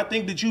Flacco, do I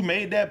think that you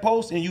made that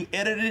post and you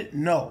edited it?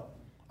 No,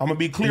 I'm gonna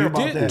be clear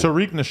about that.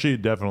 Tariq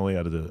Nasheed definitely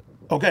edited it.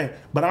 Okay,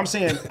 but I'm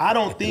saying I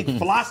don't think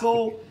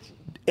Flacco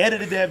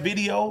edited that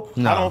video.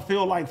 No. I don't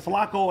feel like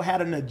Flacco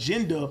had an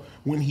agenda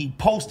when he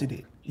posted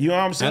it. You know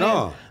what I'm saying? At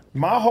all.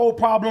 My whole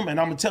problem, and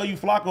I'm gonna tell you,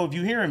 Flacco, if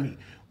you hearing me,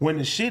 when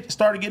the shit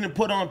started getting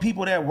put on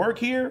people that work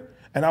here,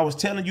 and I was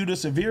telling you the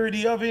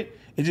severity of it,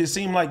 it just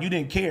seemed like you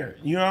didn't care.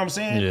 You know what I'm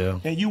saying? Yeah.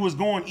 And you was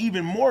going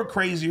even more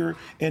crazier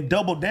and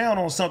double down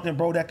on something,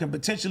 bro, that can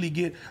potentially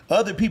get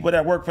other people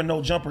that work for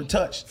No Jumper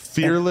touched.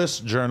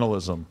 Fearless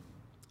journalism.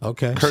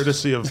 Okay.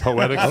 Courtesy of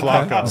Poetic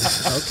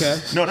Flacco.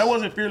 Okay. No, that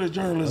wasn't fearless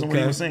journalism what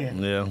he was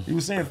saying. Yeah. He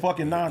was saying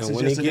fucking nonsense And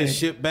when yesterday. he gets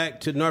shipped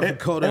back to North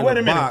Dakota and wait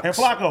a minute. box. And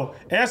Flacco,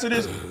 answer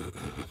this.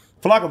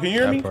 Flacco, can you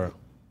hear me?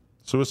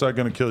 Suicide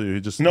gonna kill you. He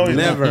just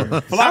Never.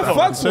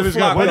 Flacco. Said he's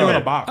gonna put Wait a it in a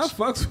minute. box.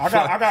 I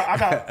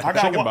got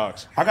Chicken one.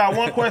 box. I got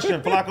one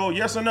question, Flacco.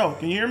 Yes or no?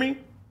 Can you hear me?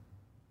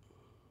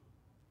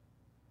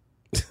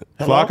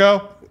 Hello?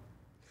 Flacco?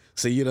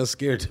 See, you done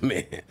scared the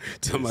man.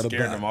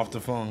 Scared him off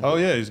the phone. Oh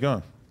yeah, he's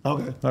gone.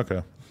 Okay.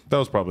 Okay. That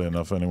was probably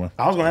enough anyway.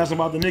 I was gonna ask him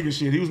about the nigga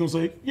shit. He was gonna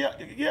say,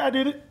 yeah, I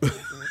did it.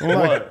 I'm like,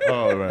 What?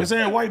 Oh, right. they're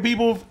saying white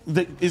people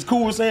is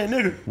cool with saying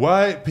nigga.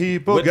 White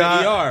people With the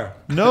got ER.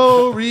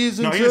 no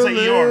reason No, he to didn't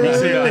say ER. He live.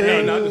 said,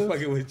 Hey, no, I'm just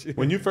fucking with you.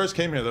 When you first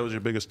came here, that was your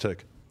biggest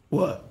tick.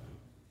 What?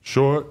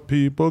 Short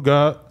people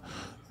got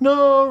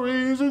no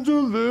reason to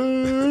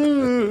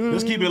live.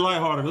 Let's keep it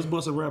lighthearted. Let's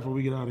bust a rap before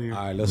we get out of here.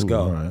 All right, let's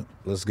go. all right.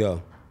 Let's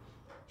go.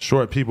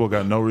 Short people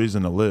got no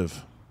reason to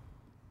live.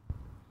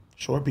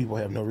 Short people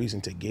have no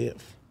reason to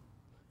give.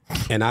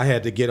 And I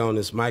had to get on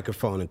this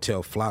microphone and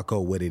tell Flacco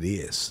what it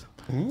is.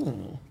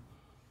 I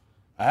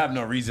have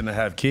no reason to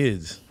have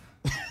kids.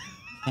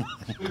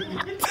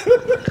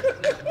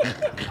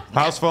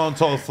 House phone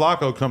told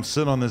Flacco, come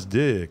sit on this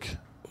dick.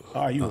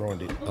 Oh, you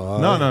ruined it.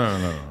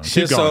 No. Keep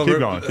Shit's going, over. keep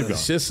going, keep going.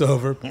 Shit's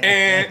over.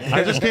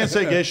 I just can't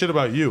say gay shit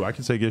about you. I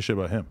can say gay shit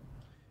about him.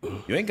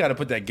 You ain't got to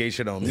put that gay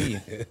shit on me.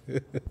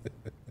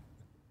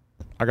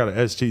 I got an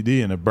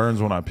STD and it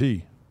burns when I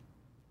pee.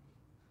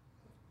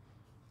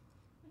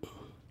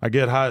 I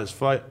get high as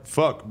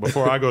fuck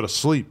before I go to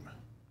sleep.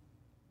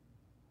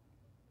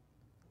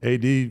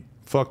 AD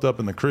fucked up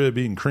in the crib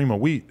eating cream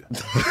of wheat.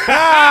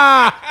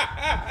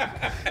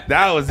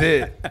 That was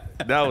it.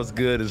 That was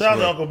good as Shout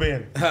out to fuck. Uncle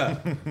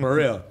Ben. For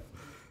real.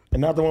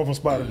 And not the one from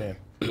Spider-Man.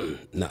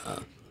 Nuh-uh.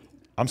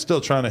 I'm still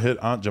trying to hit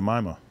Aunt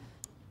Jemima.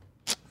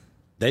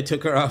 They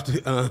took her off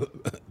the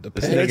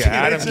Nigga,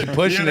 Adam keep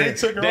pushing They it.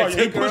 took her They off.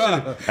 Yeah, took he her pushing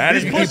off. it.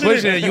 Adam, He's you keep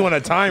pushing it. You on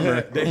a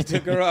timer. They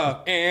took her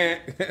off.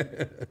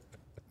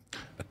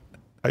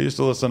 I used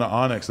to listen to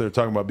Onyx. They were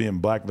talking about being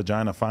black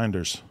vagina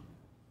finders.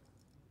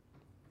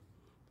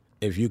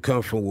 If you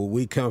come from where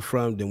we come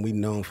from, then we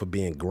known for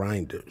being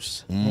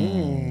grinders.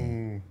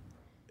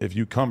 If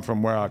you come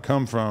from where I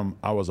come from,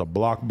 I was a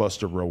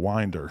blockbuster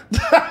rewinder.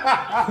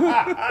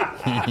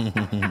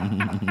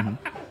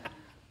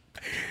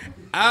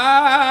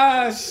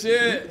 Ah,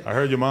 shit. I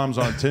heard your mom's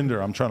on Tinder.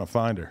 I'm trying to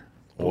find her.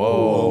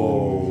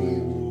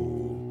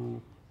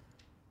 Whoa.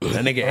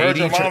 That nigga I heard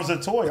your AD, mom's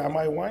a toy. I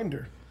might wind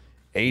her.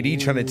 AD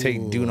trying to take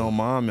Duno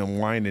mom and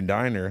wine and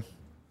diner.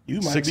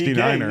 You might be gay.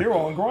 69er. You're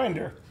on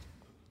Grindr.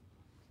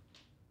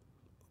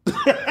 He's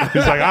like,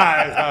 all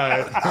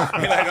right. He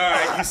like, all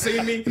right, you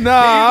see me? No, He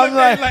I'm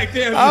looked like,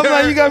 damn, I'm you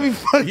like, heard? you got me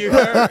fucked. You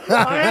heard?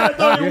 I had to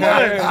throw you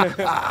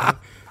one.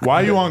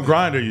 Why are you on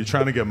Grindr? You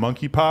trying to get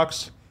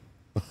monkeypox?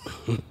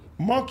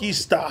 Monkey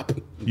stop.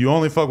 You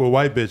only fuck with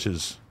white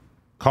bitches.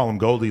 Call them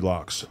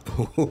Goldilocks.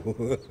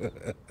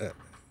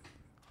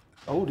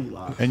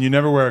 Goldilocks. And you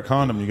never wear a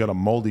condom. You got a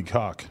moldy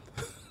cock.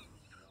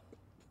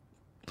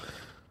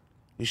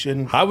 You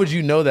shouldn't. How would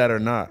you know that or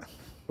not?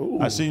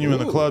 I seen you in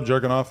the club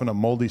jerking off in a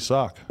moldy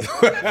sock.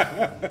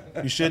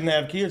 You shouldn't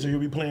have kids, or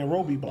you'll be playing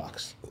Roby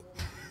blocks.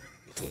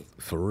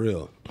 For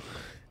real.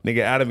 Nigga,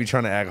 Adam be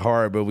trying to act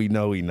hard, but we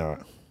know he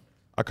not.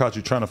 I caught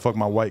you trying to fuck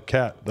my white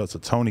cat. That's a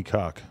Tony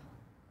cock.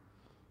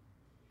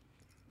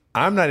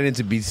 I'm not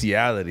into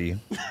bestiality.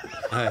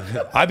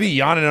 I be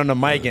yawning on the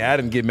mic and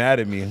Adam get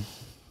mad at me.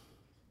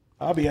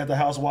 I'll be at the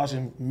house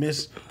watching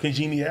Miss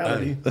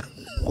Congeniality.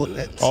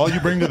 All you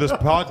bring to this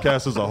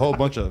podcast is a whole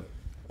bunch of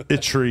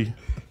itchery.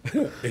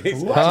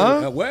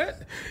 Huh?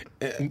 What?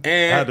 I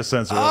had to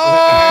censor it.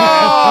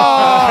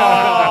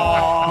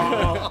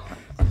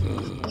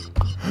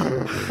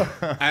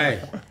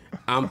 Hey,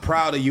 I'm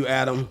proud of you,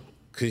 Adam,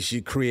 because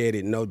you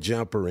created No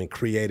Jumper and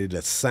created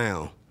a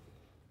sound.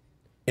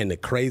 And the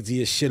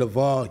craziest shit of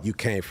all, you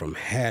came from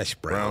Hash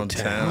Brown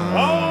Town.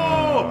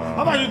 Oh,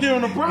 I thought you were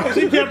doing the Browns.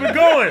 He kept it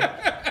going.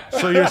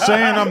 So you're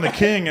saying I'm the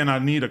king and I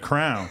need a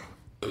crown.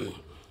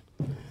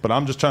 But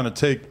I'm just trying to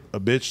take a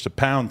bitch to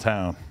Pound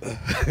Town.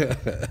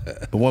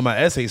 But when my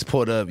essays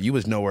pulled up, you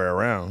was nowhere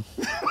around.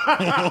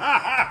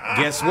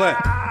 Guess what?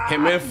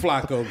 Him and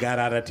Flacco got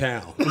out of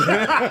town.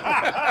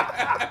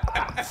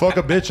 Fuck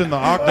a bitch in the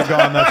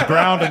octagon that's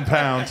ground and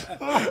pound.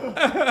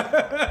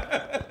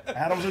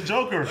 Adam's a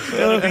joker.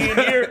 Instead of being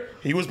here,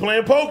 he was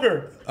playing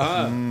poker.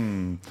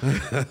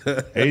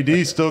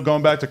 AD's still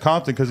going back to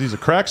Compton because he's a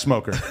crack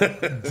smoker.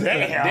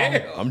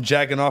 Damn. I'm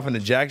jacking off in the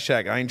Jack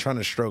Shack. I ain't trying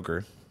to stroke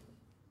her.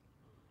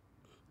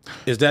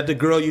 Is that the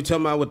girl you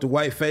talking about with the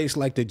white face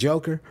like the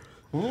Joker?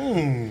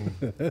 I'm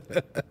going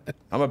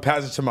to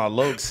pass it to my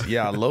lokes.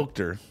 Yeah, I loked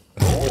her.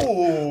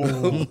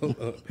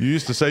 You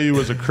used to say you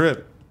was a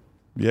Crip.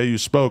 Yeah, you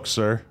spoke,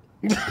 sir.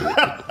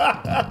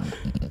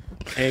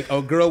 And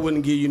a girl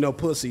wouldn't give you no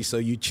pussy, so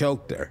you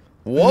choked her.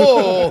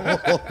 Whoa.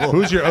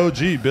 Who's your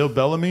OG, Bill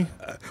Bellamy?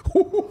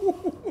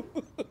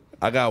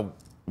 I got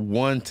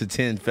 1 to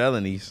 10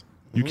 felonies.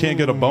 You can't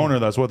get a boner.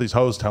 That's what these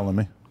hoes telling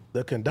me.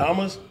 The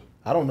Kendamas,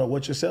 I don't know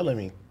what you're selling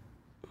me.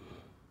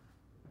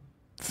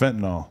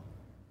 Fentanyl.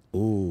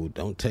 Ooh,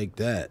 don't take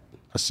that.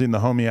 I seen the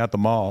homie at the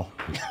mall.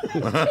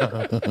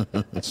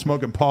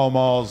 Smoking Pall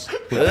Malls.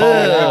 Ew.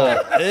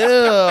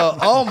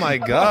 Oh, my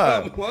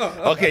God.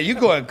 Okay, you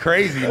going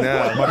crazy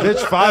now. My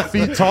bitch 5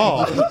 feet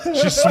tall.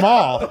 She's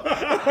small.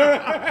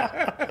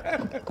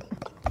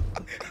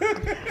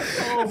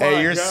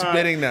 Hey, you're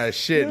spitting that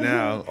shit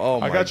now. Oh,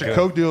 my I got your God.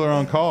 coke dealer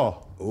on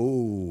call.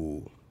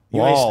 Ooh.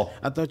 Wall.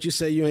 I thought you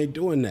said you ain't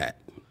doing that.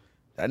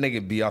 That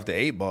nigga be off the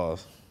 8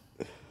 balls.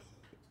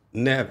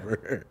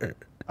 Never.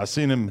 I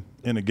seen him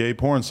in a gay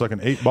porn sucking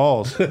 8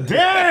 balls.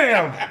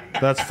 Damn.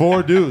 That's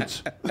 4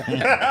 dudes.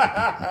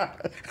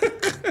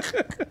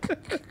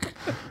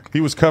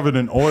 He was covered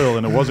in oil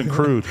and it wasn't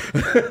crude.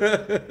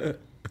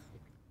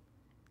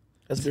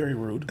 That's very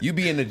rude. You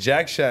be in the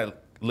jack shot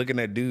looking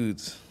at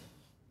dudes.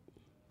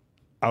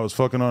 I was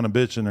fucking on a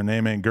bitch and her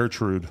name ain't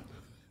Gertrude.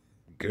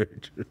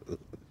 Gertrude.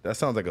 That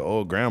sounds like an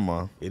old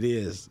grandma. It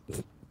is.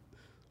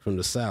 From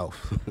the South.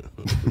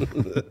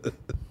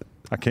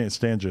 I can't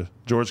stand you.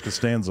 George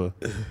Costanza.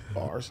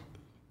 Bars.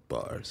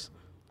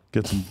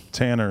 Get some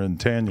Tanner and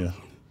Tanya.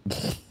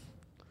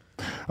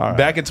 All right.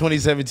 Back in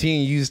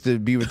 2017, you used to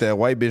be with that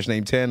white bitch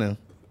named Tana.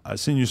 I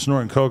seen you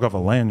snorting coke off a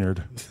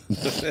lanyard.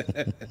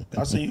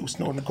 I seen you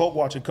snorting the coke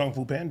watching Kung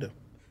Fu Panda.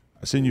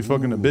 I seen you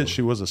fucking a bitch.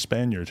 She was a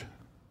Spaniard.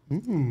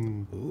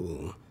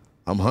 Ooh.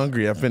 I'm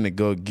hungry. I'm finna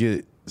go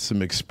get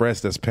some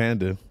Express that's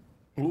Panda.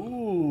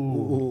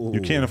 Ooh.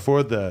 You can't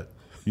afford that.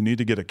 You need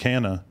to get a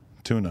can of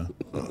tuna.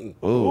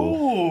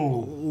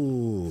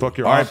 Ooh. Fuck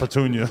your Aunt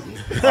Petunia.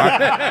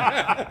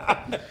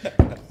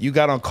 You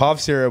got on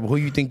cough syrup. Who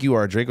you think you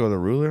are, Draco the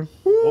Ruler?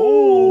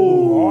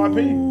 Ooh.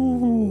 R.I.P.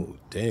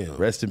 Damn.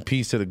 Rest in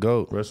peace to the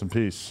GOAT. Rest in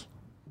peace.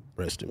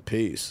 Rest in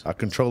peace. I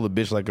control the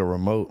bitch like a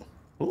remote.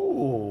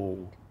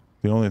 Ooh.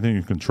 The only thing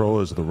you control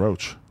is the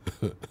roach.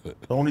 The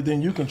only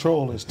thing you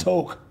control is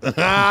Toke.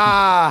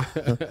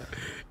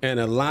 And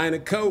a line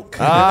of coke.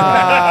 Tuck's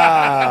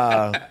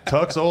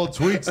old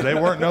tweets, they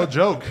weren't no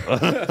joke.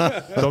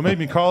 Don't make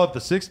me call up the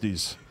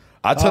 60s.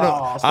 I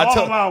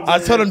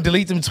told him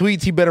delete them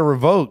tweets. He better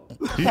revoke.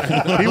 He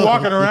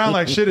walking around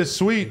like shit is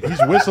sweet. He's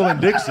whistling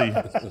Dixie.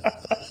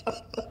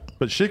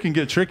 But shit can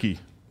get tricky.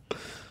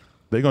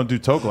 They gonna do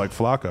Toke like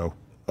Flacco.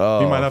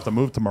 He might have to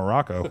move to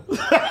Morocco.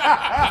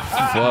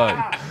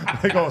 Fuck.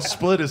 They gonna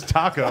split his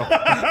taco.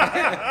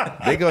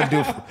 They gonna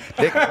do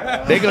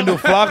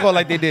Flacco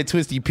like they did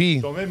Twisty P.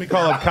 Don't make me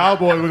call up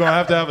Cowboy. We're gonna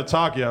have a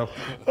talk, yo.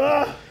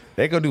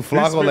 They gonna do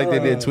Flacco like they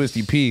did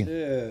Twisty P.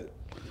 Yeah.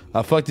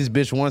 I fucked this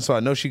bitch once, so I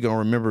know she gonna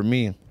remember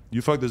me.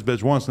 You fucked this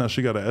bitch once, now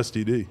she got an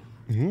STD.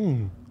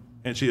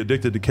 And she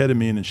addicted to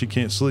ketamine and she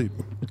can't sleep.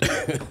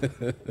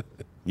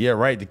 Yeah,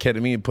 right. The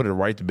ketamine put her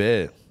right to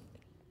bed.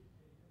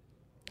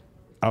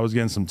 I was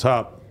getting some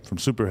top from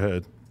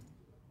Superhead.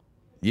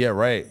 Yeah,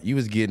 right. You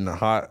was getting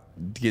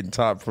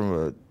top from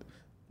a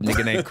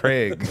nigga named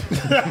Craig.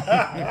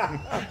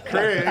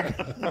 Craig.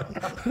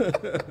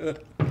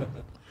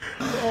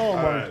 Oh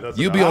my!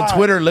 You be on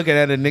Twitter looking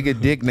at a nigga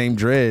dick named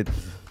Dread.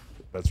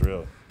 That's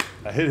real.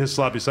 I hit his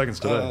sloppy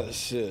seconds today. Oh,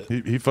 shit.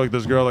 He fucked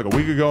this girl like a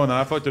week ago, and then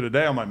I fucked her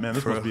today. I'm like, man,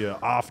 this must be an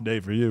off day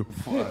for you.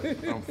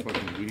 I'm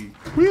fucking weak.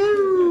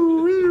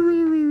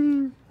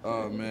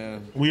 Oh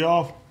man. We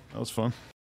off. That was fun.